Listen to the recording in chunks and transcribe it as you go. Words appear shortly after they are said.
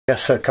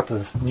Yes, so a couple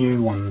of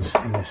new ones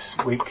in this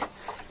week.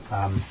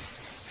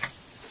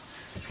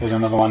 Here's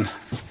another one.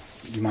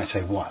 You might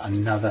say, what,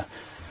 another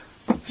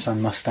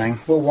Sun Mustang?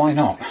 Well, why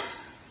not?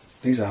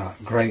 These are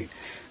great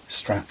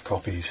Strat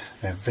copies.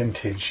 They're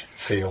vintage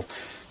feel,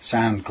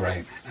 sound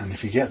great, and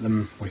if you get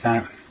them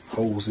without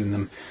holes in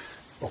them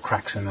or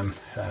cracks in them,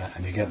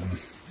 and you get them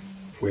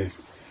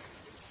with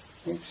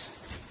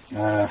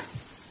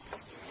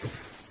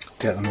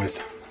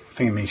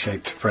thingy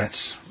shaped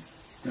frets,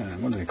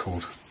 what are they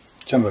called?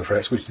 Jumbo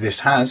frets, which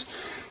this has,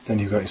 then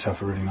you've got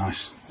yourself a really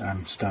nice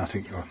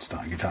starting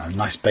guitar, a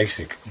nice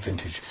basic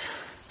vintage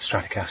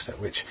Stratocaster,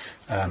 which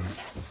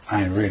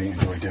I really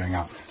enjoy doing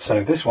up.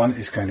 So this one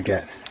is going to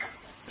get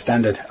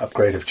standard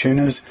upgrade of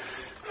tuners.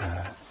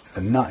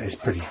 The nut is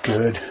pretty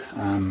good.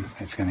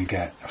 It's going to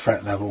get a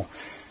fret level.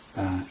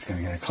 It's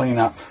going to get a clean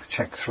up,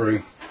 check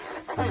through,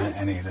 and then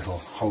any little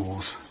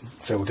holes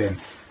filled in.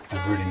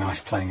 A really nice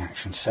playing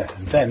action set.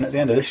 And then at the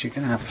end of this, you're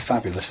going to have a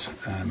fabulous,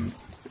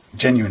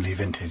 genuinely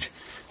vintage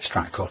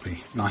Strat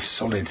copy. Nice,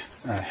 solid,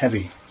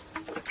 heavy,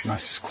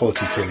 nice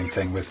quality feeling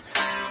thing with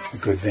a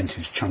good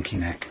vintage chunky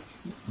neck.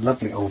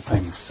 Lovely old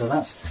things. So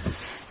that's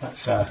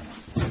the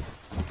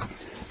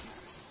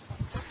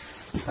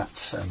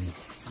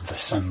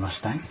Sun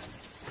Mustang.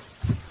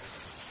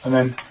 And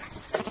then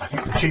I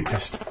think the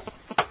cheapest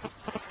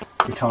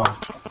guitar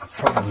I've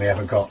probably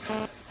ever got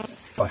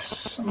by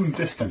some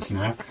distance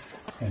now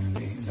in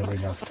the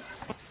beloved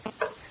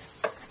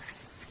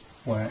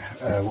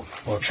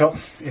workshop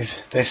is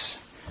this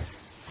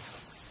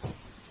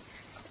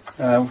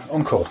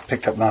Encore,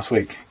 picked up last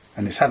week,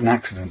 and it's had an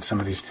accident.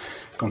 Somebody's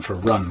gone for a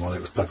run while it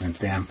was plugged into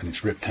the amp and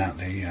it's ripped out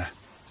the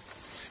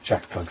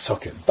jack plug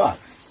socket. But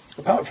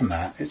apart from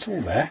that, it's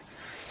all there.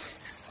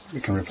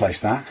 We can replace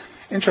that.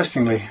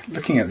 Interestingly,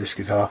 looking at this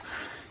guitar,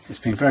 it's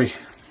a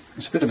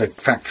bit of a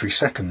factory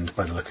second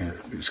by the look of it.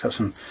 It's got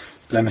some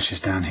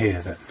blemishes down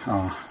here that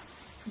are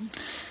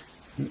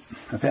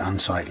a bit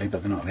unsightly,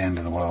 but they're not the end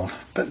of the world.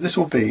 But this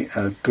will be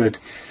a good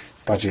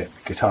budget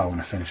guitar when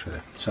I finish with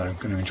it. So I'm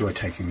going to enjoy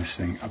taking this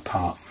thing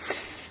apart.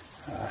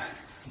 I'll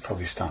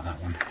probably start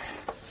that one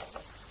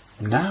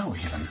now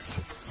even.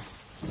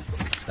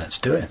 Let's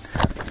do it.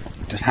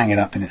 Just hang it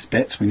up in its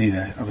bits. We need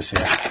obviously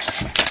a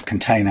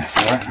container for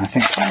it. I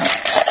think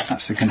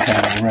that's the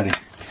container already.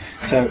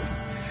 So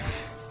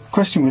the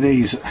question with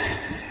these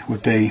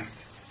would be,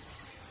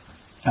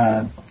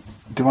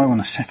 do I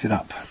want to set it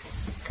up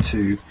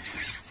to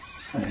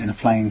in a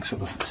playing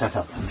sort of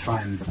setup and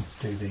try and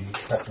do the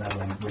fret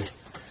leveling with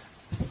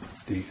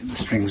the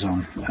strings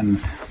on?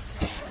 And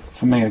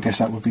for me, I guess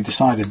that would be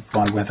decided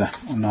by whether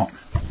or not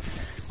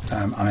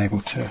I'm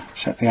able to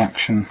set the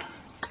action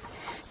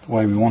the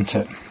way we want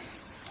it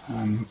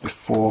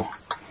before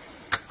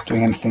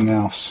doing anything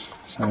else.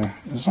 So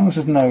as long as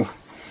there's no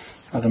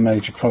other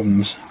major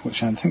problems,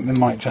 which I think there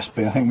might just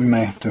be, I think we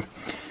may have to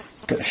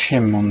get a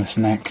shim on this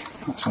neck.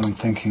 That's what I'm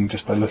thinking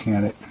just by looking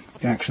at it.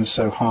 The action's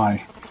so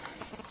high,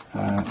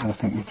 I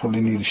think we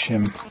probably need a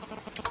shim,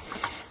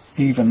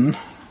 even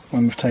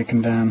when we've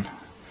taken down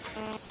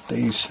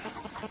these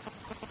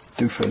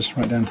doofers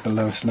right down to the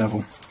lowest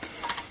level.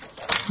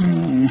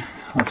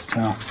 Hard to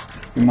tell.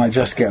 We might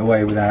just get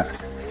away without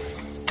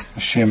a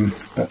shim,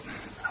 but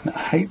I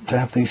hate to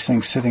have these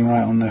things sitting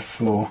right on their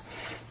floor.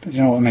 But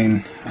you know what I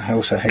mean? I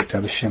also hate to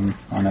have a shim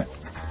on it.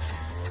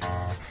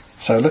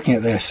 So looking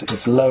at this,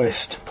 its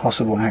lowest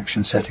possible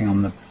action setting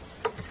on the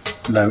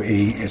low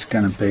E is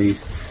going to be,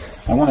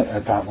 I want it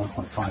at about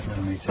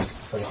 1.5mm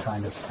for the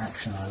kind of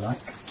action I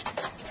like.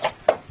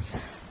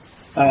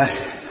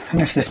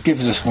 And if this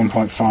gives us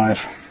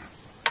 1.5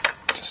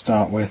 to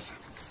start with,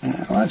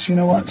 well, actually,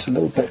 you know what? It's a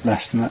little bit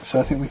less than that, so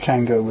I think we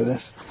can go with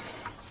this.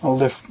 I'll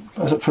live,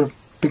 for a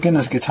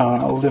beginner's guitar,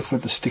 I'll live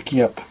with the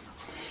sticky up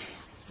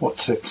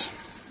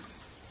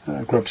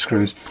grub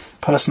screws.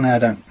 Personally, I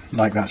don't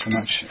like that so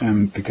much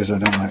because I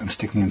don't like them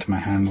sticking into my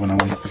hand when I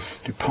want to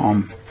do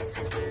palm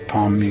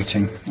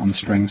muting on the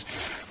strings.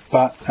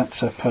 But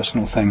that's a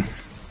personal thing.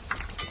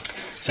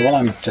 So while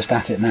I'm just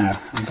at it now,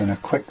 I'm going to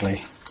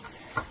quickly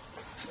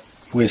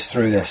whiz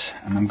through this,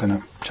 and I'm going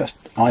to just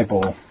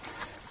eyeball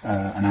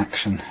an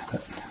action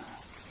that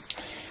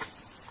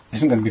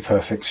isn't going to be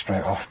perfect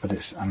straight off,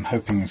 but I'm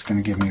hoping it's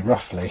going to give me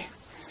roughly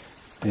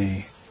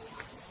the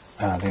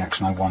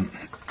action I want.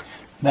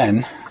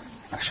 Then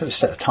I should have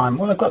set a time.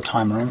 Well, I've got a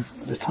timer on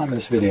at the time of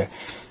this video.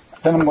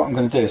 Then what I'm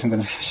going to do is I'm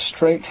going to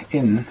straight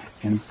in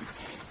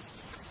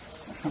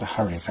not a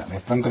hurry exactly,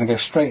 but I'm going to go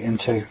straight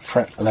into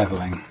fret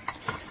leveling.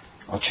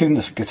 I'll tune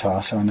this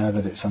guitar so I know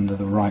that it's under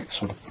the right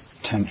sort of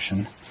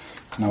tension,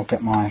 and I'll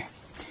get my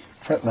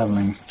fret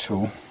leveling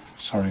tool.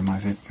 Sorry, my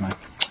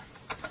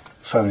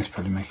phone is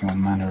probably making all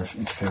manner of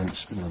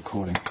interference with the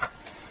recording.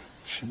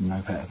 Should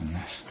know better than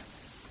this.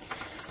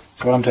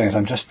 So what I'm doing is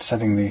I'm just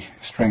setting the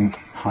string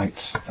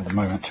heights at the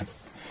moment to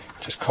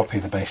just copy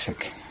the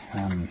basic,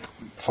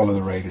 follow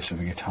the radius of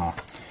the guitar.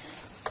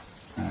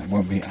 It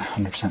won't be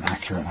 100%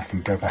 accurate, and I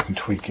can go back and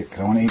tweak it because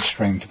I want each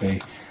string to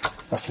be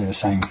roughly the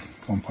same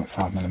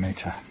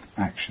 1.5mm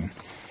action.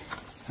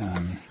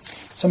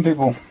 Some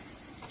people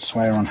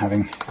swear on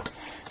having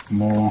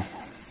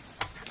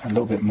a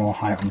little bit more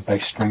height on the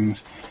bass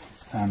strings.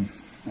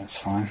 That's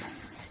fine.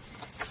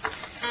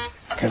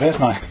 Okay, there's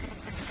my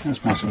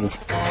sort of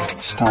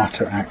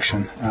starter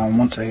action. I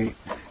want a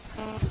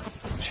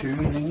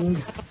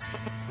tuning,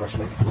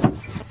 roughly.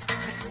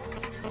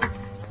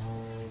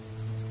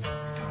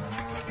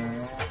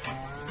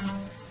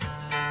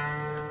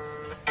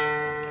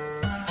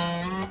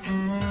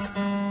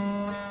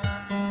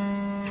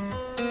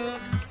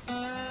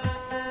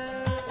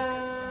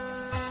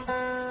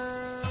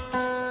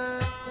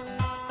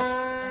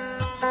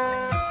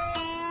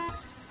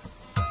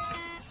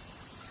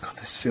 God,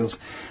 this feels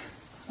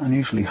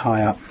unusually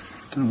high up.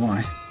 Don't know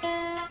why.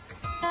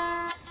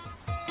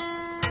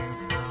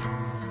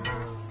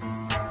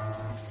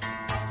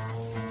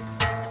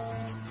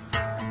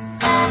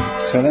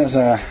 So there's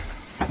a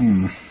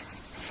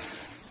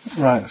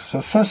right. So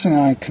the first thing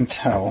I can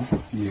tell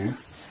you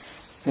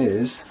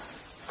is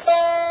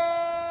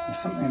there's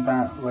something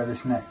about where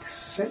this neck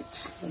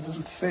sits. It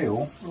doesn't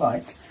feel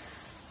like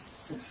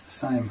it's the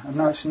same.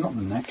 No, it's not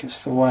the neck. It's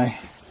the way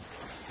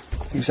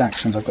these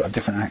actions. I've got a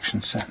different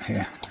action set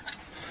here.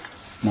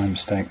 My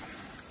mistake.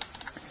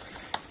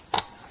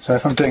 So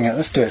if I'm doing it,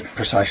 let's do it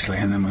precisely,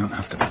 and then we won't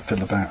have to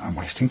fiddle about. I'm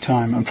wasting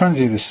time. I'm trying to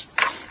do this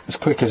as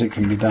quick as it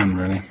can be done,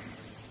 really.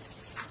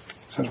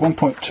 So it's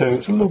 1.2.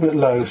 It's a little bit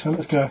low, so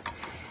let's go a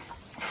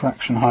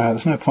fraction higher.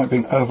 There's no point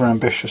being over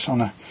ambitious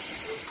on a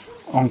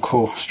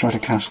Encore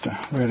Stratocaster,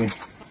 really.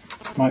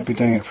 Might be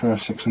doing it for a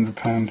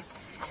 £600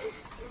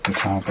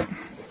 guitar, but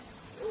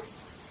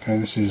okay,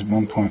 this is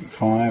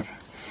 1.5.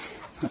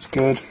 That's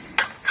good.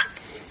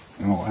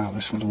 Oh wow,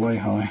 this one's way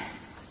high.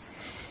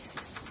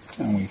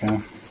 There we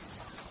go.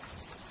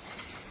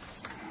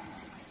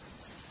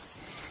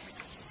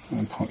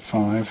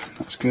 1.5,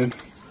 that's good.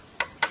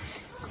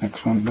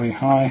 Next one, way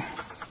high.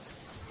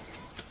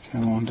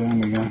 Come on, down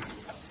we go.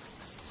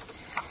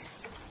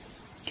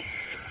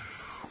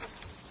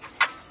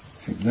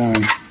 Keep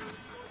going.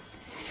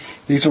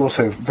 These are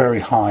also very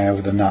high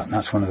over the nut, and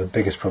that's one of the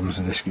biggest problems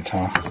with this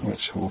guitar,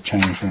 which will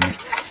change when we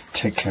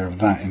take care of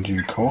that in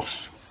due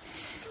course.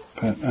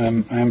 But I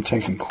am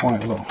taking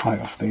quite a lot of height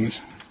off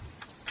these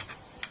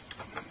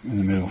in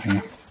the middle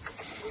here.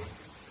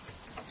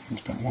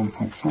 It's about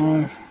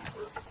 1.5.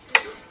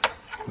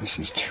 This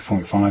is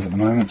 2.5 at the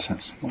moment, so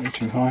that's way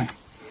too high.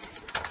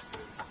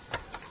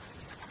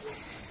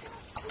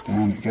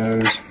 Down it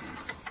goes.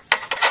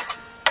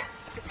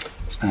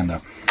 Stand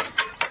up.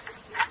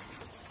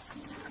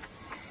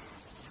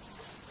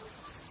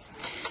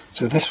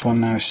 So this one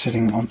now is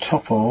sitting on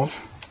top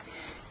of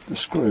the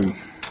screw.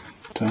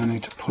 So I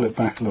need to pull it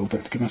back a little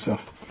bit to give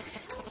myself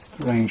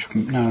range.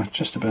 No,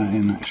 just about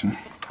in actually.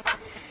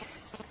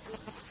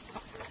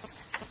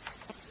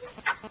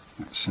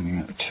 That's sitting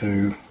at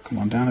 2. Come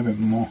on, down a bit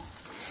more.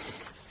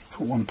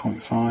 Put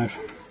 1.5.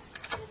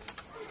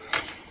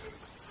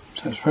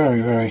 So it's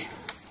very, very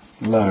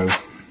low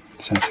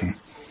setting.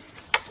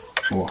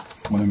 Or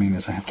what I mean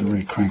is I have to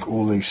really crank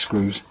all these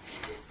screws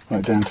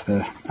right down to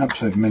their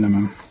absolute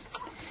minimum.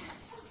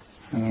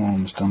 And they're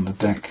almost on the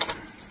deck.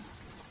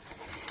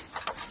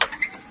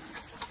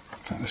 In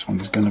fact, this one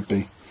is going to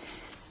be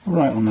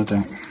right on the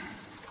deck.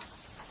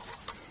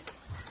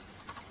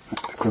 The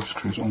grub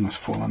screws almost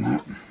fall on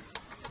that.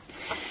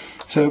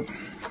 So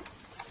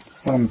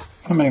what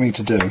I'm aiming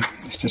to do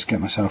is just get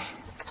myself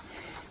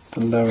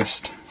the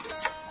lowest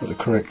or the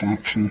correct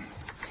action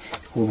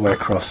all the way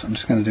across. I'm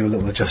just going to do a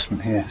little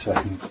adjustment here so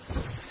I can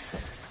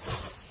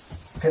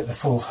get the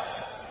full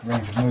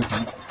range of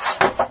movement.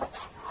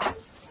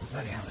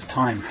 Bloody hell, it's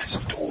time. It's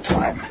all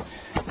time.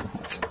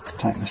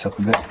 Tighten this up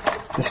a bit.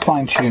 This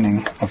fine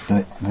tuning of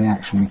the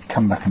action, we can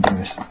come back and do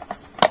this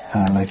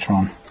later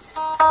on.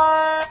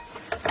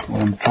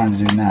 What I'm trying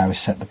to do now is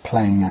set the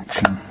playing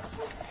action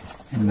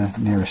in the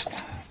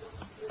nearest.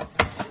 I'm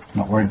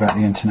not worried about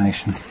the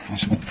intonation. I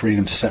just want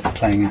freedom to set the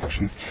playing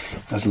action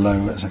as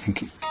low as I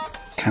think it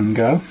can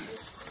go.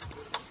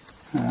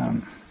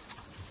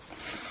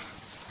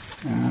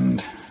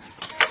 And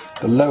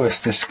the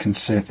lowest this can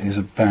sit is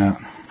about,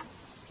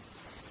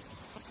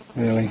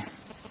 really,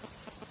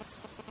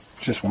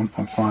 just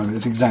 1.5.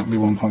 It's exactly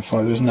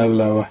 1.5. There's no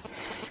lower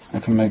I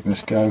can make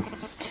this go.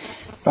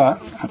 But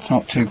that's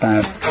not too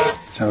bad.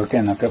 So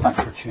again, I'll go back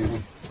for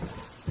tuning.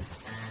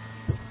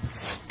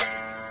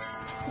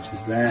 Which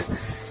is there.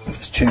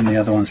 Just tune the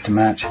other ones to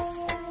match.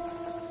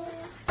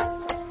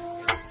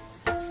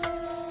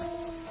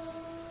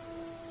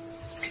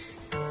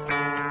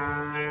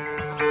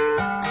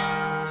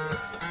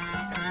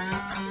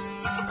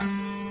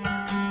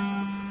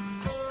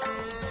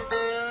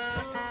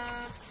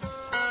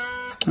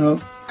 Oh.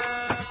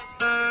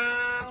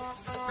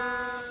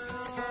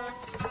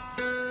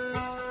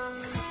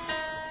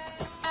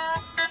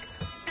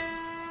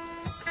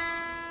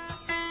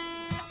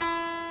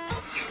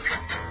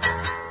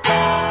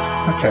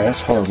 Okay,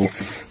 that's horrible.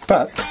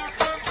 But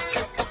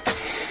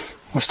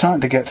we're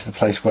starting to get to the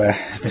place where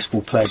this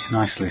will play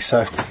nicely.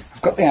 So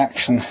I've got the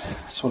action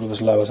sort of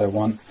as low as I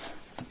want.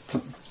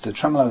 The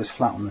tremolo is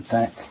flat on the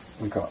deck.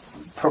 We've got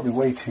probably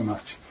way too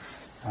much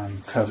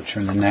curvature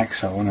in the neck,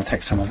 so I want to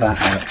take some of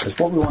that out, because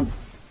what we want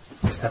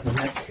is to have the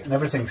neck and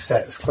everything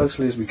set as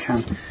closely as we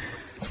can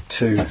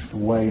to the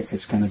way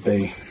it's going to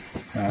be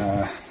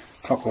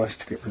clockwise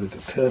to get rid of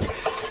the curve.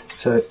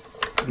 So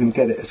we're going to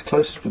get it as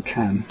close as we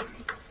can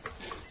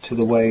to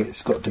the way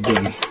it's got to be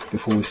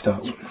before we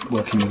start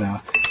working with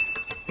our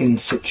in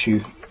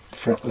situ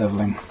fret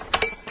leveling.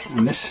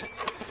 And this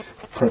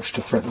approach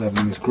to fret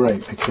leveling is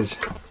great because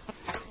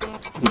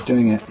you're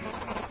doing it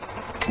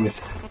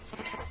with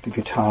the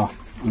guitar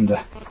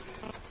under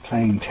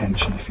playing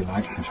tension, if you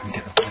like. If we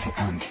get the bloody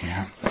Allen key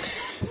out.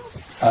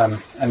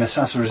 And as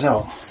a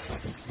result,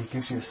 it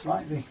gives you a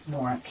slightly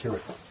more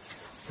accurate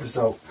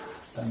result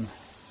than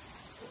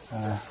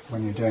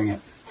when you're doing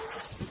it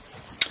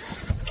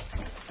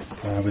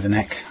with the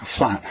neck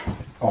flat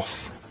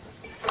off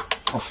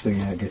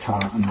the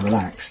guitar and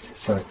relaxed.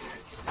 So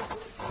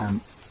I'll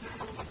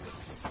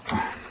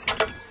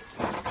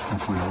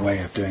find a way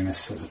of doing this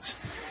so that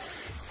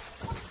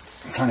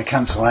I'm trying to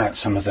cancel out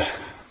some of the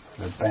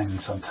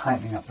bends. I'm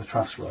tightening up the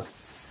truss rod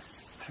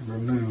to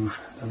remove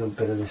a little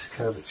bit of this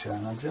curvature,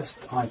 and I'm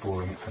just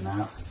eyeballing it for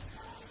now.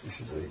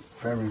 This is a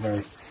very,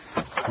 very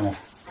don't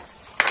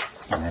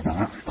worry about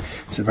that.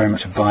 It's very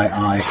much a by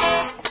eye.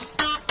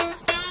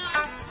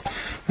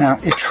 Now,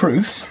 in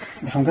truth,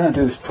 if I'm going to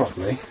do this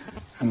properly,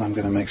 and I'm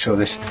going to make sure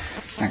this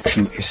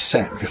action is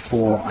set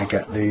before I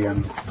get the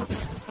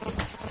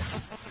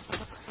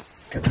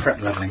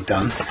fret leveling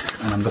done,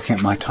 and I'm looking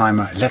at my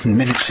timer, 11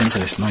 minutes into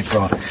this, my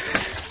god.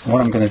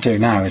 What I'm going to do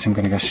now is I'm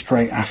going to go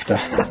straight after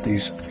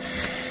these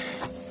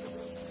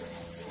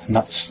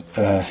nuts,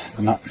 the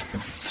nut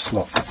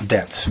slot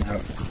depths. Now,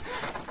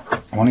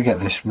 I want to get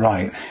this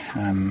right,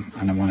 and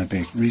I want to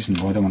be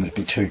reasonable. I don't want it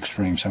to be too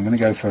extreme, so I'm going to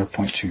go for a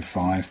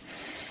 0.25,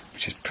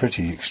 which is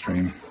pretty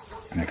extreme,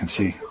 and I can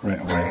see right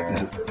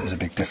away there's a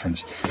big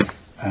difference.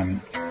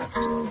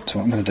 So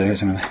what I'm going to do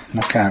is I'm going to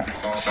knock out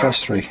the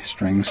first 3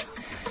 strings,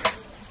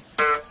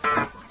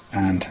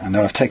 and I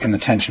know I've taken the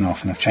tension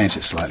off and I've changed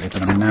it slightly,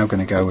 but I'm now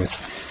going to go with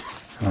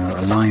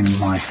arrange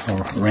my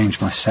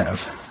set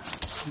of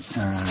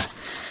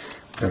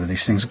whatever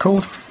these things are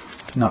called,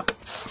 nut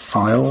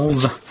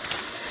files,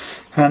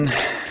 and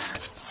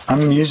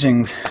I'm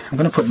going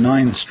to put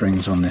 9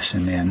 strings on this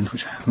in the end,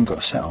 which I haven't got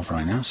a set of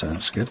right now, so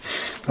that's good.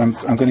 But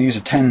I'm going to use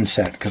a 10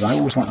 set because I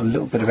always want a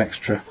little bit of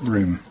extra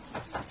room.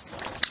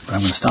 But I'm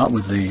going to start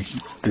with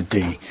the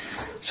D.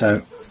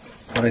 So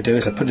what I do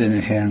is I put it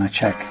in here and I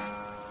check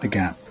the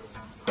gap.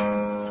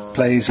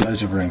 Plays,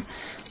 loads of room.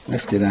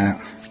 Lift it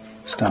out,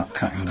 start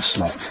cutting the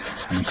slot.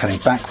 And I'm cutting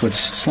backwards,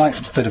 slight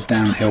bit of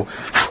downhill,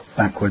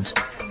 backwards,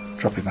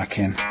 drop it back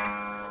in,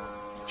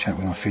 check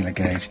with my feeler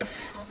gauge,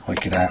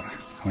 work it out.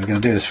 And we're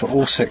going to do this for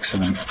all 6 of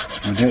them.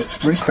 I'm going to do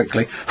it really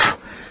quickly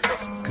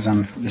because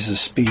this is a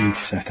speed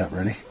setup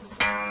really.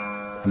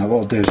 And what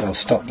I'll do is I'll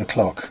stop the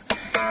clock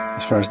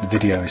as far as the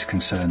video is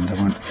concerned. I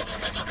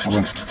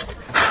won't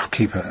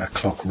keep a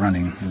clock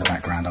running in the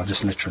background. I'll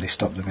just literally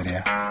stop the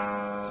video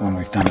when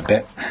we've done a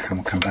bit, and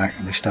we'll come back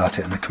and restart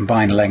it, and the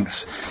combined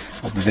lengths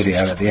of the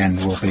video at the end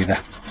will be the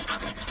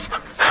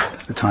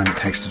time it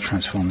takes to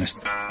transform this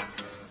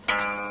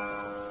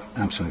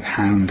absolute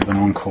hound of an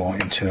Encore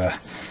into a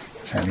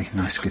fairly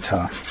nice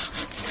guitar.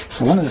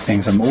 So one of the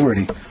things I'm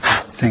already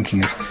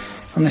thinking is,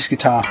 on this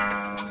guitar,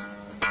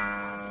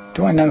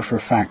 do I know for a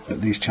fact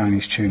that these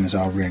Chinese tuners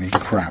are really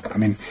crap? I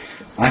mean,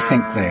 I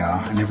think they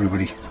are, and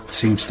everybody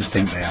seems to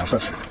think they are,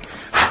 but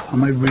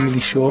am I really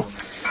sure?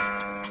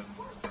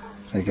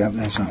 There you go,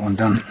 there's that one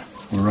done.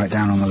 We're right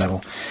down on the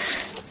level.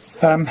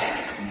 I'm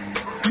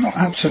not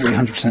absolutely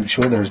 100%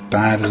 sure they're as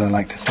bad as I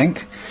like to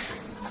think.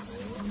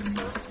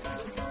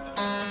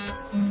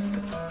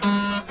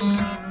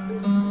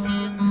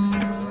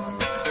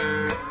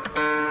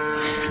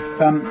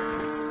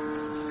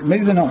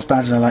 Maybe they're not as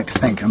bad as I like to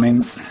think. I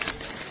mean,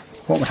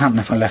 what would happen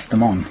if I left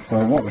them on?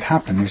 Well, what would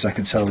happen is I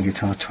could sell the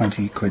guitar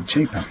 20 quid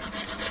cheaper.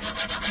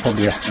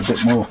 Probably a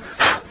bit more,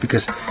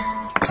 because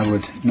I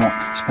would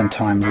not spend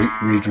time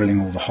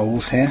re-drilling all the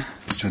holes here,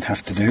 which I'd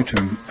have to do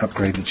to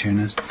upgrade the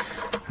tuners.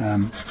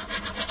 And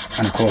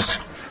of course,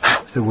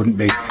 there wouldn't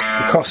be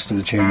the cost of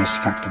the tuners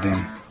factored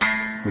in,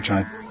 which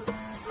I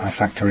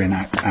factor in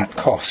at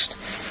cost.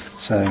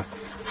 So,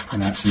 you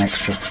know, it's an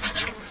extra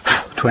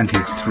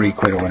 23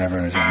 quid or whatever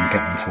it is I can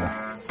get them for.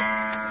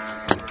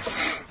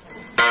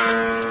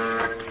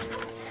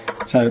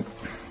 So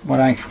what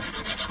I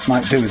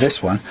might do with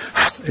this one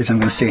is I'm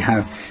going to see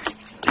how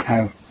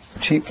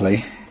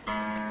cheaply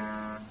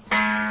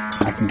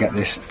I can get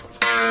this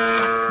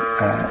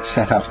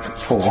set up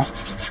for.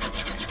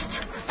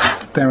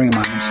 Bearing in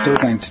mind, I'm still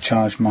going to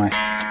charge my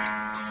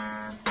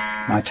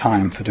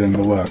time for doing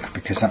the work,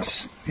 because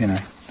that's, you know,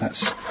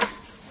 that's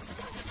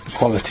the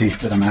quality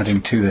that I'm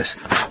adding to this.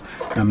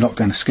 And I'm not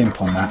going to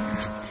skimp on that.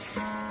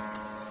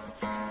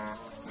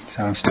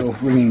 So I'm still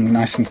ringing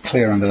nice and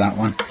clear under that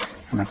one,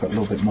 and I've got a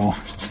little bit more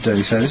to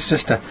do. So it's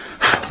just a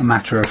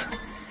matter of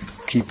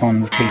keep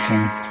on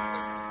repeating,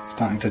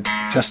 starting to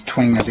just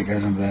twing as it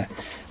goes under there.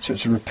 So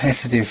it's a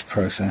repetitive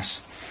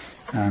process.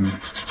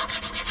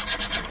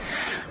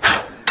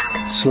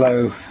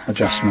 slow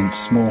adjustments,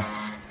 small,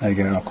 there you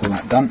go, I'll call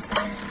that done.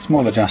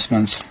 Small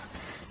adjustments.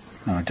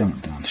 No, I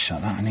don't want to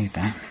shut that, I need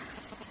that.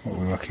 What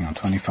we're working on,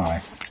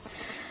 25.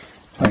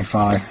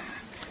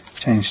 25,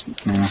 change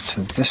now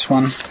to this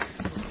one,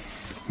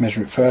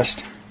 measure it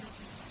first.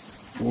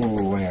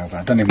 Whoa, way over,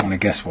 I don't even want to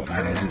guess what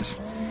that is.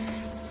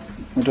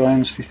 What do I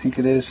honestly think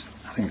it is?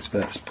 I think it's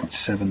about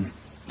 0.7,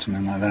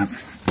 something like that.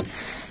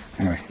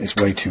 Anyway, it's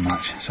way too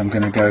much, so I'm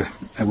going to go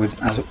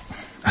with,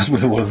 as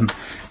with all of them,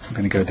 I'm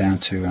going to go down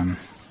to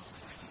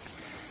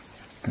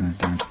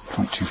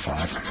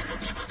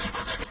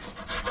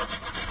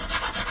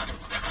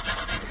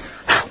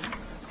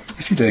 0.25.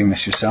 If you're doing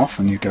this yourself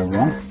and you go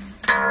wrong,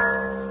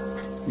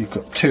 you've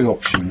got two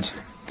options,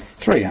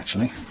 three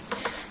actually.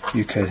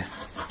 You could,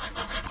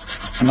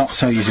 not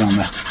so easy on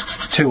the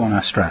two on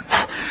a strat.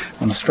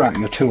 On a strat,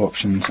 your two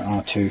options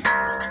are to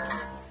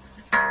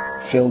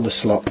fill the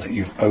slot that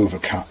you've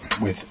overcut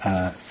with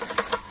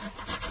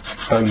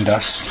bone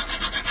dust,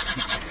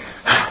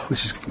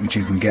 which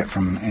you can get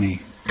from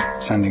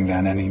sanding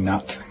down any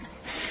nut,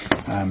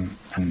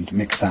 and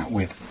mix that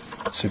with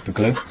super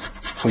glue,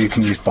 or you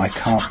can use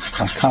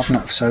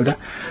bicarbonate of soda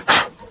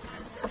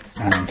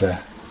and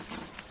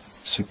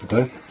super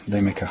glue.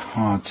 They make a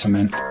hard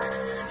cement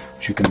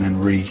which you can then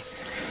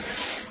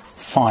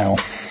re-file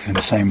in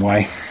the same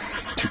way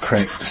to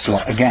create the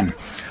slot again,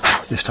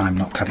 this time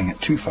not cutting it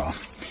too far.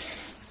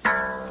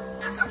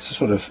 That's a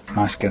sort of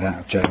nice get out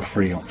of jail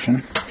free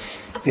option.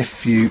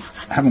 If you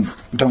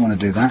don't want to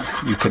do that,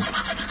 you could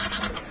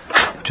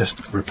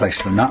just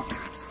replace the nut.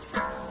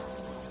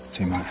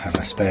 So you might have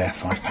a spare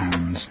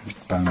 £5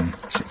 bone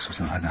 6 or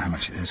something, I don't know how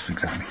much it is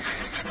exactly,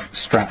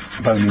 strap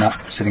bone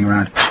nut sitting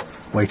around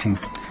waiting.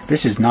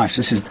 This is nice,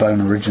 this is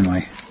bone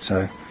originally,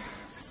 so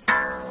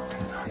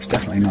it's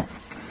definitely not,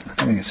 I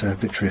don't think it's a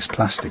vitreous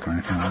plastic or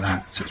anything like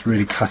that, so it's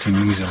really cutting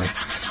easily.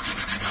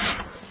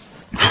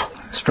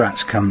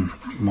 Strats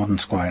modern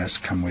Squires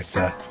come with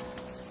a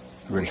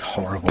really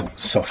horrible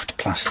soft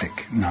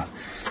plastic nut,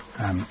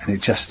 and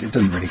it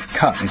doesn't really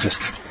cut, it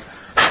just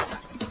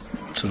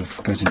sort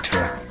of goes into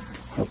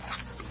a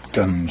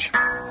gunge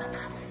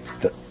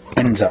that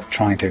ends up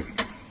it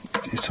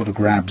sort of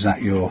grabs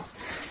at your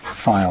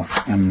file,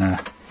 and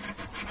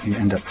you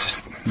end up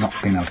just not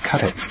being able to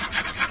cut it.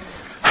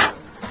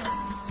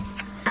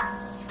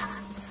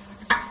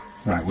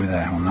 Right, we're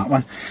there on that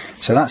one.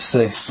 So that's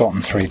the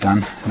bottom three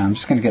done. Now I'm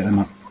just going to get them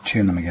up,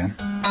 tune them again.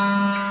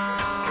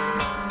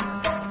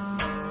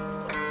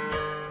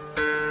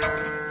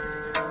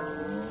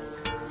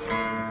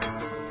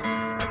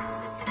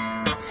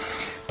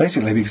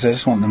 Basically because I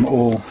just want them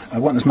all, I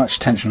want as much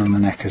tension on the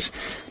neck as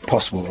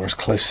possible, or as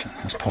close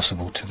as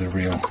possible to the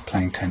real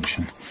playing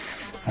tension.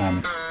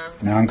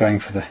 Now I'm going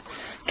for the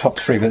top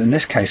three, but in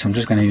this case I'm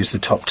just going to use the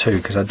top two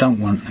because I don't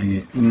want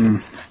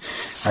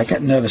I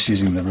get nervous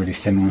using the really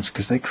thin ones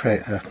because they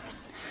create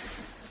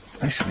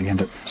basically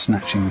end up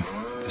snatching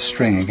the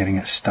string and getting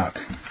it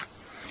stuck.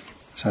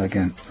 So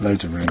again,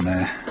 loads of room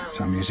there,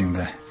 so I'm using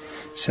the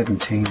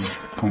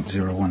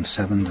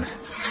 17.017,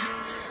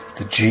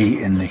 the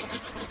G in the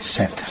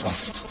set of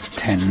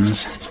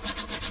 10s.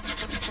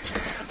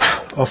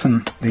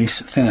 Often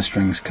these thinner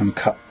strings can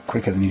cut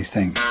quicker than you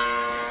think,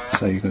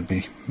 so you've got to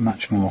be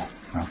much more,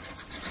 well,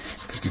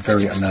 be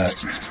very alert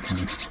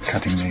when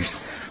cutting these.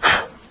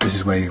 This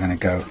is where you're going to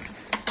go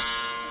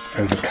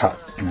overcut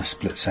in a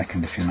split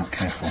second if you're not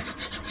careful.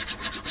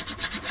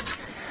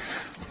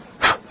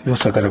 You've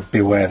also got to be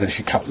aware that if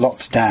you cut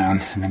lots down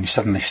and then you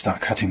suddenly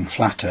start cutting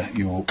flatter,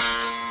 you'll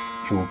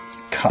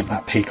cut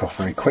that peak off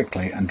very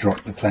quickly and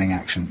drop the playing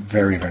action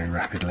very, very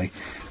rapidly,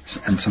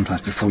 and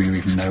sometimes before you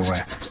even know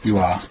where you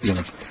are, you'll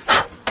have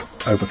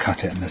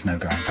overcut it and there's no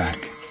going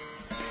back.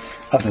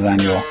 Other than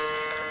your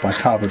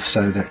bicarbonate of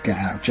soda get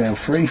out of jail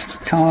free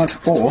card,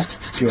 or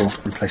your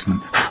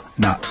replacement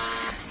nut,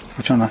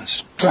 which on a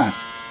Strat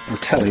or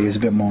Telly is a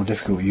bit more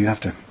difficult. You have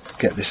to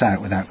get this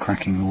out without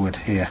cracking the wood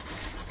here.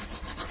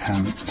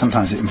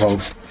 Sometimes it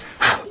involves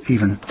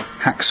even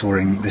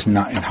hacksawing this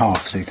nut in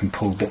half so you can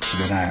pull bits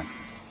of it out.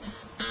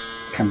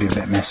 It can be a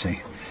bit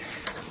messy.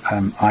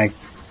 I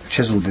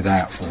chiselled it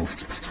out, or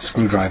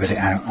screwdrivered it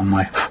out on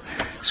my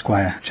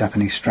Squire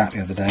Japanese Strat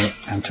the other day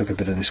and took a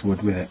bit of this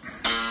wood with it,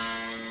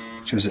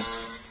 which was a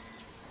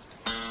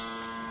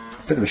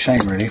bit of a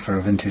shame really for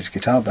a vintage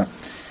guitar, but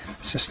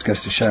it just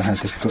goes to show how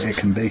difficult it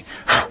can be,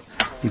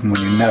 even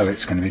when you know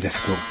it's going to be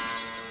difficult.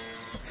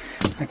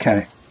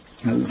 Okay,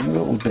 a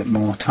little bit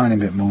more, tiny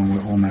bit more, and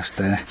we're almost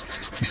there.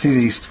 You see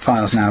these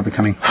files now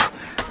becoming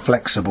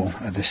flexible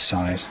at this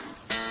size.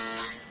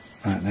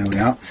 Right, there we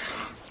are.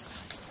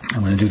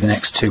 I'm going to do the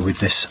next two with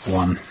this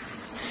one.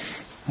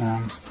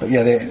 But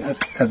yeah,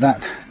 at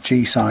that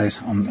G size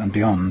and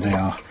beyond, they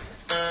are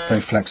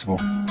very flexible.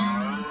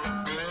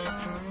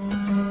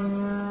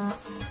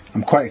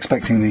 I'm quite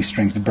expecting these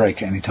strings to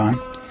break at any time,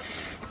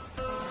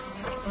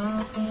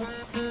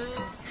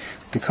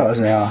 because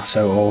they are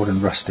so old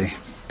and rusty,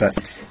 but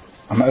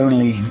I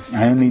only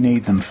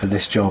need them for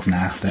this job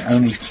now. The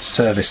only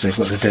service they've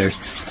got to do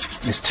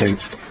is to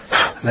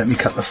let me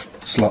cut the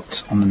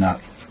slots on the nut.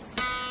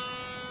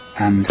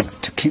 and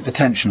to keep the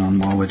tension on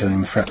while we're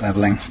doing the fret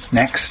leveling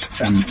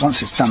next, and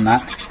once it's done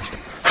that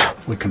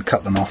we can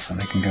cut them off and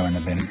they can go in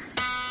the bin.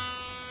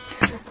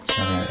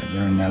 So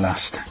they're in their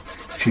last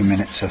few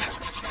minutes of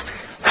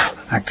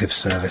active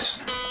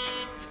service.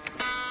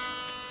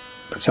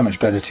 But so much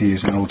better to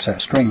use an old set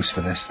of strings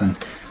for this than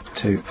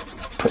to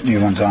put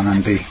new ones on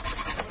and be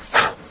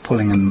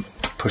pulling and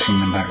pushing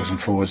them backwards and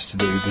forwards to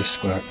do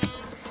this work.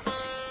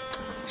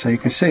 So you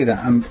can see that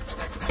I'm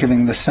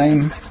giving the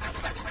same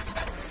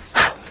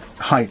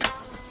height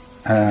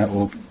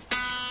or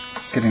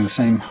getting the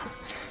same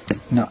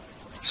nut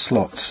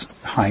slots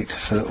height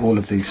for all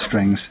of these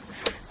strings.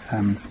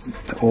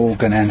 They're all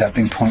going to end up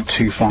being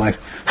 0.25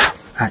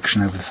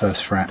 action over the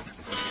first fret.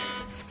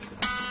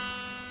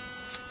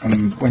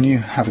 And when you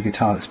have a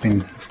guitar that's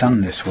been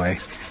done this way,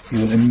 you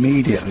will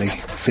immediately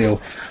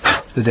feel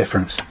the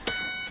difference.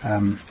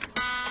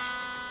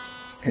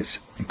 It's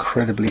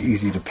incredibly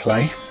easy to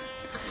play.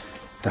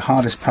 The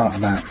hardest part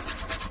about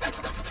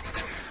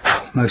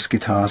most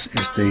guitars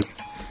is the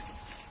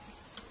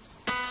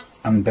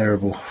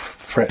unbearable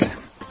fret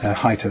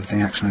height of the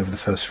action over the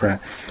first fret,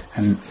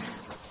 and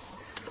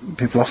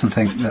people often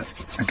think that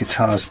a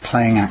guitar's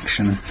playing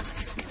action,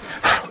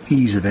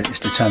 ease of it, is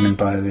determined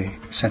by the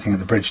setting of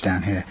the bridge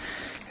down here.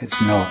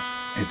 It's not.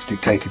 It's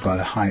dictated by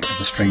the height of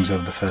the strings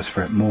over the first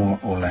fret, more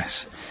or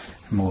less,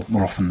 more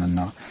often than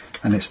not.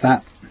 And it's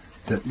that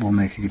will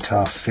make a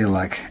guitar feel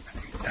like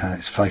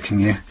it's fighting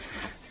you.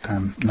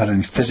 Not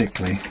only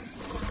physically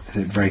is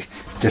it very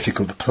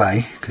difficult to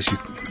play because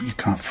you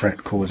can't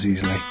fret chords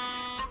easily.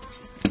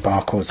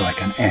 Bar chords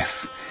like an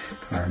F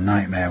are a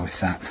nightmare with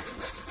that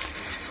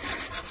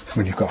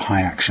when you've got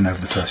high action over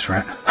the first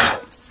fret.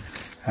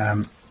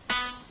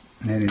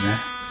 Nearly there.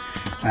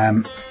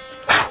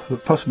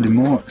 But possibly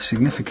more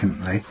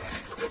significantly,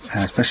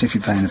 especially if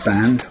you play in a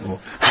band or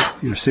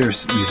you're a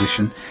serious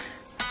musician,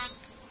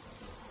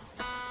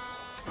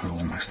 we're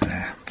almost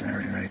there,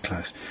 very, very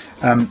close.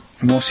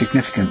 More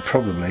significant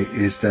probably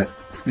is that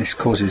this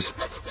causes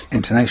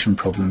intonation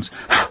problems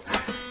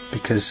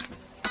because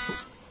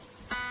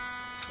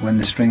when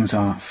the strings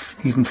are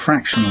even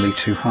fractionally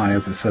too high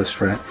over the first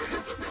fret,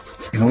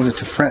 in order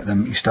to fret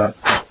them you start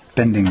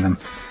bending them.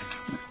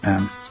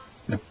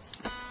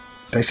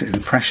 Basically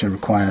the pressure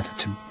required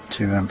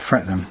to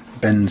fret them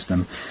bends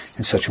them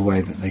in such a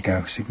way that they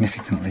go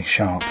significantly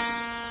sharp,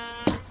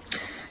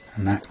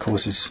 and that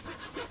causes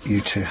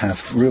you to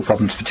have real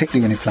problems,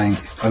 particularly when you're playing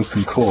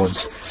open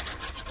chords.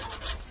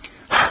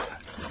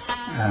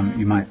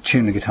 You might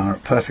tune the guitar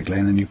up perfectly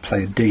and then you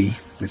play a D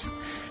with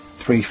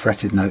 3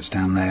 fretted notes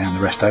down there and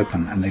the rest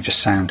open, and they just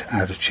sound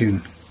out of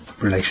tune in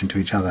relation to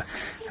each other,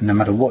 and no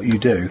matter what you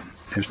do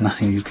there's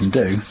nothing you can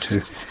do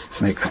to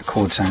make that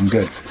chord sound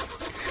good.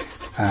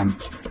 And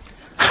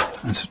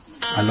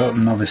a lot of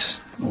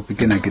novice or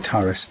beginner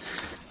guitarists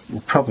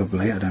will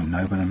probably, I don't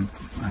know, but I'm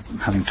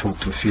having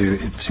talked to a few,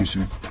 it seems to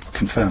be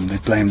confirmed, they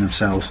blame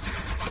themselves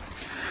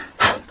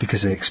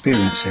because they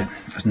experience it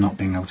as not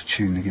being able to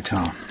tune the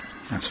guitar.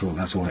 That's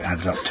all it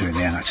adds up to in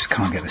the end. I just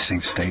can't get this thing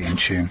to stay in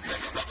tune.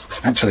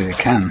 Actually they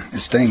can,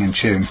 it's staying in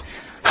tune.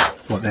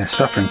 What they're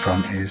suffering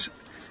from is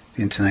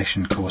the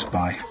intonation caused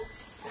by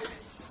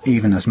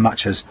even as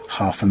much as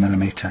 0.5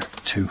 millimeter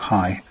too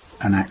high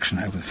an action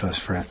over the first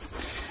fret.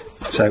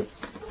 So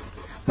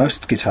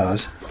most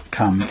guitars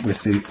come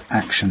with the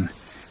action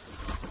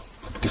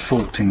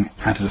defaulting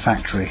out of the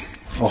factory.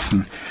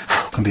 Often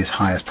can be as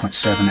high as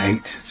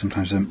 0.78,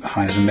 sometimes as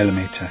high as 1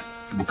 millimeter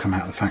will come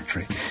out of the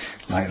factory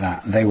like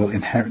that. They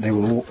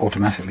will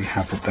automatically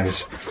have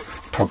those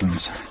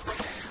problems.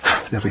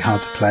 They'll be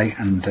hard to play,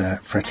 and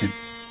fretted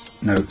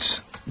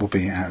notes will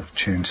be out of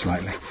tune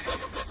slightly.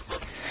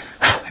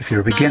 If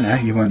you're a beginner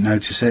you won't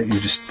notice it, you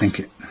just think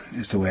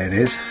it's the way it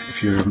is.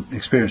 If you're an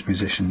experienced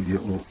musician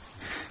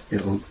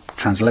it'll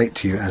translate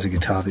to you as a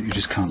guitar that you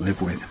just can't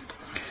live with,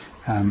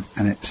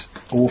 and it's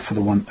all for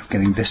the want of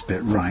getting this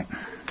bit right,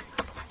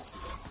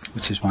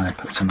 which is why I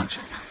put so much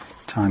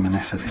time and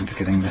effort into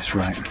getting this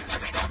right.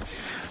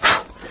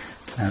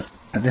 Now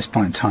at this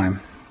point in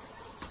time,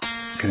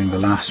 getting the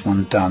last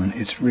one done,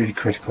 it's really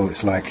critical.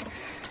 It's like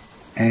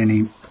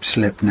any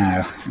slip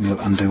now and you'll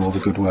undo all the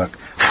good work,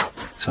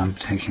 so I'm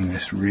taking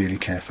this really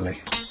carefully.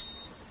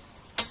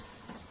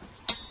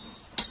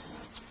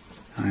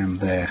 I am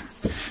there.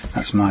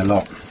 That's my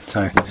lot.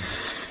 So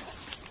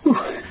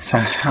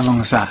how long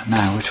is that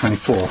now? We're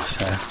 24.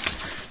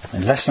 So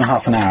in less than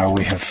half an hour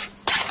we've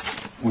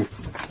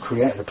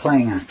created a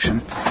playing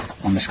action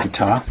on this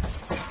guitar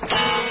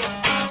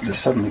that's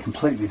suddenly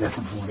completely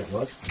different from what it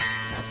was.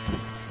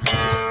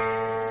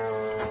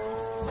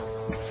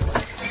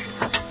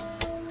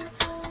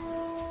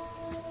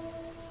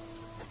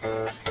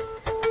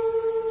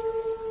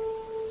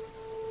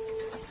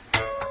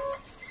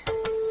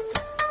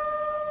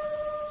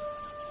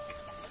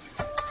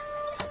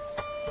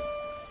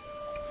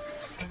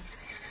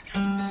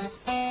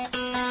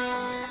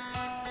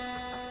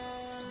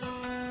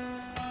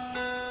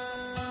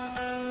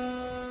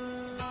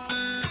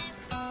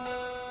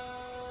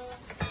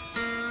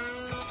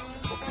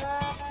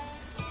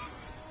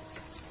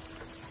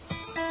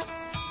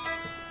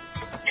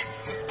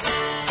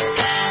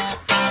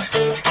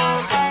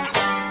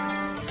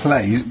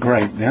 plays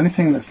great. The only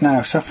thing that's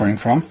now suffering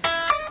from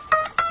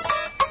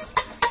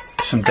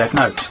some dead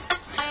notes.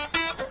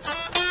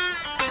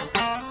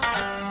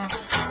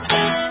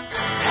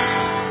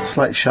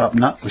 Slightly sharp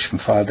nut which you can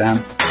file down,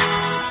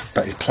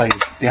 but it plays,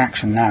 the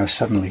action now is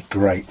suddenly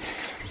great.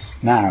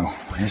 Now,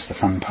 here's the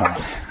fun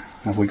part.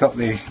 Have we got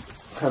the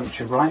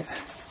curvature right?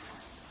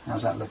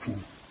 How's that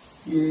looking?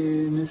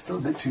 Yeah, it's still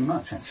a bit too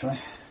much actually.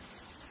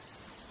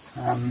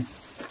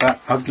 But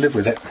I'll live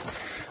with it.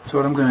 So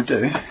what I'm going to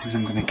do is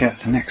I'm going to get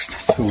the next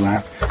tool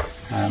out.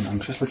 I'm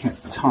just looking at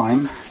the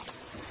time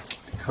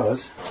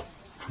because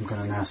I'm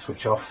going to now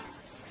switch off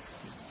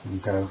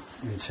and go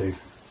into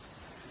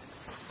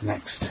the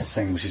next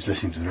thing, which is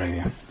listening to the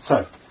radio.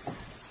 So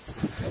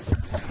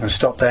I'm going to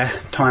stop there.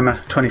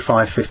 Timer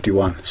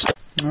 25:51.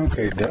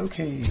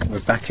 Okay, we're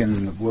back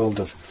in the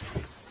world of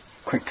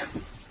quick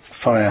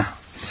fire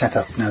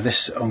setup. Now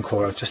this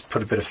Encore, I've just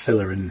put a bit of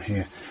filler in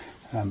here,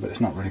 but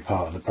it's not really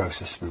part of the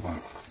process. We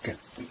won't get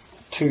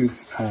too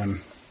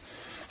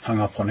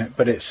hung up on it,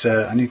 but it's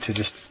I need to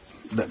just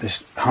let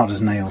this hard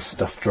as nails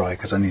stuff dry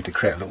because I need to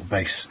create a little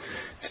base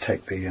to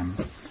take the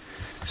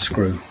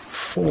screw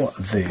for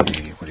the,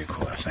 what do you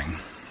call that thing,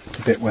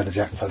 the bit where the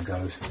jack plug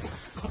goes,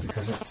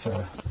 because it's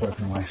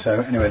broken away.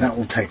 So anyway, that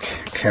will take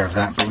care of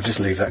that, but we'll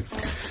just leave that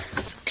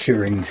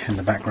curing in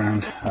the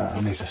background. I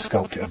need to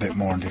sculpt it a bit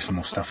more and do some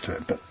more stuff to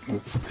it, but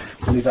we'll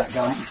leave that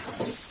going.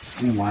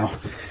 Meanwhile,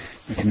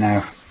 we can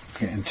now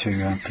get into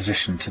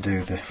position to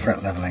do the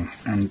fret leveling,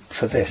 and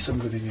for this I'm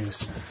going to use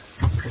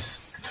this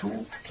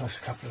tool plus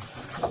a couple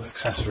of other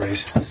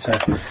accessories. So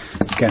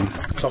again,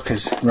 clock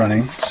is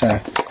running, so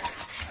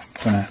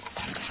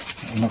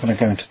I'm not going to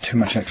go into too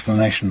much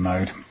explanation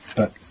mode,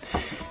 but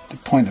the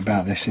point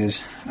about this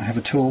is I have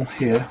a tool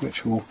here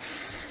which will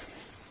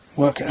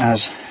work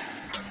as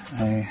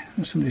a,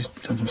 somebody's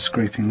done some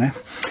scraping there.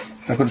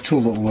 I've got a tool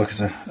that will work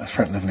as a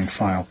fret leveling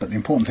file, but the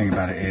important thing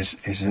about it is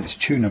that it's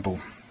tunable.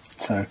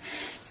 So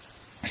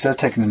instead of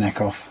taking the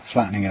neck off,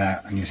 flattening it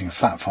out and using a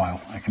flat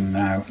file, I can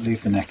now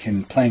leave the neck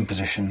in playing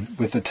position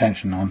with the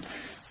tension on,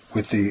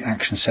 with the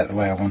action set the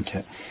way I want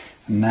it,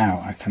 and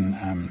now I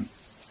can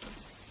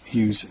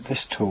use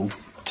this tool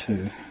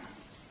to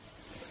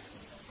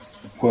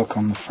work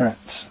on the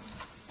frets.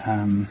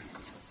 Oops,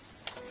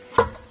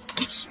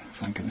 if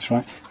I can get this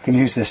right, I can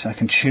use this, I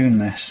can tune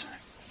this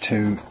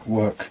to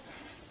work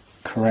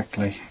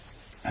correctly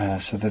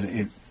so that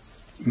it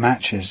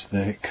matches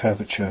the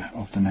curvature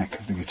of the neck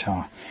of the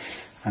guitar,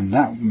 and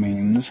that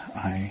means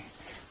I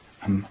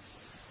am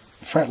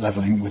fret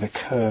leveling with a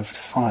curved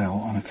file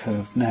on a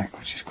curved neck,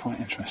 which is quite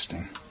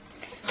interesting.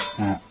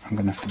 Now I'm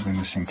going to have to bring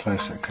this in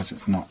closer because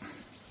it's not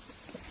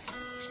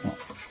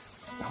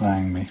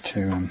allowing me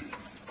to,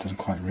 doesn't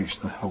quite reach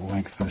the whole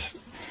length of this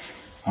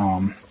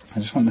arm. I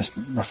just want this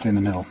roughly in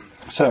the middle.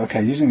 So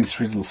okay, using these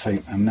three little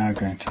feet, I'm now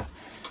going to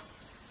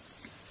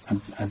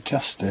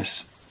adjust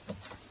this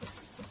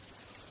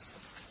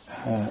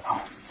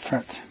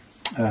fret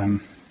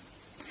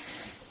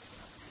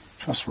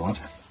truss rod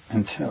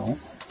until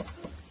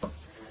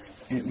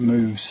it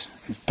moves,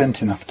 it's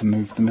bent enough to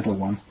move the middle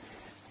one.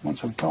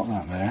 Once I've got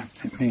that there,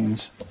 it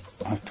means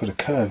I've put a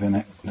curve in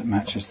it that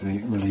matches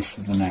the relief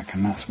of the neck,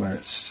 and that's where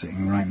it's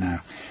sitting right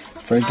now.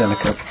 It's very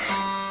delicate.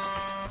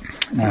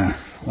 Now,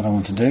 what I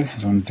want to do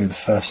is I want to do the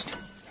first.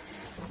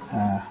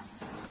 Right,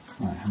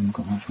 I haven't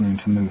got much room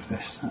to move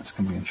this. That's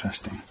going to be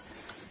interesting.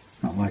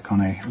 It's not like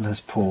on a Les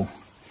Paul.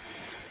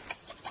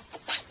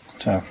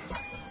 So, I'm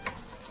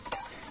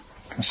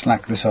going to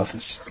slack this off.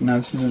 It's just, now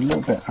this is a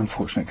little bit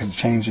unfortunate because it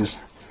changes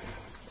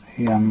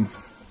the.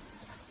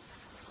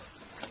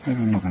 Maybe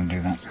I'm not going to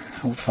do that.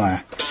 Hold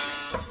fire.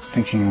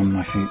 Thinking on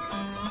my feet.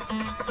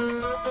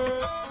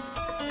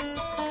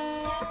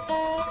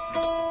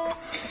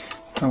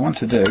 What I want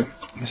to do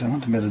is I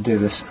want to be able to do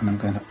this, and I'm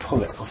going to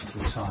pull it off to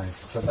the side.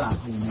 For that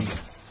we need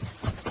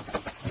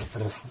a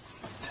bit of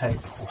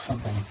tape or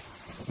something.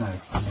 No,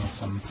 I need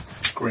some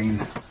green,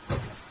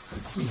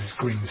 this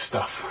green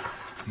stuff.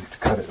 I need to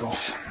cut it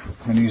off.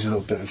 I'm going to use a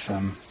little bit of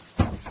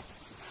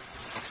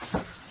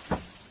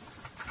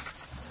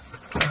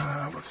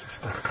what's this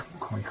stuff?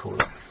 What can we call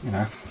it? You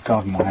know,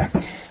 garden wire.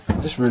 I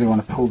just really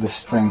want to pull this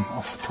string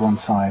off to one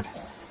side,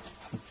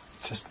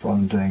 just while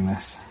I'm doing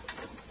this.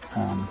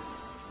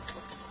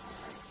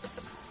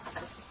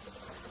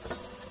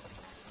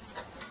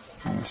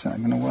 Is that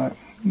going to work?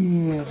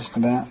 Yeah, just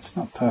about. It's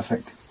not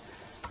perfect.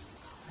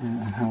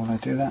 And how will I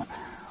do that?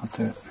 I'll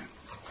do it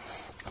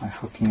by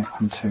hooking it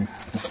onto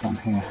this one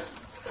here.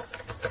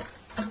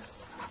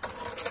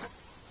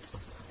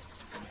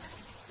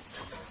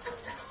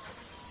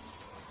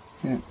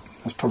 Yeah,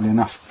 that's probably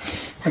enough.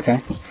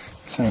 Okay,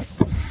 so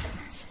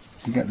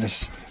we get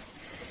this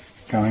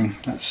going.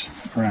 That's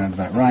around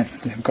about right.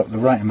 We've got the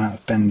right amount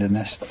of bend in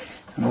this,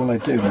 and all I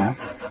do now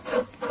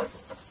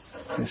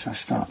is I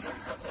start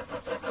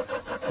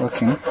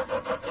working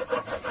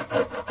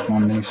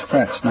on these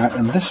frets. Now,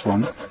 and this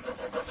one,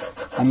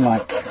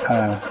 unlike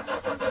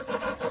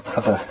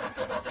other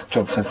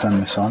jobs I've done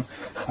this on,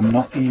 I'm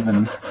not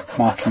even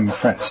marking the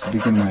frets to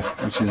begin with,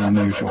 which is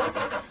unusual.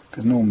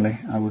 because normally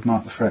I would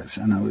mark the frets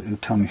and it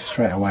would tell me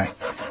straight away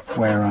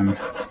where I'm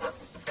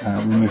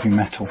removing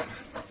metal.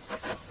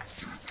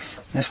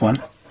 This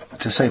one,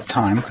 to save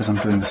time, because I'm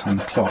doing this on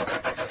the clock,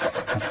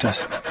 I've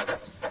just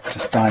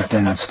dived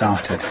in and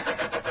started,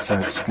 so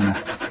it's gonna,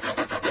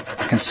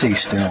 I can see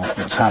still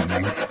what's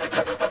happening.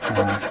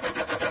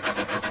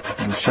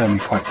 It'll show me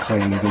quite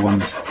clearly the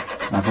ones.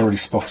 I've already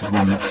spotted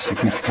one that's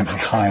significantly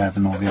higher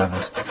than all the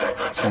others,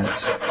 so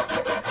it's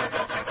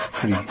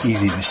pretty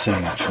easy to see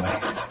actually.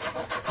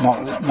 Not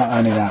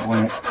only that,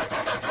 when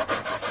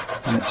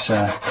it's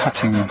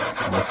cutting or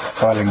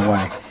filing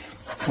away,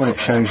 what it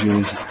shows you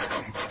is, it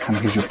kind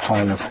of gives you a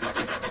pile of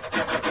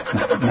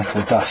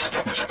metal dust,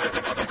 which is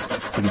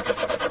pretty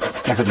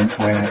evident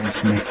where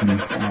it's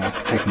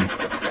taking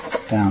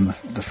down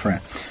the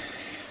fret.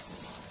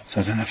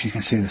 So I don't know if you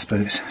can see this, but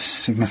it's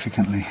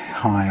significantly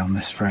high on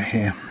this fret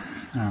here,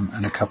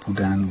 and a couple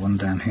down, one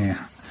down here.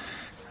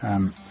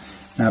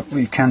 Now what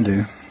you can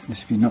do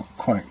is, if you're not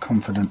quite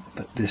confident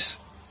that this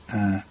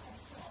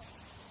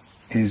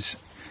is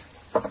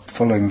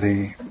following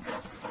the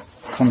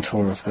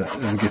contour of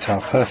the guitar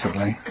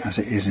perfectly, as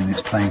it is in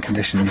its playing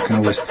condition, you can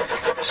always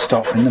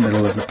stop in the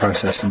middle of the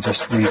process and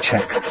just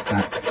recheck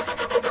that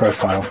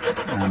profile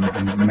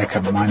and make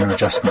a minor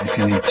adjustment if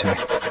you need to.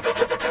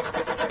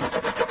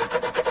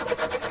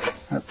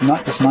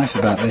 What's nice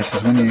about this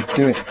is when you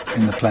do it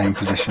in the playing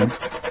position,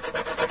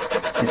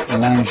 it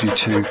allows you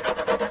to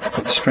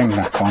put the string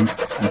back on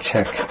and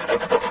check,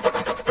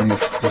 and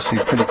you'll see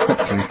pretty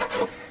quickly.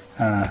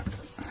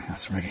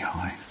 That's really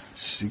high,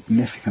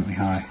 significantly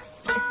high.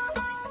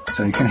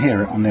 So you can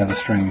hear it on the other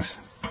strings.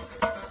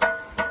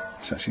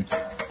 It's actually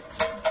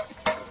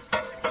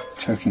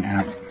choking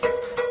out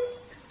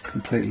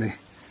completely.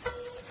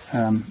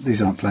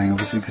 These aren't playing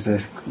obviously because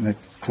they're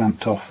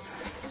clamped off,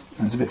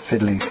 and it's a bit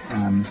fiddly.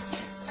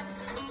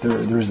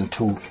 There is a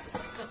tool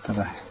that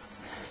I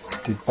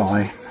did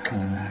buy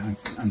and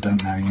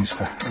don't now use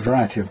for a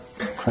variety of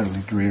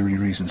incredibly dreary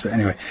reasons, but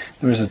anyway,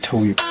 there is a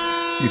tool you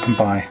can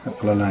buy that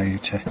will allow you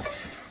to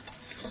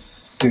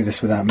do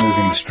this without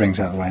moving the strings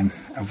out of the way, and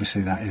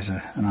obviously that is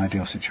an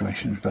ideal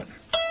situation. But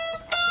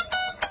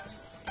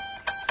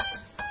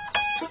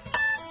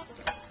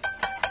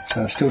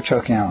so still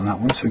choking out on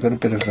that one, so we've got a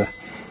bit of a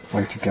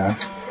way to go.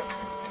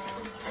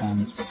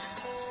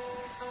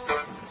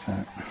 So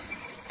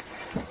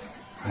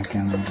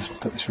again, I'll just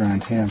put this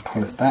around here and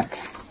pull it back.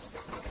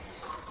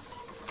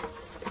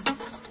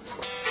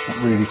 Not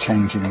really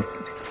changing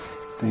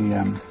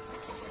the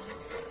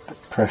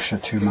pressure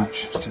too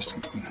much, it's just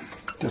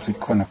a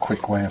quite a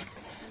quick way of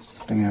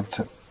being able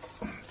to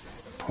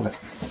pull it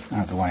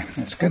out of the way.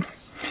 That's good.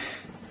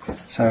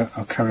 So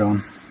I'll carry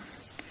on,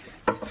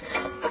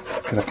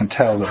 because I can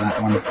tell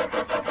that one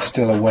is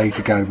still a way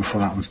to go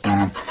before that one's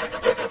down,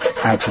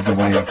 out of the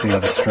way of the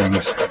other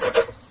strings.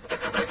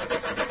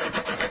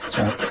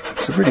 So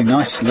it's a really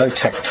nice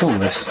low-tech tool,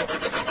 this,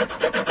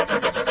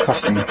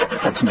 costing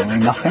approximately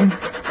nothing.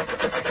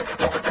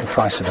 The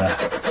price of a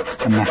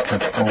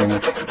knackered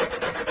old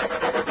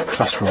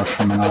truss rod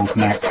from an old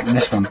neck, and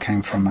this one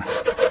came from a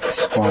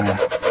Squire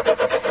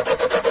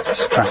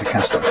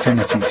Stratocaster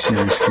Affinity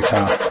series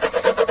guitar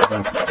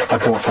that I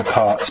bought for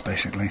parts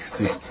basically.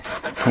 The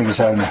previous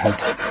owner had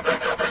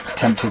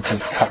attempted to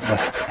cut the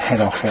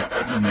head off it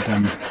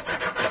and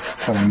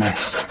got a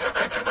mess.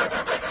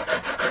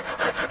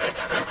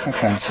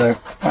 Okay, so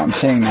what I'm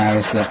seeing now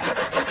is that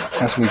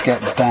as we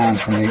get down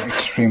from the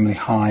extremely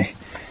high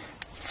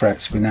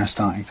frets, we're now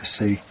starting to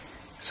see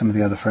some of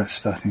the other frets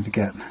starting to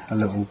get a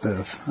little bit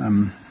of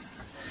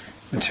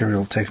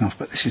material taken off,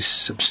 but this is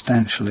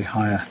substantially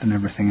higher than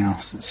everything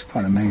else. It's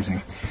quite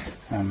amazing.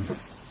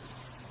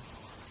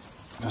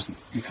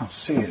 You can't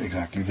see it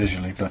exactly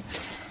visually, but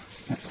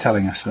it's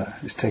telling us that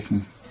it's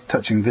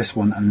touching this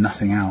one and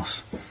nothing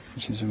else,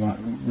 which is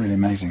really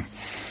amazing.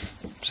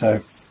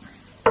 So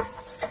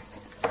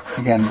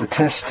again, the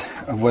test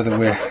of whether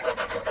we're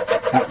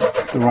at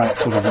the right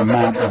sort of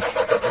amount of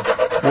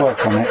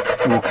work on it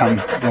will come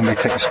when we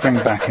take the string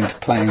back into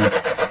playing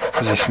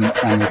position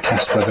and we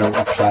test whether it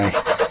will play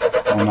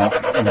or not.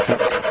 And if it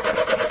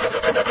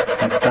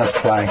does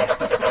play,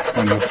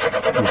 then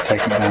we've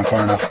taken it down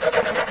far enough.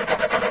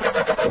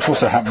 What's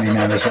also happening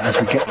now is that as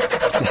we get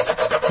this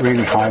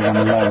really high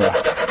one lower,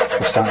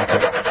 we're starting to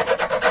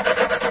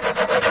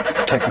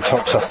take the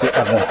tops off the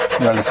other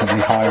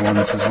relatively high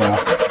ones as well.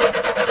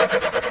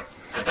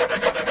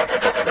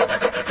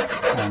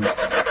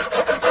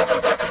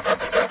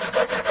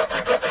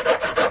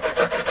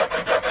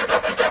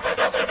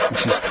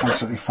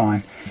 Absolutely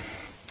fine.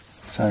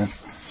 So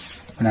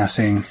we're now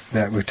seeing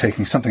that we're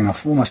taking something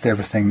off almost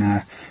everything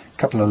now. A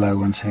couple of low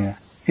ones here.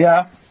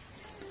 Yeah.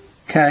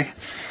 Okay.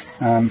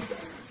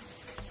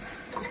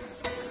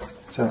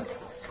 So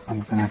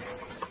I'm going to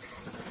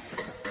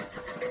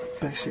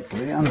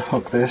basically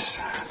unhook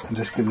this and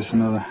just give this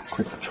another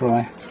quick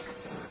try.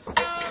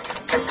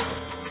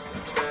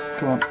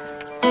 Come on.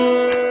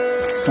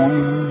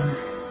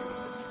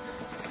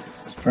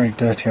 It's very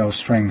dirty old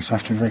strings, so I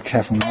have to be very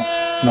careful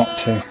not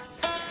to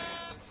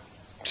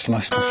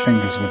slice my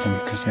fingers with them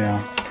because they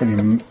are pretty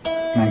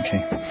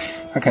manky.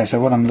 Okay, so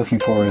what I'm looking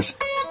for is,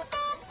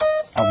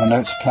 are the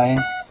notes playing?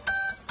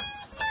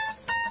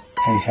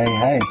 Hey, hey,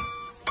 hey.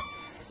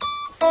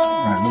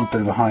 Right, a little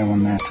bit of a high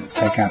one there to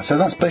take out. So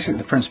that's basically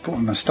the principle.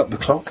 I'm going to stop the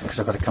clock because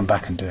I've got to come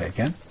back and do it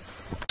again.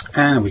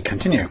 And we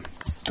continue.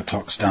 The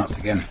clock starts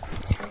again.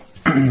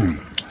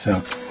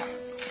 So,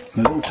 a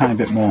little tiny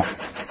bit more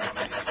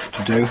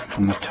to do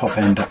from the top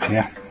end up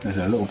here. There's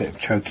a little bit of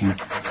choking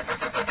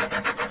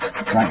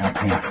right up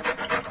here.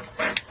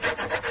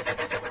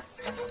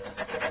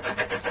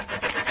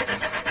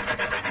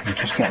 And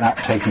just get that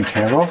taken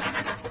care of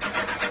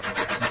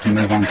to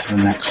move on to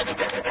the next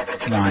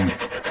line.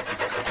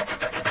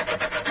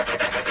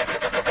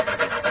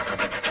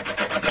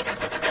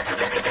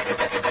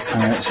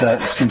 And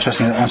it's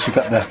interesting that once we've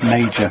got the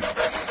major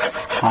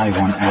high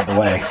one out of the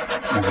way,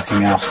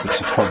 everything else that's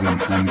a problem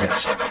then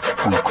gets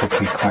kind of quite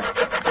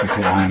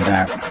quickly ironed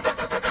out.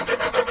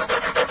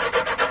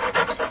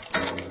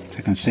 So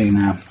you can see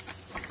now,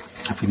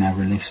 if we now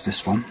release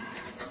this one.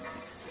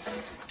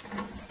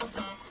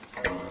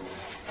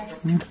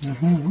 The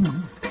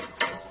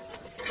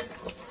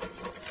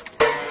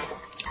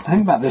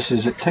thing about this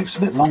is it takes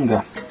a bit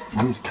longer.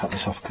 I need to cut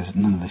this off because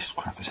none of this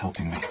crap is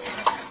helping me.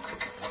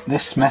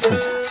 This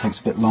method takes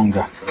a bit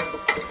longer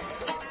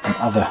than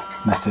other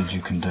methods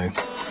you can do,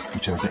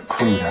 which are a bit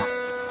cruder.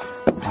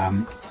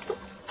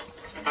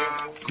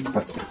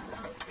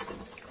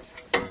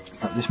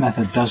 But this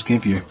method does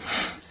give you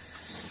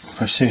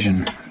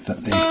precision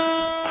that the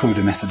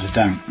cruder methods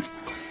don't.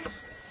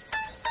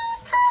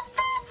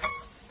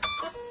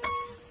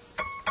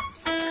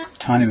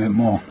 Tiny bit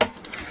more.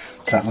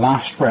 That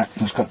last fret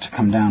has got to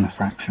come down a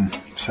fraction,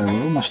 so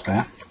we're almost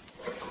there.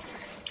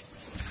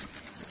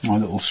 My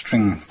little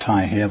string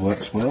tie here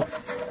works well.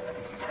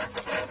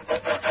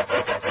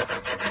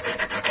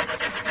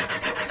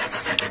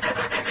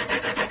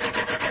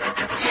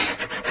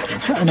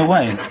 So in a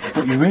way,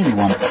 what you really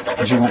want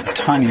is you want a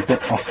tiny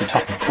bit off the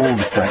top of all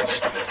the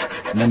frets,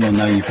 and then you'll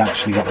know you've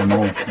actually got them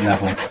all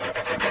level.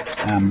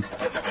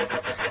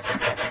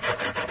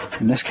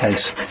 In this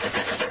case,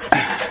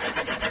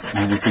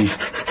 I would be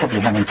probably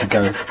having to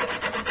go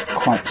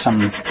quite some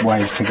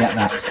way to get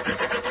that.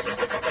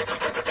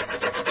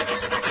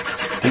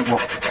 I think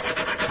what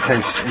the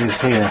case is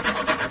here,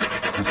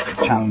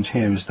 the challenge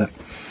here is that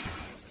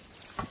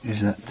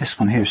this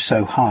one here is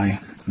so high,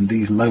 and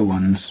these low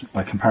ones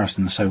by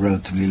comparison are so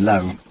relatively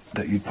low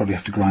that you'd probably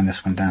have to grind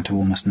this one down to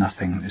almost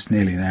nothing. It's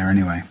nearly there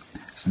anyway.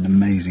 It's an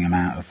amazing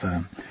amount of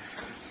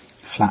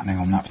flattening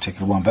on that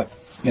particular one, but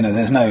you know,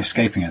 there's no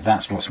escaping it.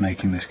 That's what's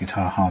making this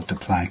guitar hard to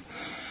play.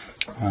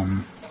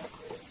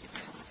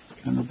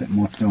 A little bit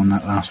more to do on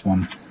that last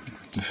one,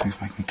 to see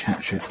if I can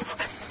catch it.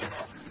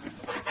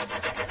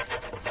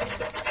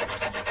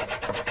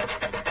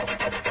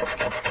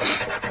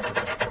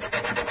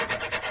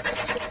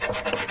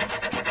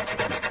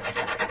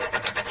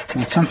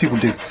 Now, some people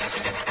do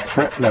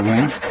fret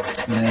leveling,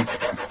 they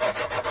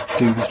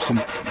do some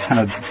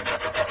kind of,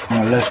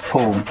 on a Les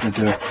Paul, they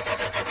do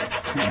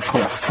they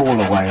call it a fall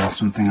away or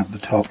something at the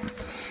top,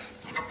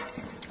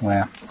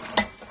 where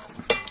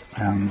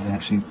they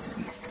actually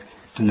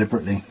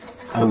deliberately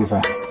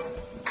over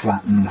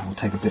flatten or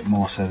take a bit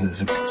more so that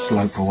there's a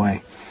slope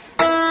away.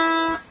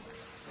 I'm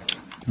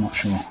not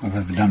sure I've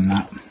ever done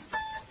that.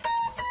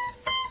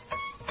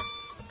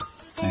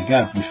 There you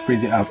go, we've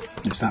freed it up.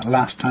 It's that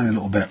last tiny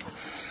little bit.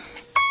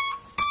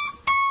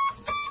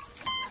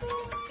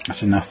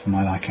 That's enough for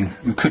my liking.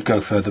 We could go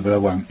further, but I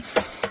won't.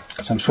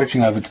 So I'm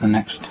switching over to the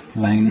next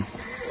lane,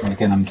 and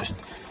again I'm just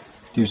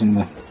using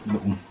the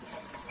little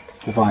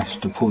device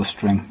to pull the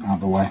string out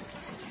of the way.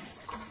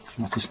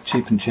 That's as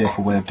cheap and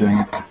cheerful way of doing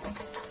it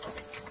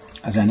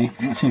as any,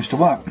 and it seems to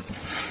work.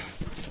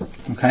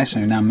 Okay, so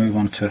we now move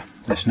on to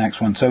this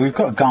next one. So we've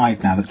got a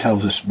guide now that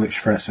tells us which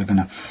frets are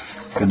going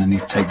to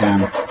need to take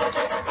down,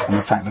 and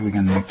the fact that we're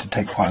going to need to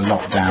take quite a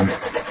lot down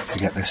to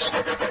get this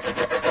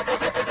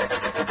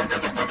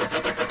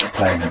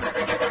playing.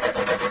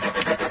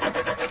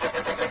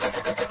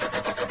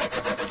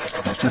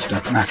 It's just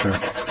a matter of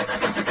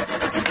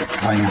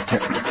going at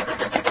it.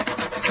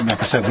 And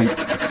like I said, we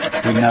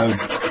know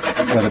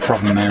where the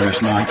problem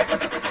areas lie.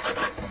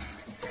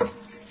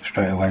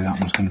 Straight away that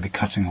one's going to be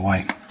cutting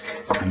away,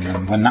 and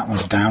then when that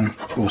one's down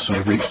we'll sort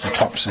of reach the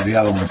tops of the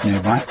other ones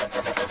nearby.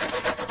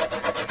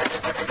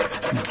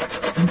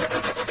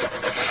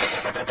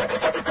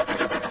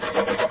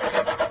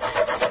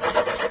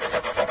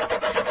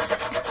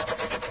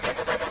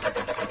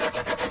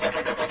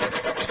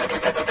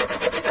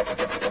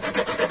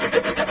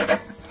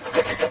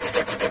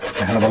 It's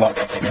a hell of a lot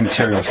of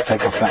material to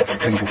take off that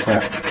single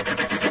fret.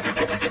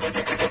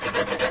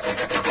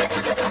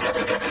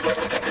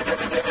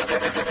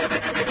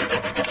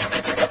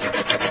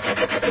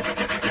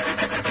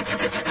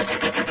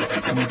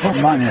 The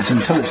bottom line is,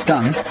 until it's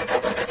done,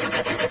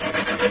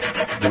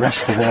 the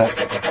rest of the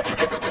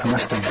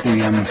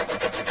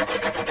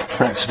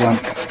frets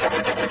won't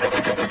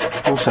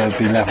also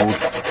be levelled,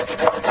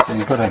 so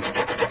you've got to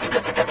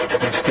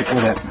stick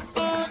with it.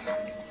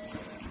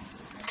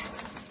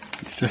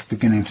 It's just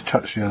beginning to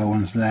touch the other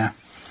ones there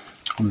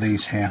on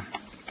these here,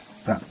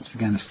 but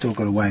again it's still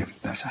got away.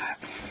 That's a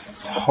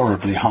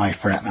horribly high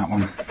fret, that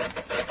one.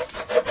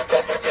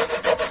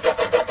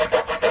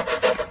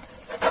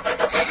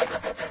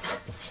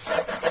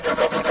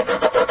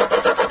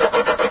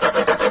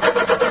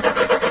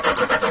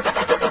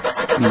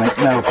 You make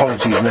no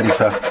apologies really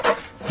for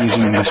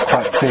using this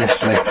quite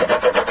fiercely,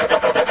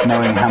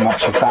 knowing how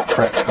much of that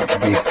fret's got to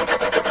be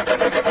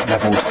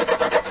levelled.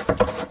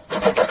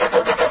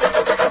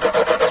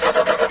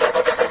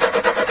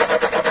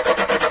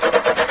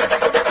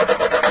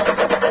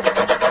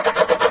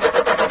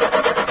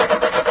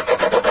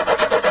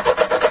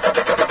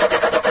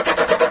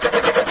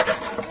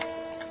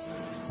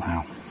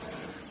 Wow,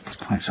 it's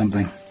quite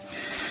something.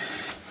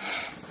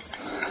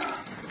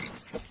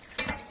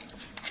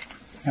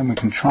 And we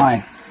can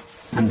try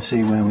and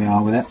see where we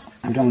are with it.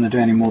 I don't want to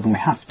do any more than we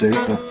have to,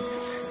 but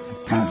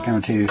I can't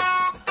guarantee you.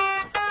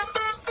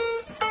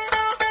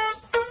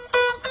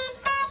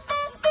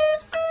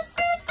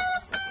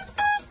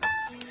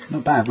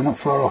 Not bad, we're not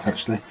far off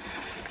actually.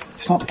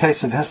 It's not the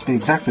case that it has to be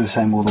exactly the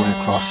same all the way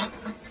across.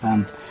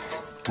 And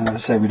as I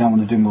say, we don't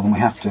want to do more than we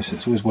have to, so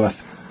it's always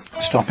worth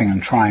stopping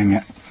and trying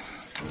it,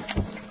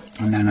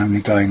 and then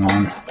only going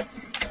on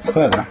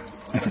further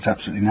if it's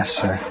absolutely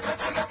necessary.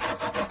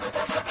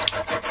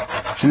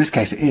 So in this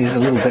case it is a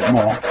little bit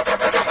more,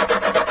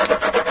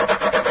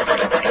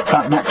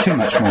 but not too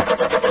much more.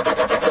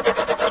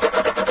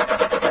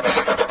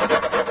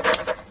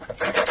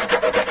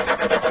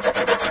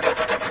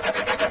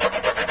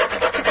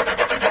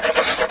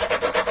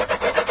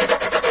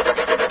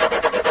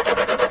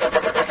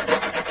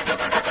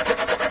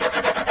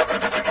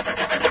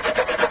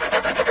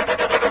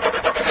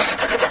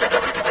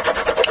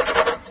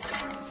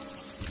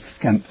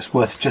 Again, it's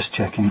worth just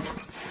checking.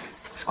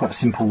 It's quite a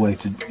simple way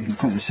to,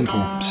 quite a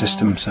simple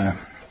system, so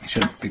it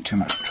shouldn't be too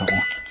much trouble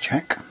to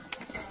check.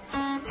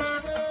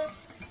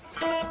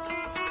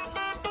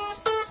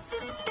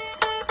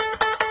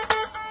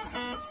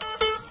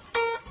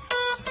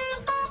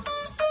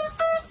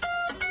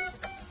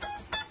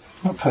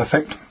 Not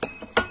perfect,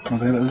 I'll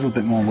do a little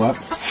bit more work.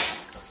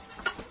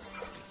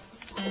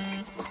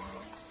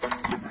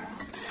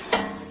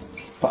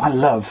 But I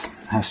love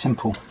how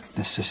simple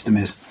this system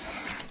is.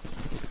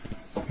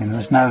 You know,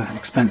 there's no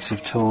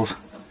expensive tools.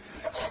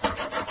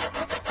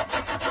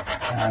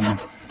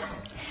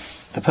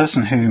 The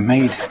person who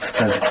made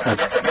a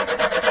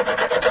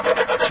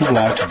tool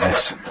out of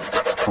this,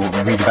 or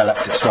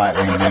redeveloped it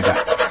slightly and made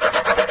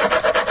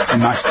a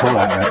nice tool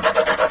out of it,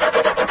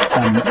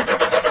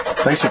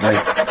 basically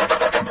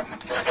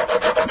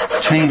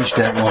changed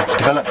it, or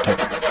developed the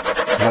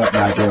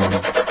idea, or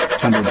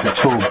turned it into a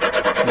tool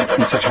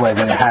in such a way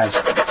that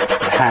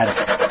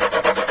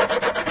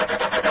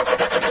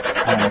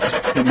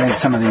it made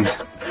some of these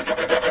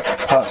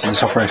parts of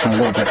this operation a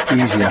little bit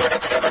easier.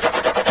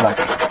 Like,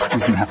 we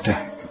didn't have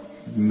to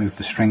move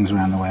the strings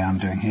around the way I'm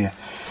doing here.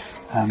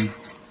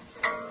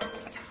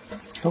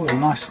 It was a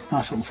nice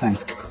little thing.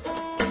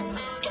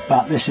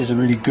 But this is a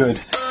really good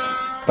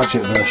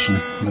budget version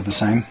of the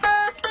same.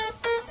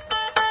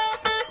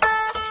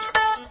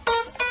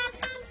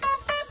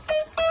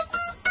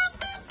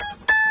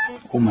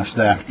 Almost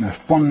there. There's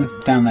one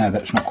down there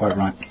that's not quite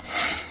right,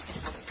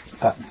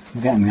 but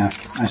we're getting there.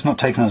 And it's not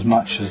taken as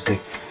much as the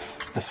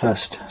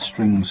first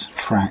strings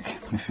track,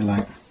 if you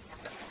like.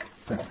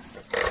 But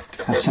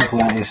how simple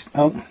that is.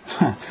 Oh,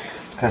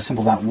 how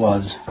simple that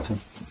was to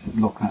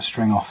lock that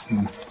string off. I'm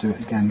going to have to do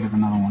it again. Give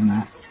another one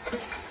there.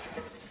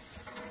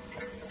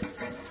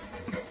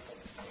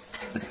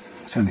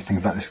 The only thing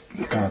about this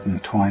garden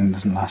twine,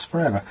 doesn't last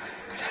forever.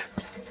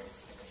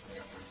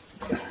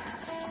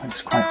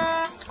 It's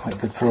quite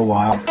good for a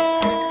while.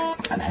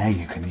 And hey,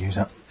 you can use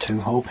up 2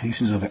 whole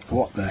pieces of it.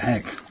 What the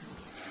heck?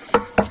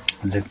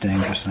 Live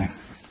dangerously.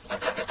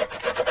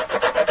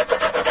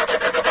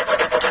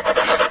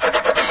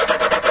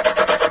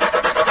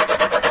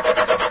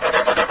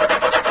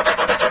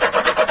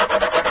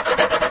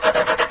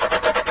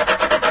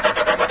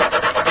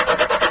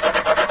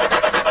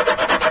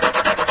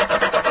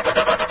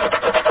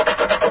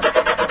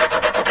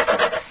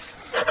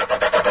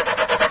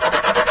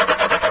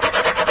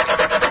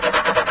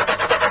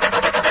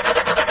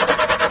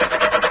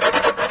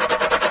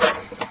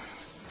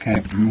 Okay,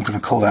 I'm going to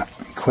call that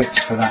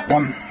quits for that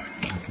one.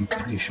 I'm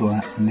pretty sure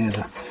that's near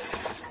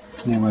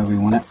where we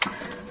want it.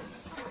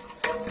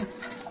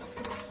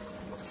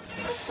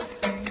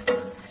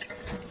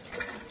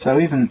 So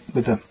even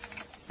with a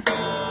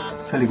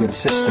fairly good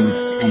system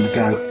on the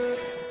go,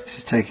 this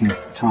is taking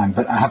time.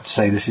 But I have to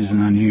say, this is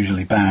an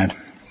unusually bad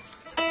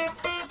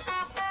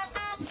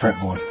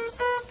fretboard.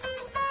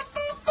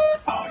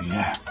 Oh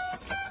yeah.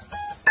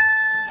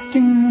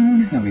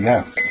 Ding! There we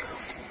go.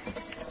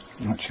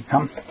 That should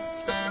come.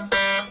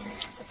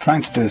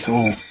 Trying to do this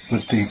all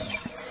with the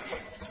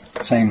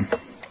same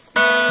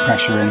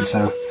pressure in,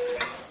 so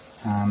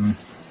I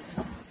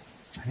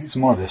need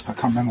some more of this, but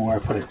I can't remember where I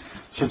put it.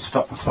 Should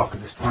stop the clock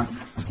at this point.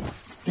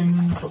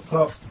 Ding, stop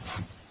clock.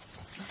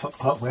 Stop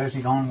clock, where's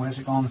he gone, where's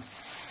he gone?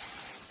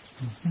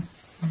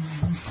 Here.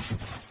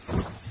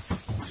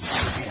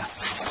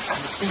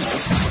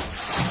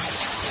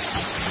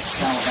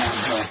 Down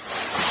here.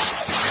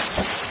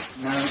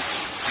 No,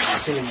 my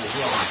feeling was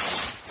wrong.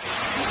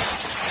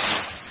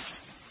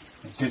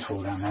 It did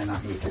fall down there and I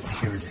moved it.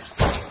 Here it is.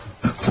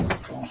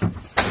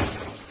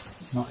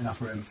 Not enough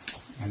room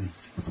in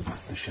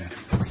the shed.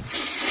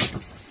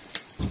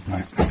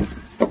 Right.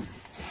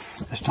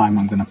 This time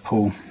I'm going to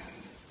pull.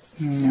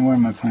 Where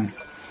am I pulling?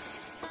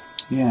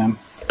 Yeah.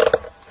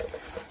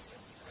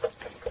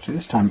 So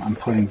this time I'm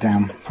pulling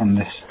down from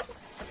this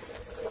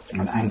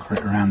and anchor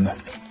it around the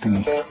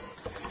thingy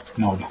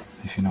knob,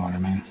 if you know what I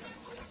mean.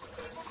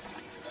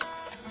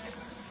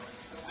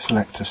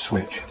 Select a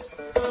switch.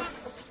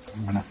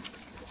 I'm going to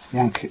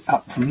yank it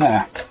up from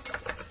there.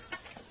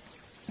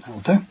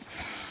 That'll do.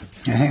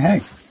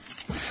 Hey.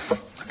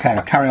 Okay,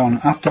 I'll carry on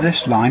after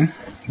this line.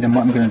 Then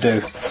what I'm going to do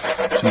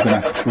is I'm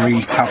going to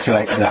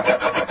recalculate the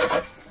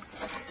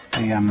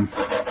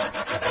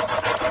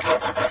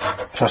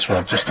truss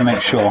rod just to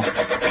make sure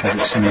that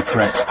it's in the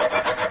correct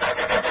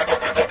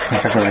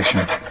configuration.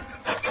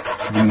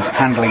 I've been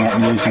handling it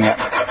and using it.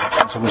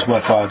 It's always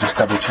worthwhile just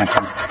double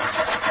checking.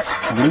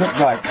 And it looked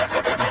like,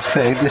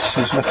 see, this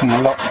is looking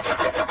a lot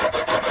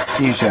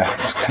easier.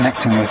 It's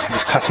connecting with,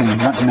 it's cutting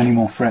many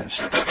more frets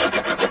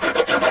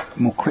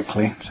more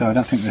quickly, so I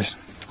don't think there's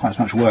quite as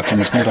much work in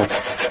this middle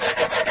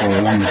or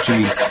along the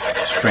G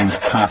string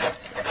path.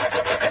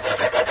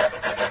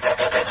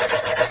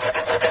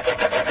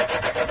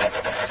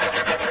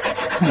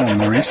 Hello,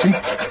 Maurice.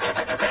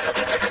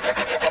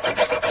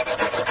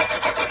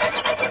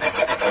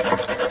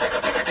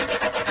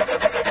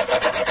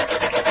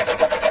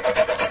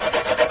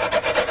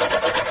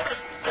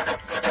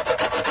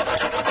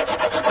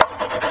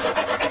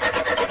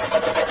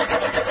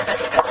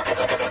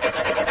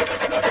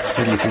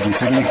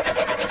 Fiddly.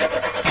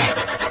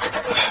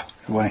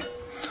 Away.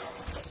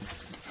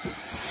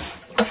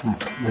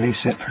 Right,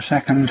 release it for a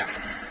second.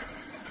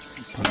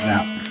 Put it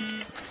out.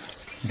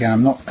 Again,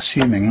 I'm not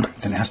assuming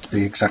that it has to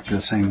be exactly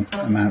the same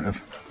amount of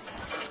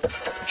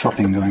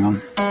chopping going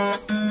on.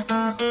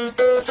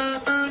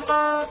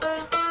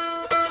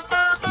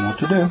 More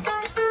to do.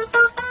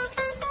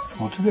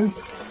 More to do.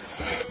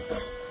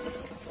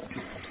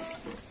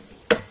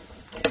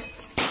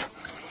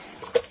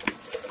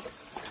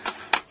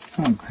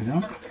 Okay,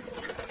 doc.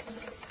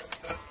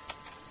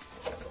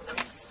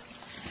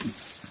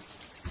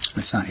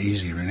 It's that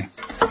easy, really.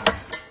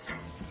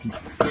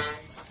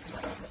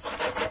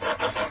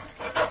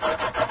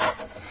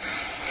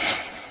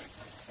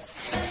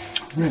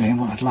 Really,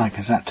 what I'd like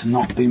is that to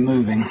not be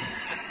moving.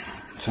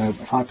 So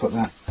if I put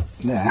that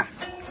there,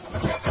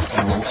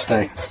 it will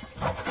stay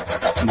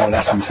more or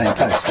less in the same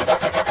place.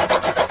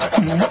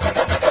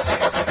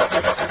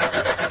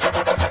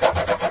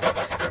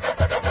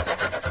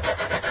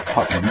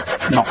 Popping,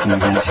 knocking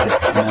against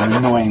it in an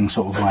annoying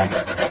sort of way.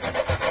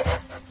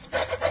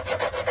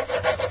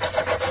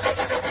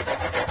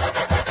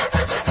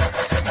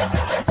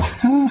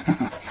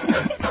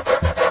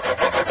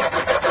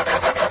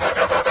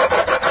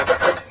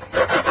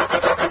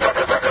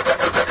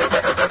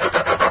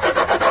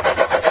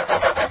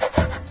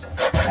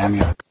 Damn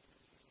you.